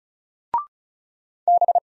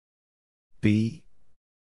 B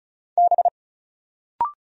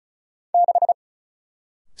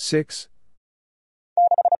 6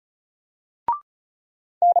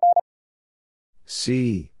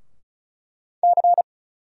 C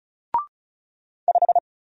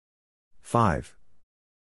 5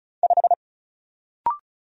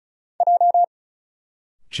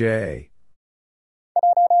 J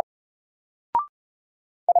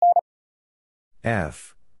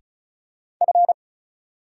F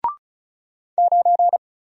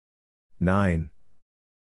 9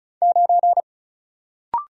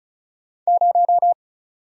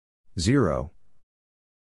 0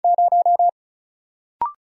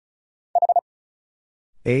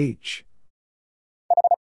 H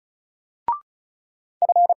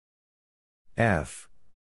F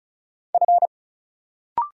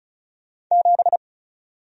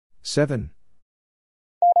 7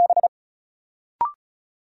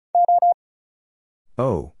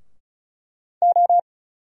 O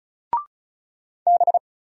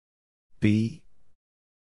B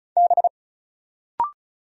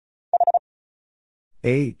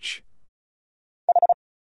H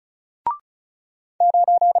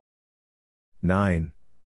 9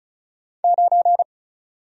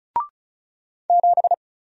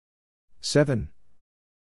 7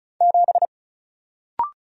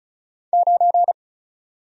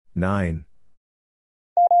 9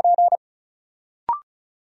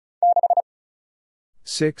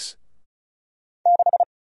 6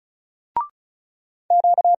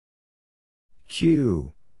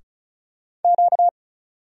 Q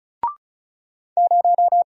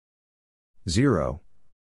 0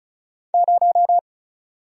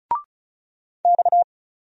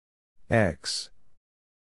 X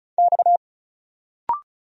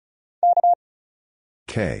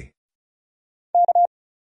K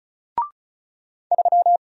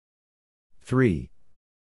 3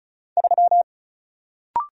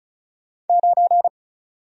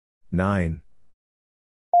 9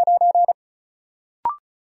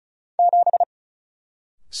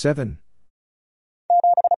 7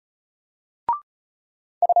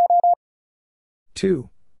 2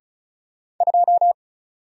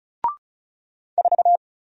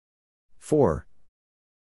 4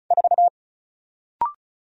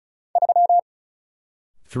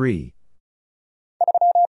 3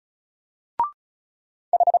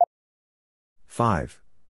 5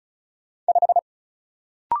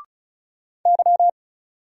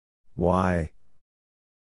 Y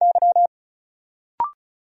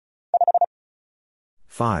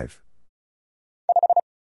 5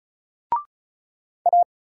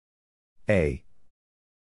 A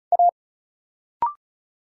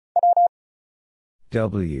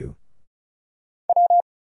W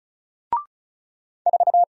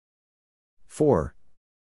 4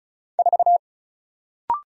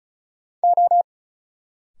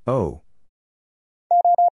 O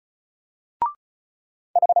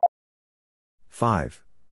 5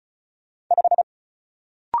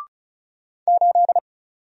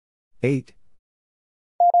 8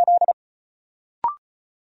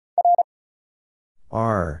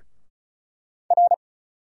 R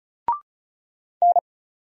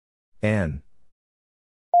N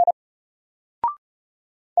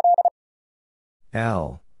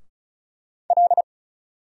L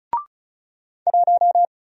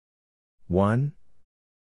 1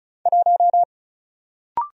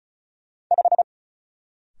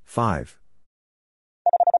 5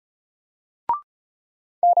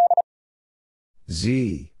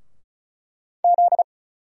 Z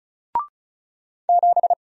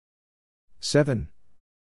 7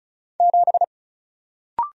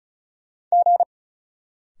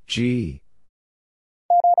 G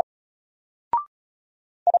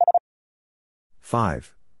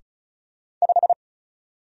 5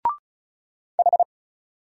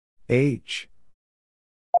 H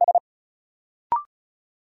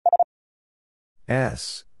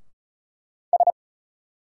S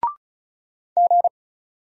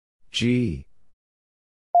G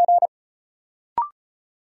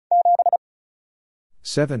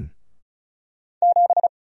 7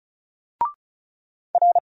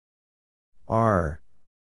 R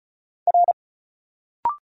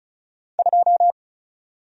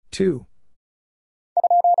 2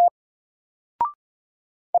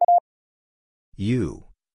 U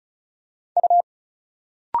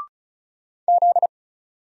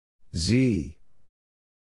Z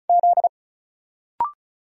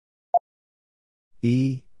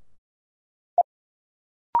E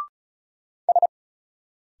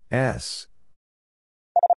S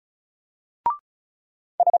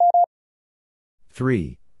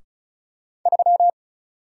 3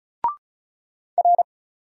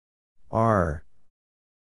 R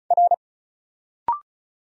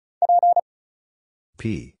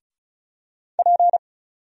P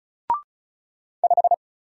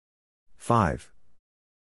 5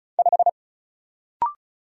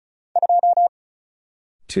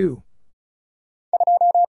 2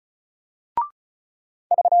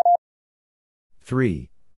 3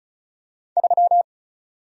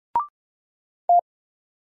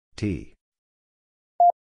 T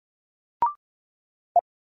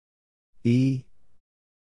E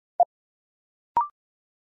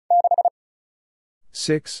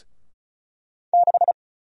 6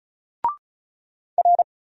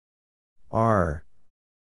 R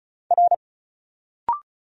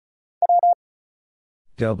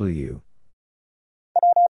W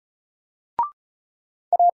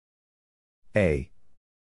A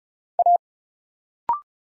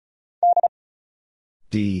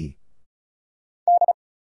D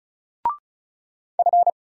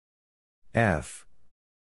F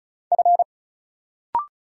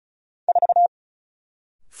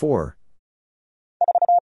 4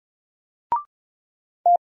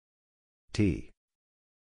 T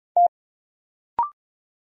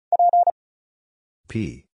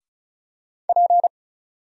P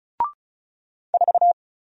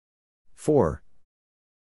 4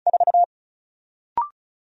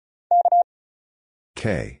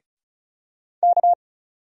 K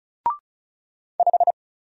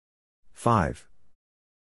 5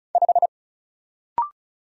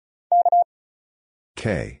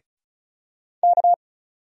 K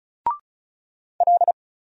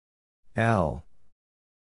L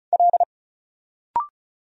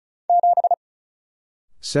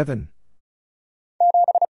 7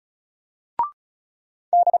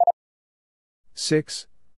 6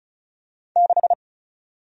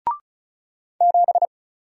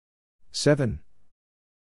 7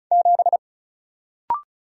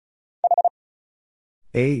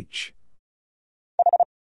 H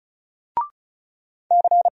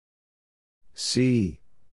C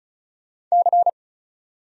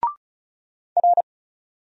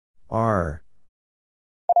R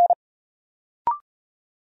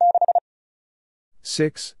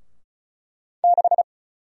 6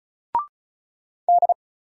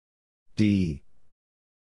 D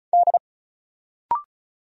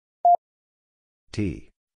T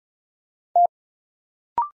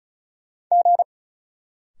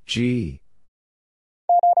G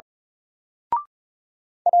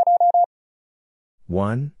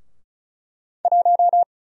 1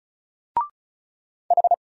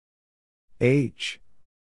 H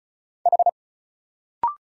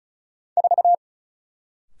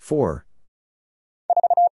 4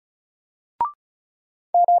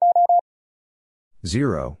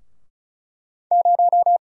 0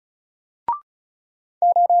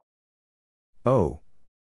 O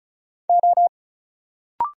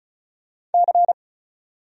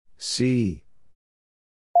C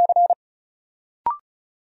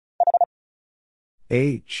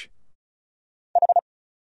H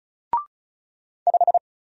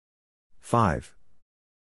 5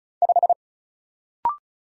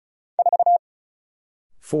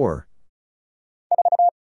 4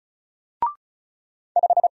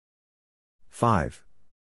 5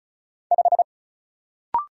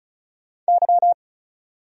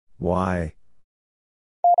 Y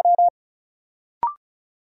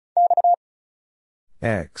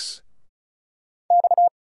X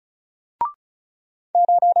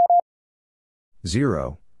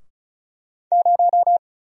 0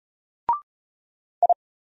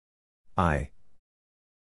 I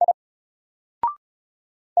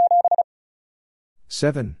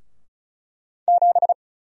 7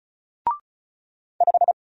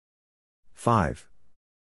 5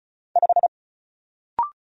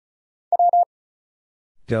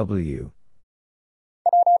 W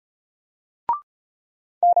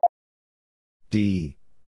D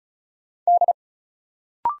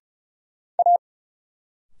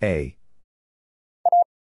A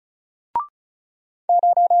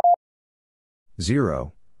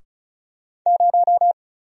 0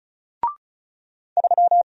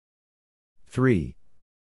 3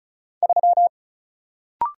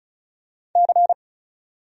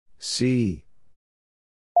 C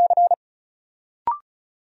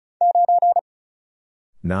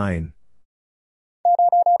 9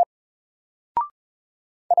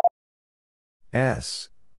 S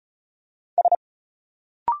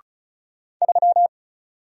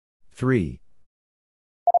 3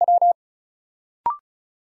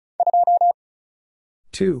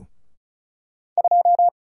 2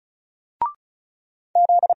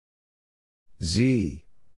 Z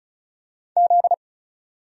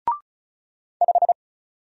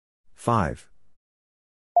 5.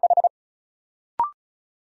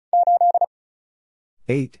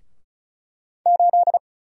 8.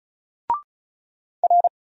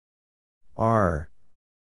 R.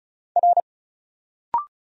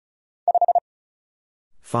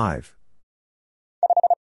 5.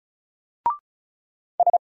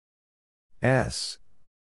 S.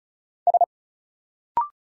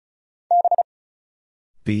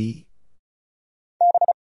 B.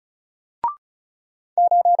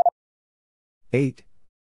 8.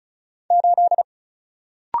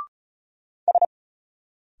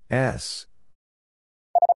 S.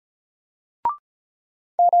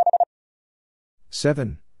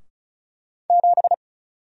 7.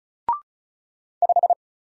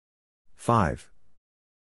 5.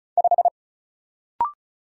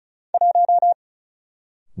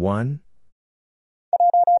 1.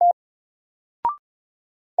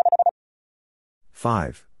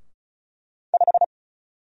 5.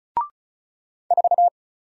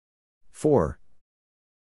 4.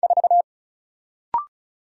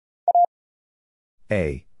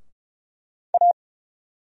 A.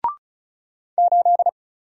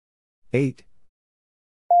 8.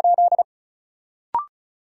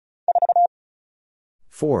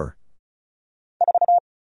 4.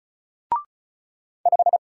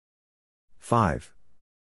 5.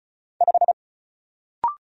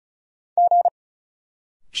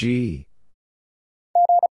 G.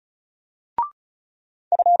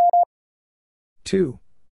 2.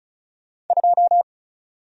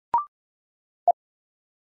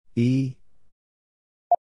 E.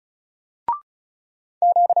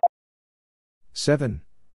 7.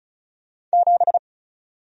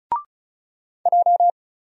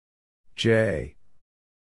 J.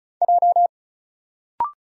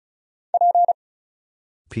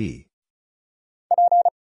 P.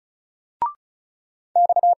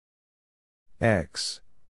 X.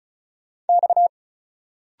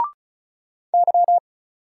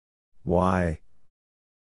 Y.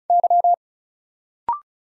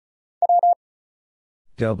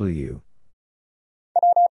 W.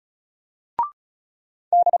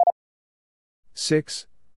 6.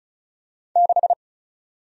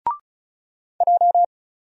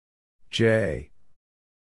 J.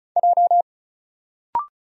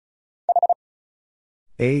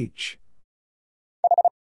 H.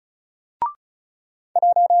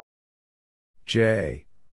 J.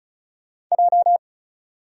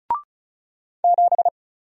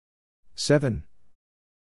 7.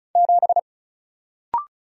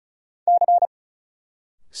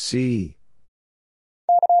 C.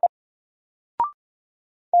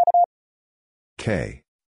 K.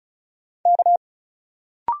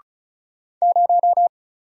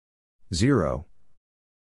 0.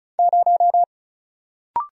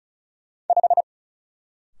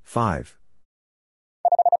 5.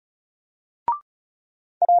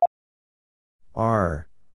 R.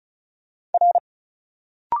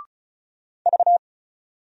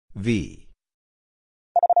 V.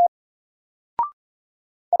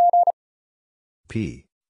 P.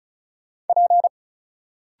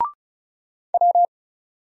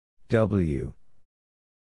 W.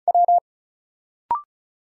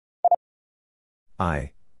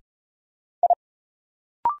 I.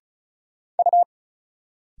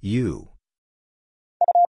 U.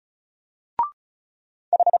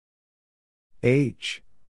 H.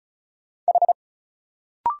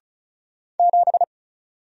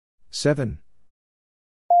 7.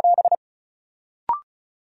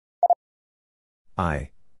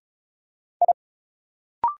 I.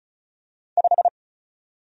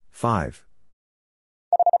 5.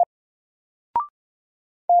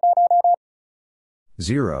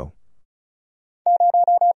 0.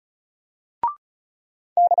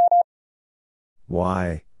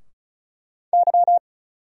 Y.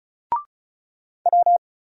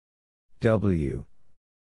 W.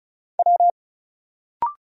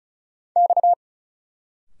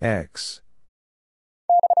 X.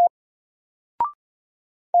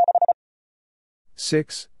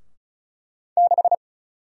 6.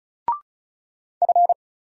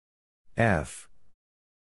 F.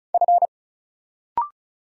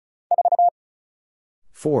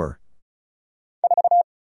 4.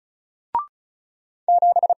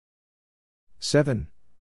 7.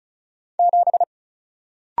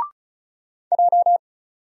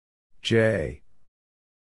 J.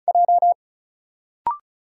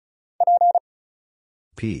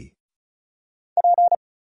 P.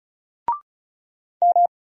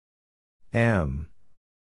 M.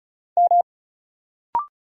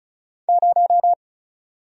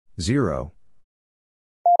 0.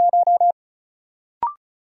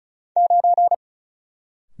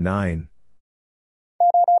 9.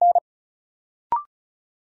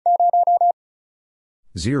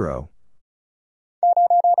 0.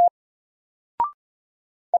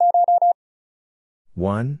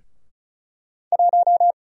 1.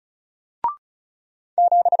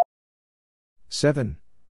 7.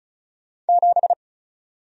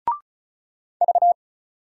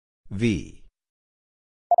 V.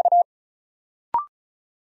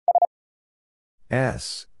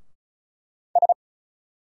 S.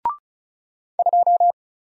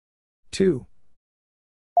 2.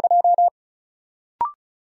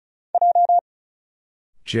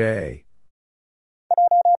 J.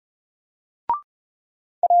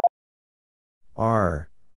 R.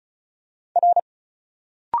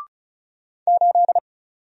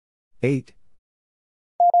 8.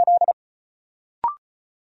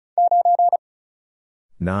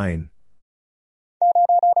 9.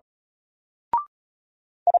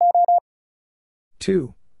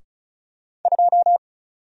 2.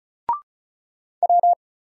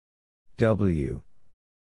 W.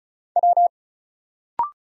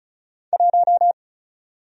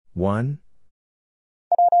 1.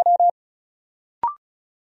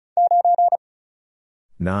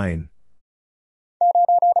 9.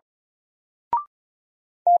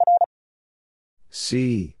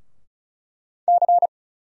 C.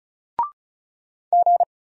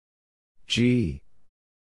 G.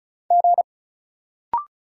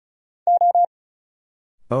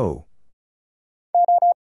 O.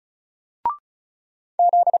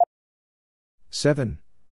 7.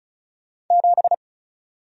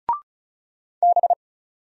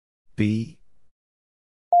 B.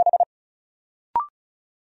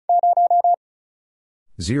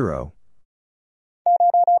 0.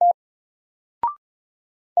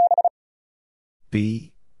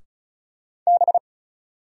 B.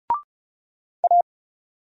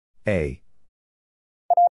 A.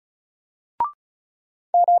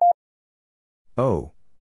 O.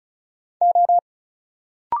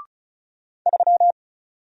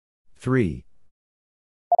 3.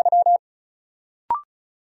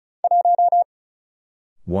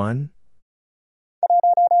 1.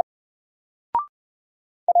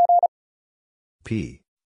 P.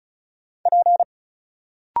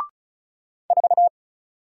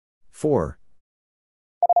 4.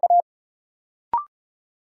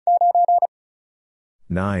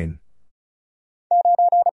 9.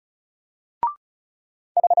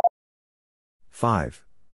 5.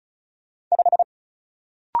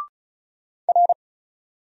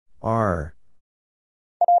 R.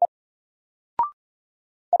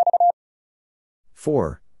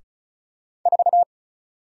 4.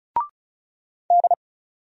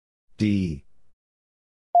 D.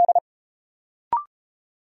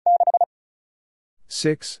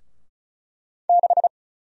 6.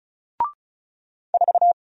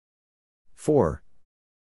 4.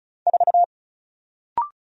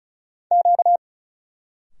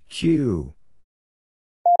 Q.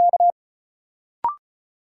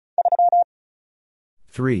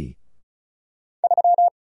 3.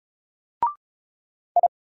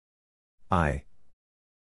 I.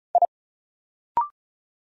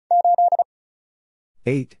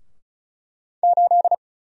 8.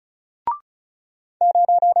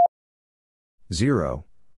 0.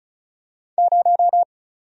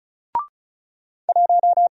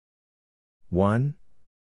 1.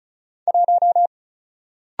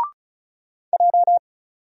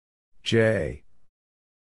 J.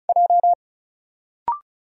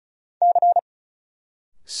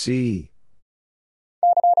 C.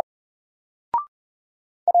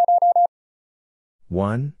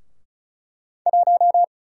 1.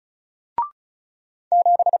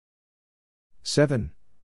 Seven.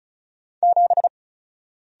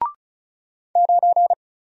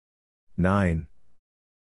 9.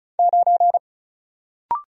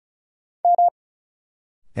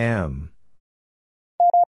 M.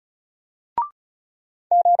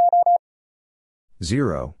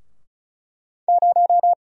 0.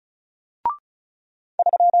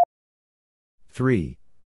 3.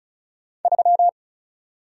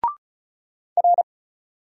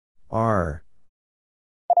 R.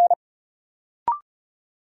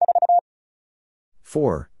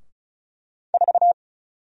 4.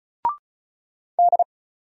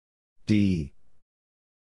 D.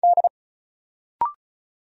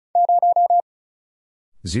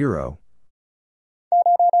 0.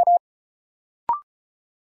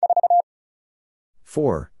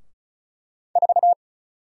 4.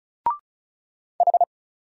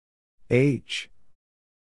 H.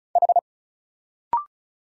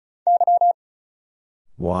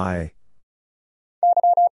 Y.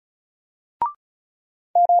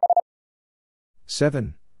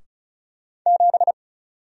 7.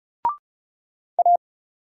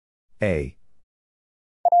 A.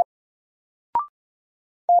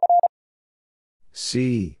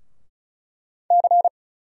 C.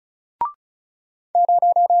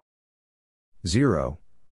 Zero.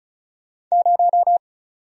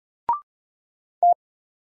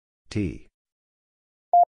 T.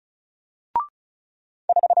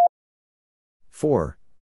 4.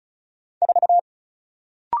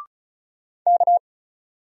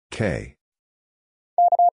 K.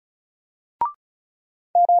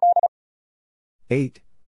 8.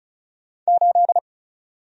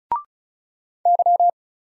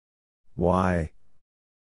 Y.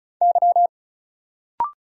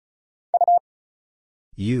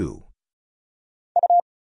 U.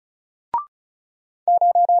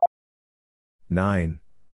 9.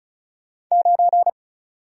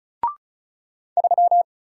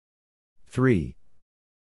 3.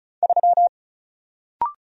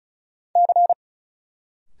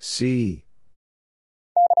 C.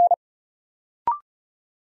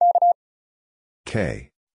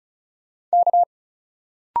 K.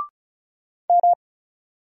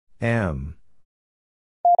 M.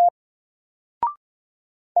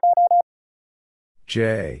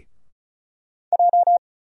 J.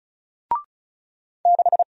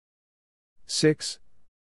 6.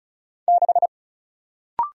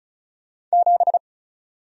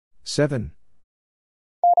 7.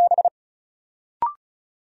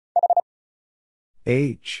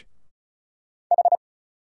 H.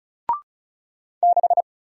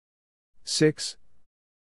 6.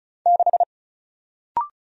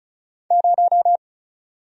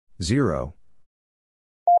 0.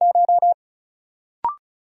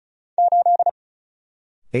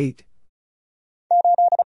 8.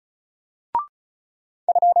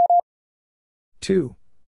 2.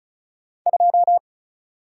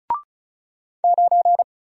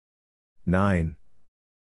 9.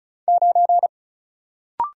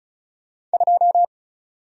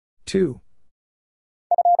 2.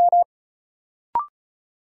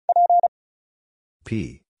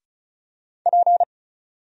 P.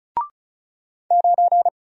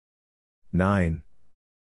 9.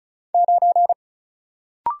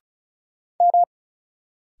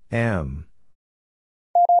 M.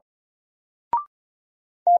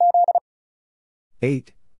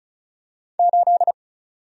 8.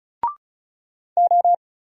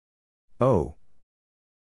 O.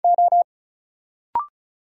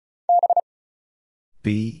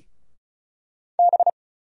 B.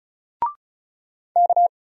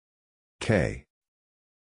 K.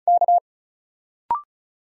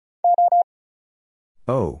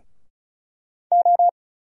 O.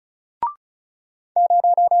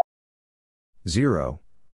 0.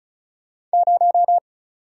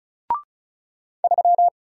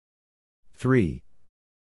 3.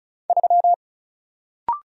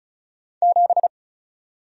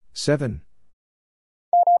 7.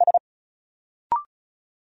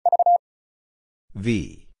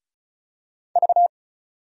 V.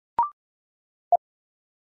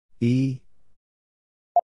 E.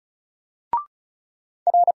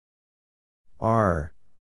 R.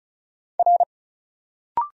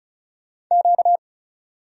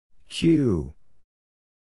 Q.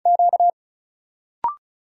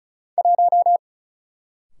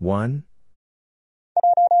 1.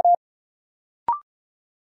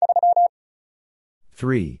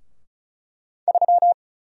 3.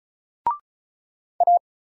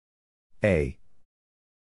 A.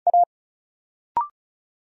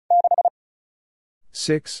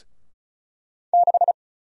 6.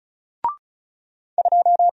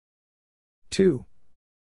 2.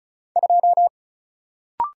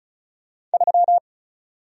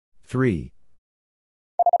 3.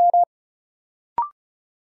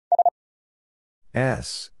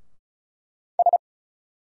 S.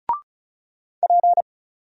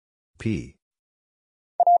 P.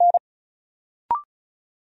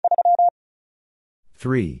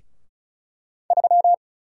 3.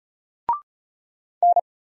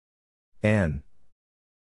 N.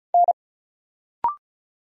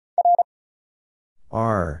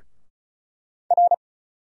 R.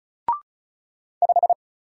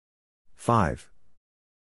 5.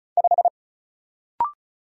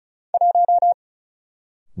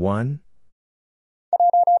 1.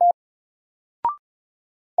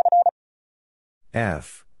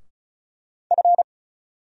 F.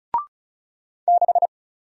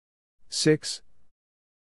 6.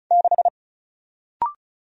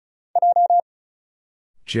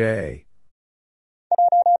 J.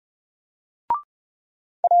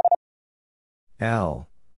 L.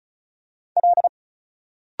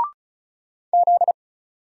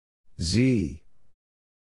 Z.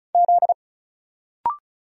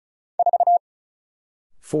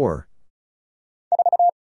 4.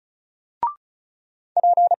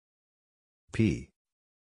 P.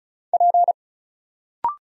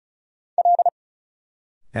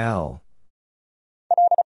 L.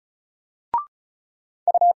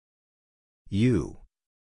 U.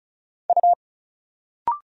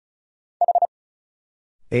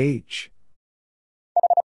 H.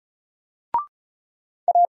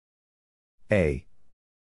 A.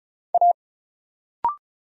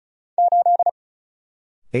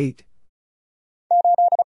 8.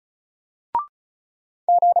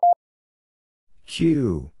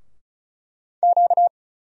 Q.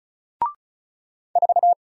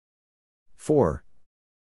 4.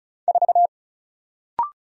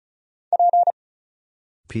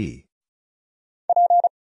 P.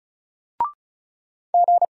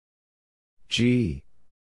 G.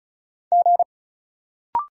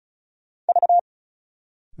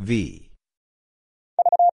 V.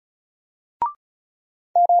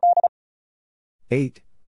 8.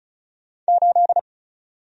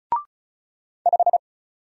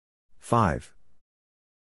 5.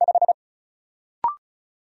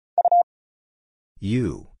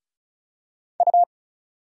 U.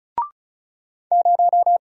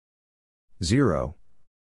 0.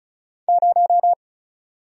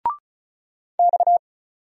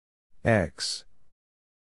 X.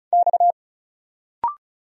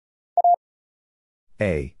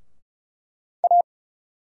 A.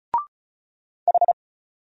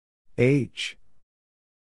 H.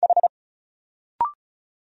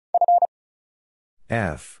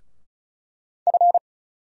 F.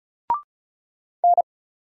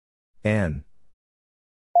 N.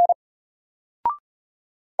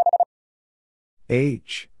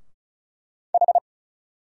 H.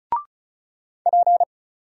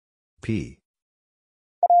 P.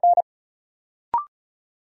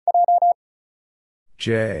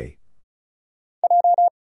 J.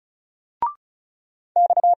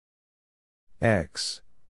 X.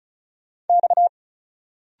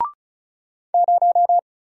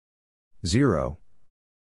 0.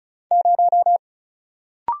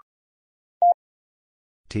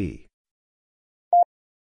 T.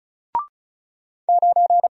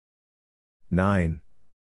 9.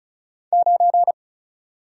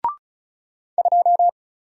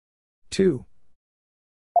 Two.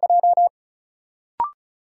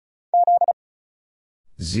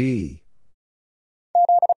 Z.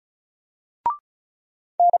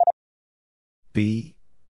 B.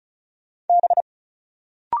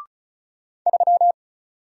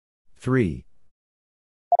 3.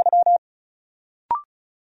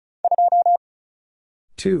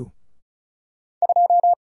 2.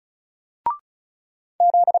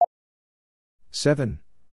 7.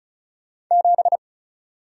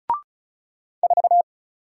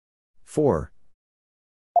 4.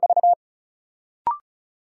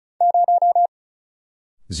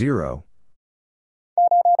 0.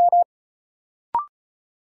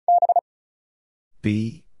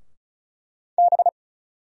 B.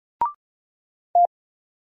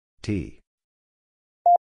 T.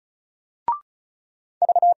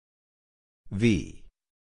 V.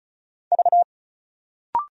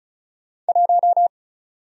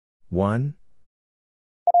 1.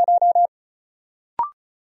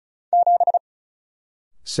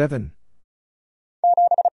 7.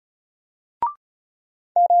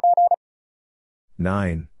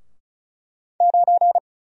 9.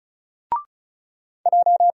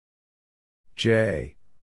 J.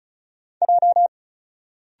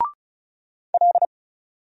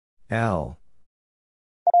 L.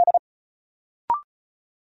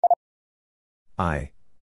 I.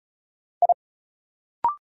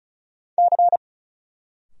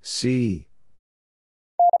 C.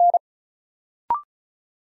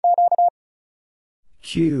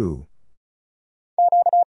 Q.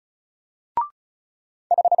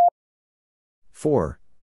 4.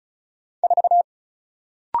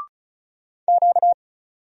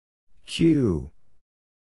 Q.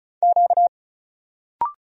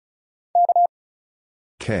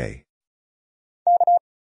 K.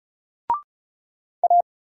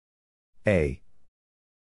 A.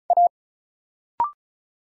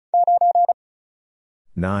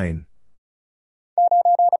 9.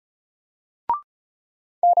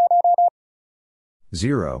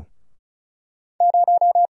 0.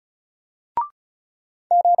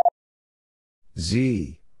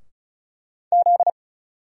 Z.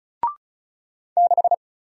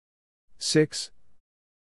 6.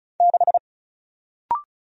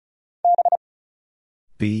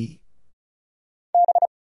 B.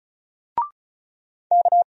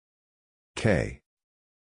 K.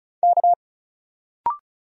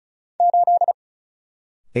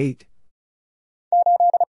 8.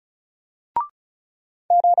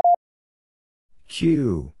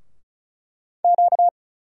 Q.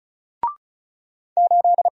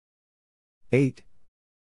 8.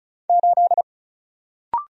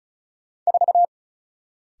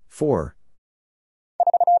 4.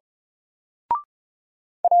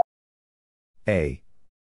 A.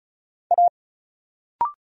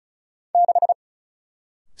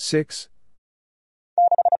 6.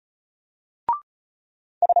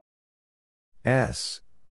 S.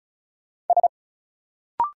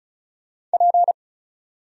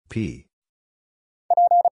 P.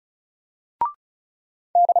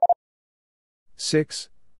 6.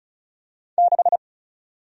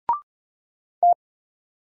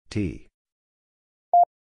 T.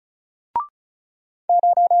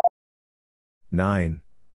 9.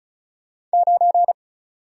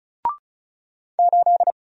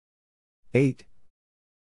 Eight.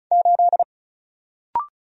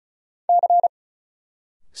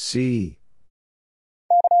 C.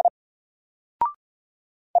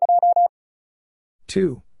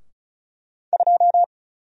 2.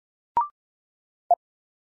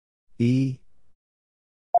 E.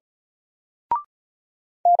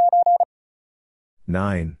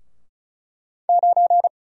 9.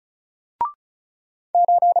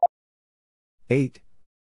 Eight.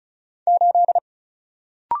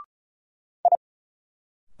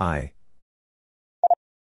 I.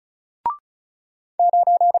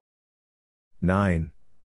 9.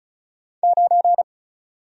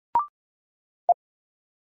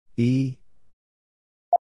 E.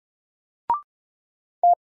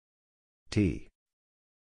 T.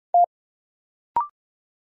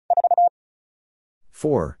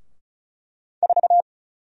 4.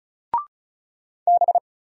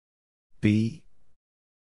 B.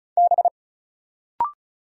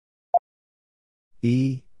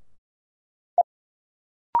 E.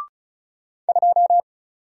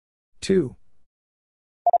 2.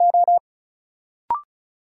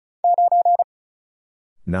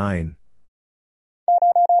 9.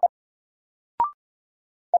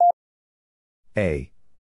 A.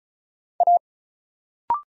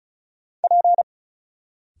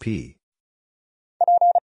 P.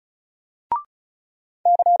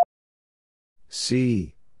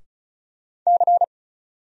 C.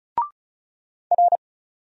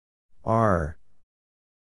 R.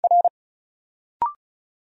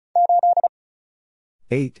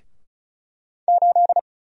 8.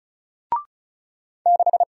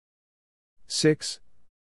 6.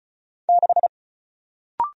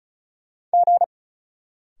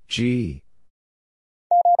 G.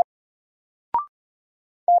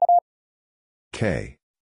 K.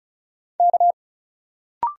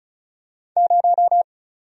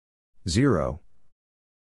 0.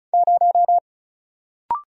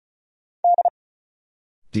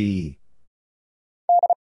 D.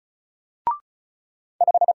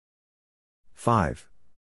 5.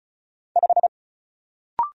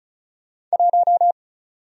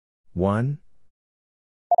 1.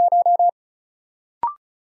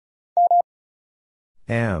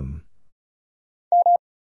 M.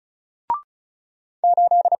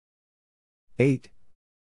 8.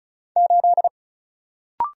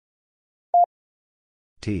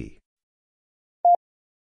 T.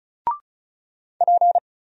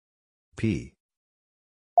 P.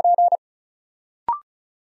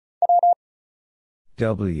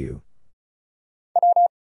 W.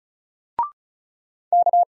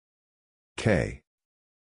 K.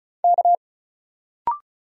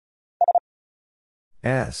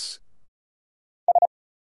 S.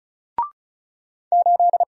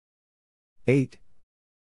 8.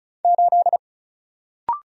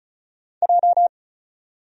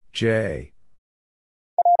 J.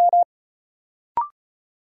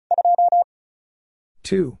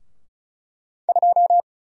 2.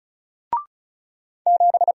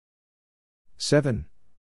 7.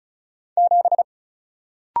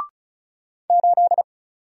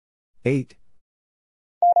 8.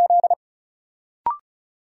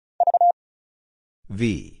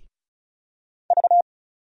 V.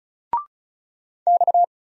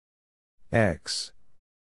 X.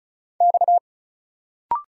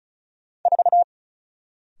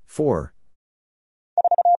 4.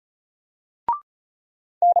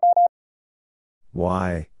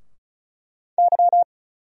 Y.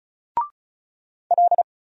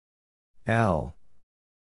 L.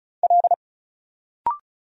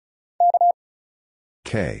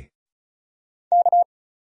 K.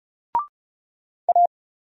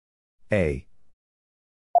 A.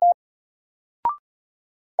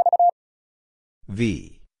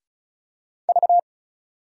 V.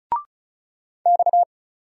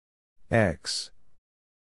 X.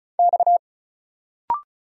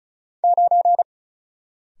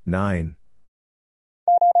 9.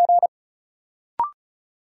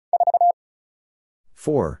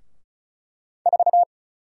 4.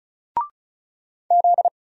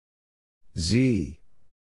 Z.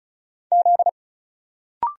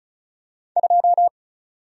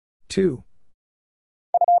 2.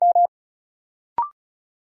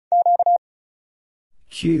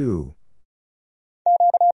 Q.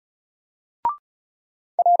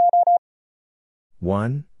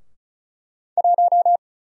 1.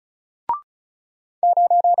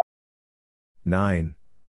 Nine.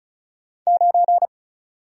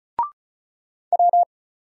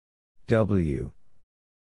 W.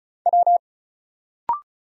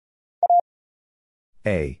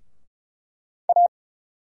 A.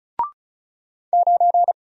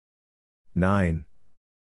 9.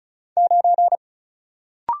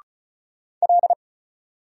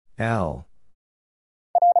 L.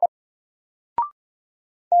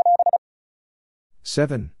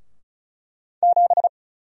 7.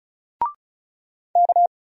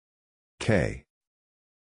 K.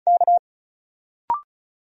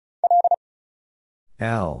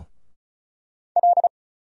 L.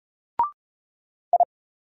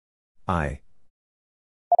 I.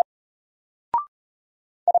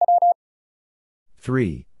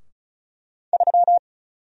 3.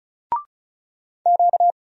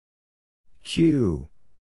 Q.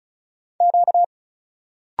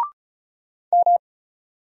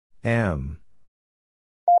 M.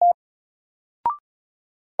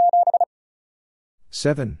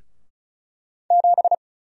 7.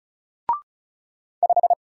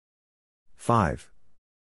 5.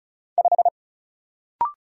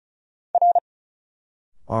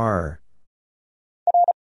 R.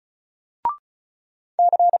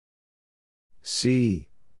 C.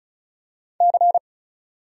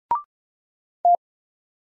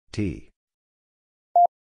 T.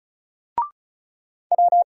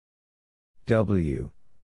 W.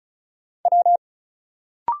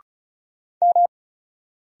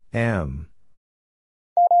 M.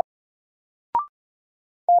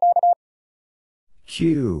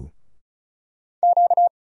 Q.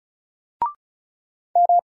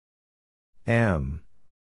 M.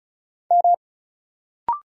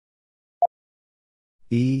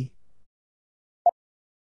 E.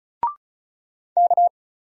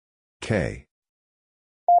 K.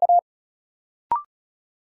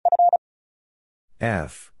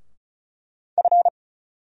 F.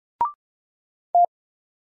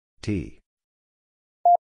 T.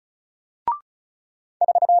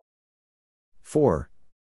 4.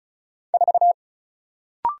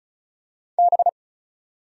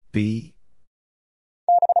 B.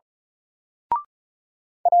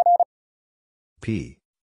 P.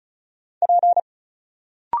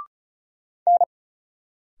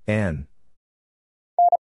 N.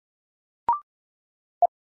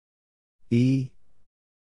 E.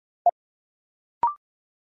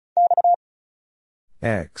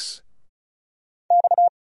 X.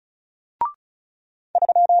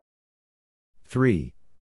 3.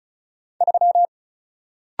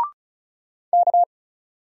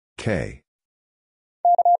 K.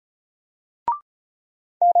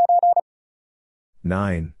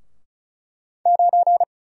 9.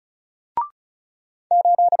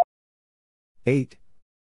 Eight.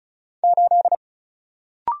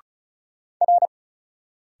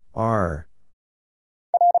 R.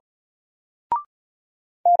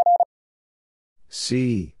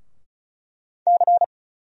 C.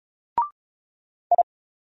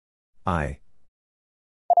 I.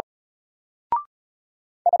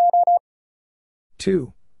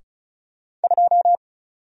 2.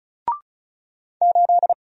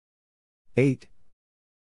 8.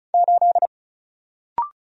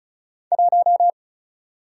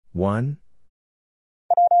 1.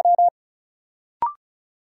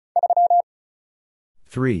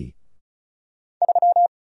 3.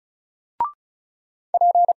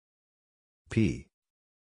 P.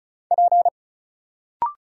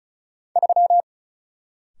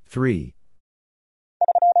 3.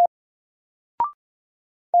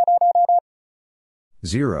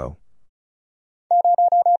 0.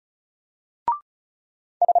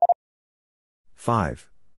 5.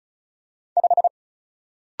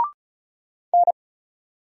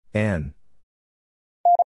 N.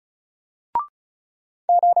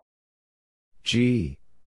 G.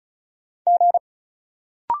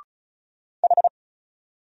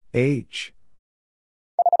 H.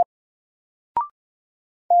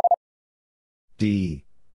 D.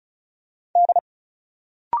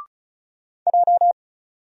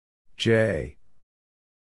 J.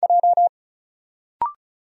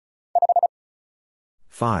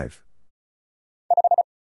 5.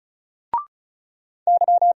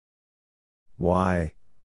 Y.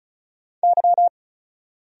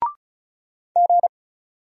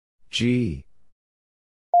 G.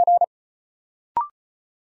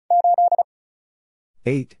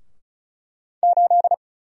 8.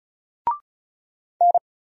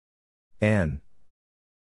 N.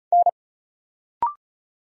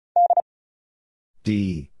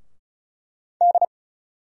 D.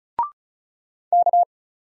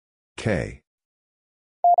 K.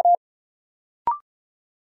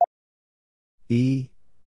 E.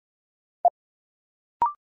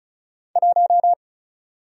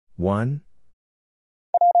 1.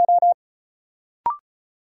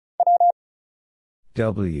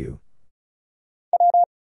 W.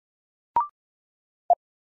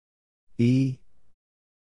 E.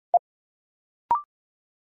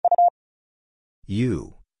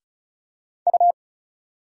 U.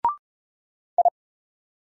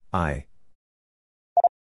 I.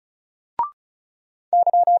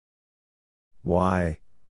 Y.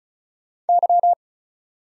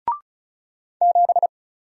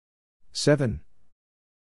 7.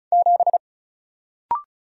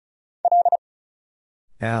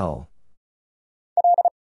 L.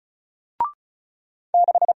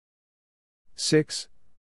 6.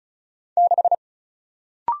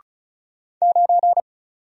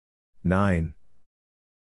 9.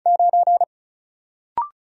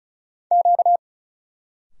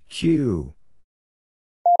 Q.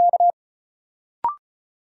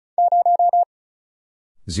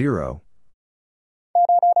 0.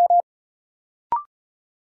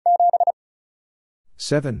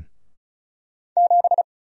 7.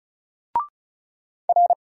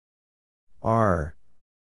 R.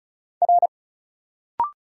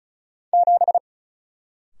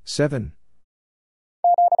 7.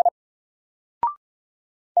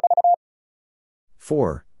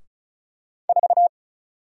 4.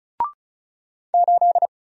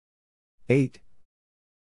 8.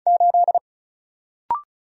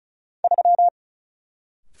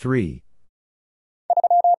 3.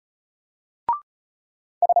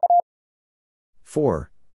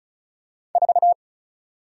 4.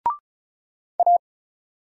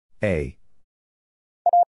 A.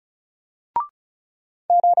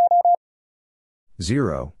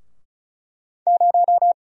 0.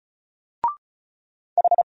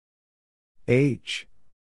 H.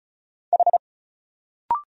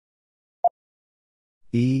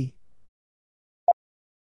 E.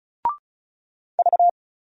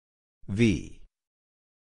 V.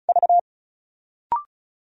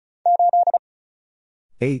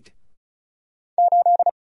 8.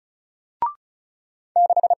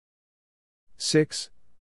 6.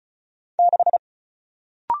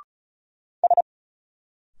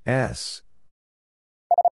 S.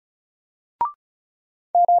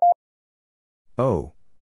 O.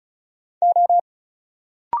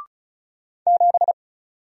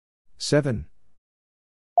 7.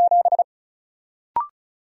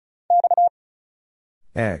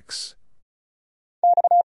 X.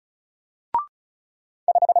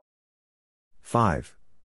 5.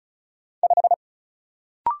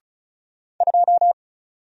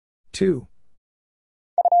 2.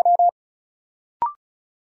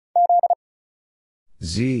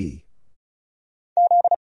 Z.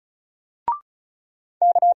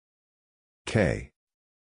 K.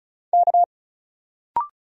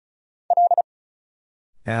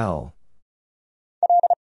 L.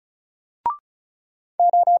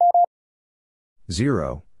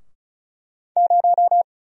 0.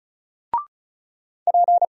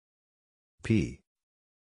 P.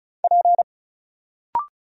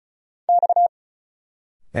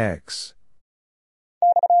 X.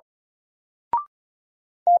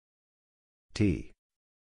 T.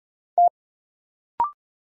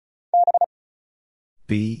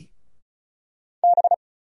 B.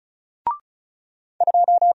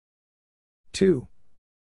 2.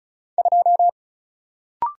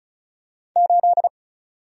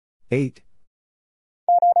 8.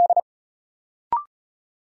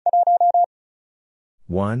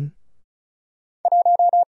 1.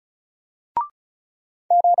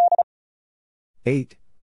 8.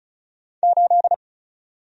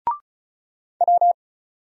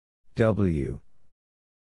 W.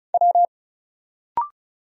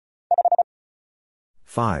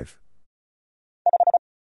 5.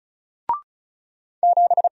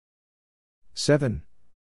 7.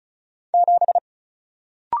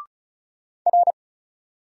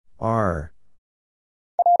 R.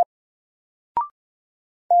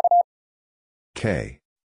 K.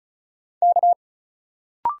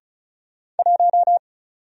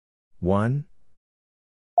 1.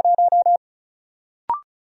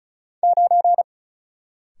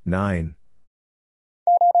 9.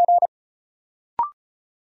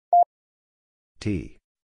 T.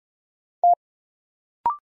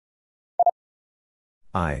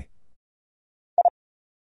 I.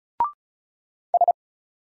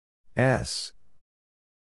 S.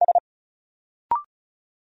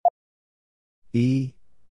 E.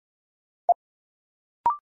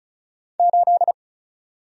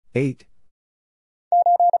 8.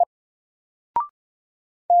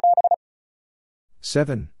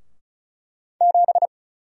 7.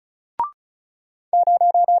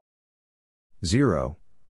 0.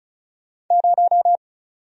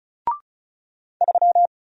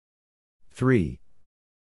 3.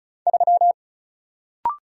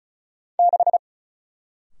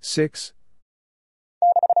 6.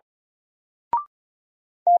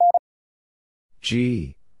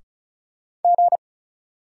 G.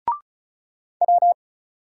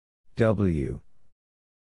 W.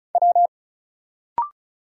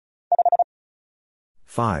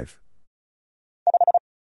 5.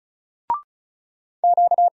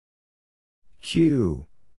 Q.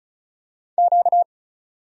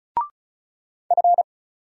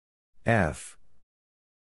 F.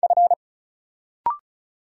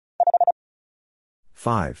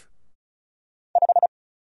 5.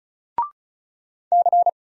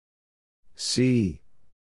 C.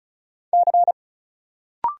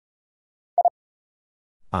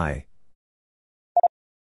 I.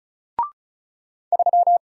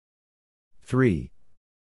 3.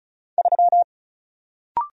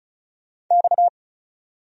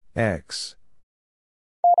 X.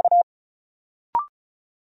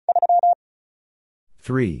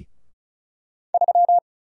 3.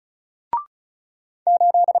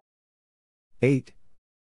 8.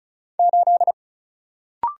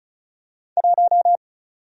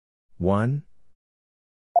 1.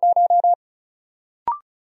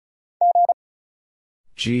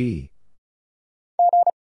 G.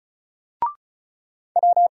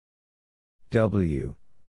 W.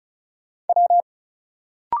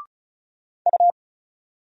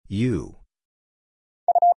 U.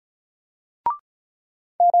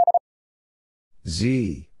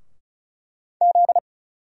 Z.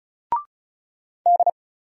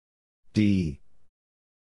 D.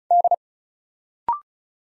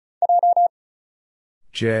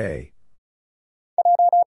 J.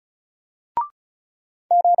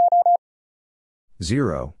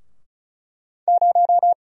 0.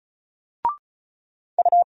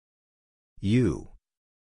 U.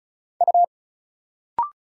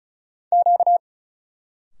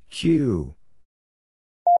 Q.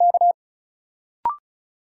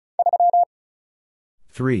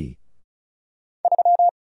 3.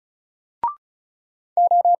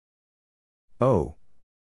 O.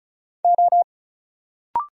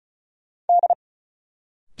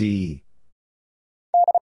 D.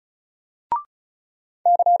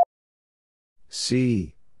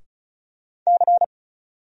 C.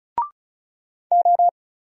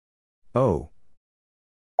 O.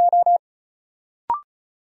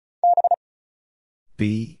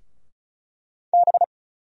 B.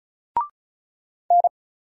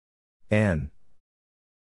 N.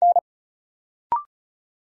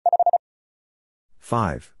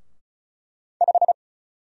 5.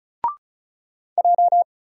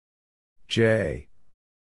 J.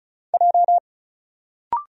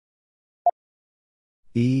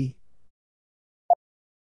 E.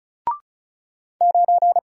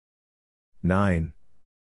 9.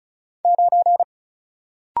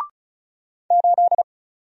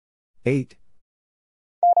 8.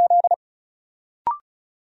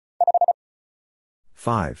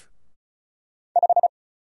 5.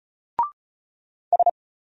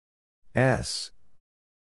 S.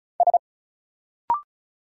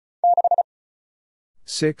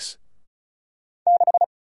 6.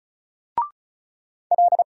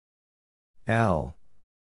 L.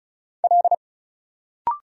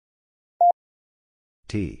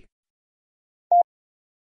 T.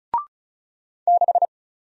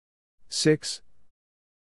 6.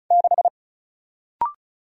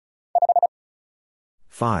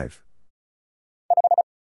 5.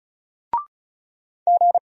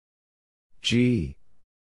 G.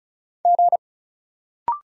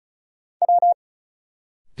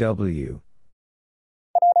 W.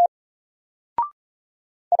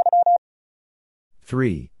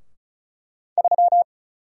 3.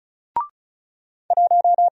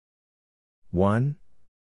 1.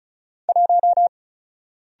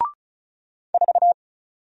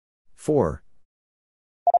 4.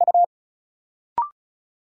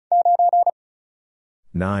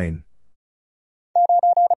 9.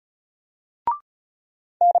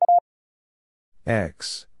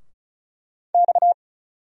 X.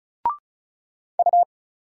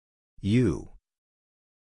 U.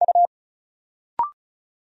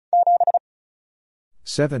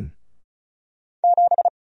 7.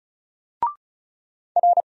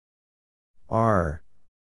 R.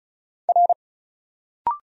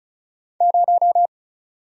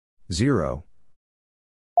 0.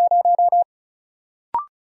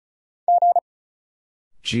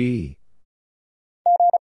 G.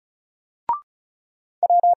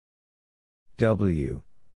 W.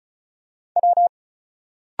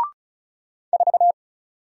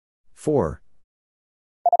 4.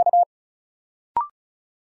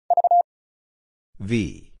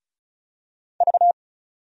 V.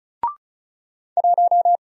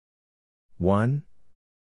 1.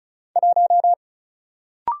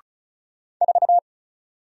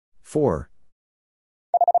 4.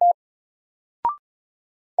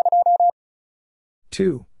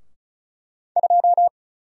 2.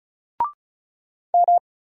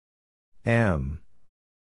 M.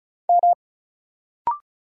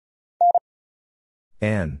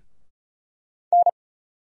 N.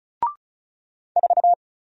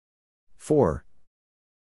 4.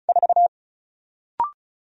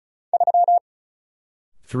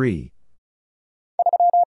 3.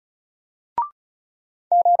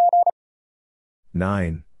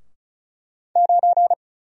 9.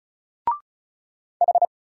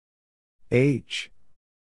 H.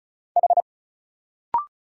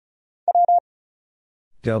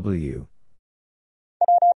 W.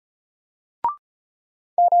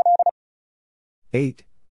 8.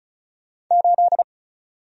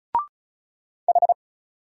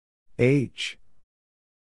 H.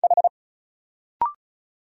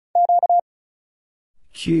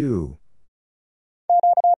 Q.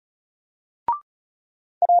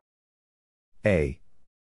 A.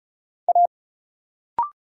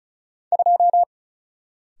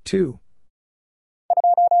 2.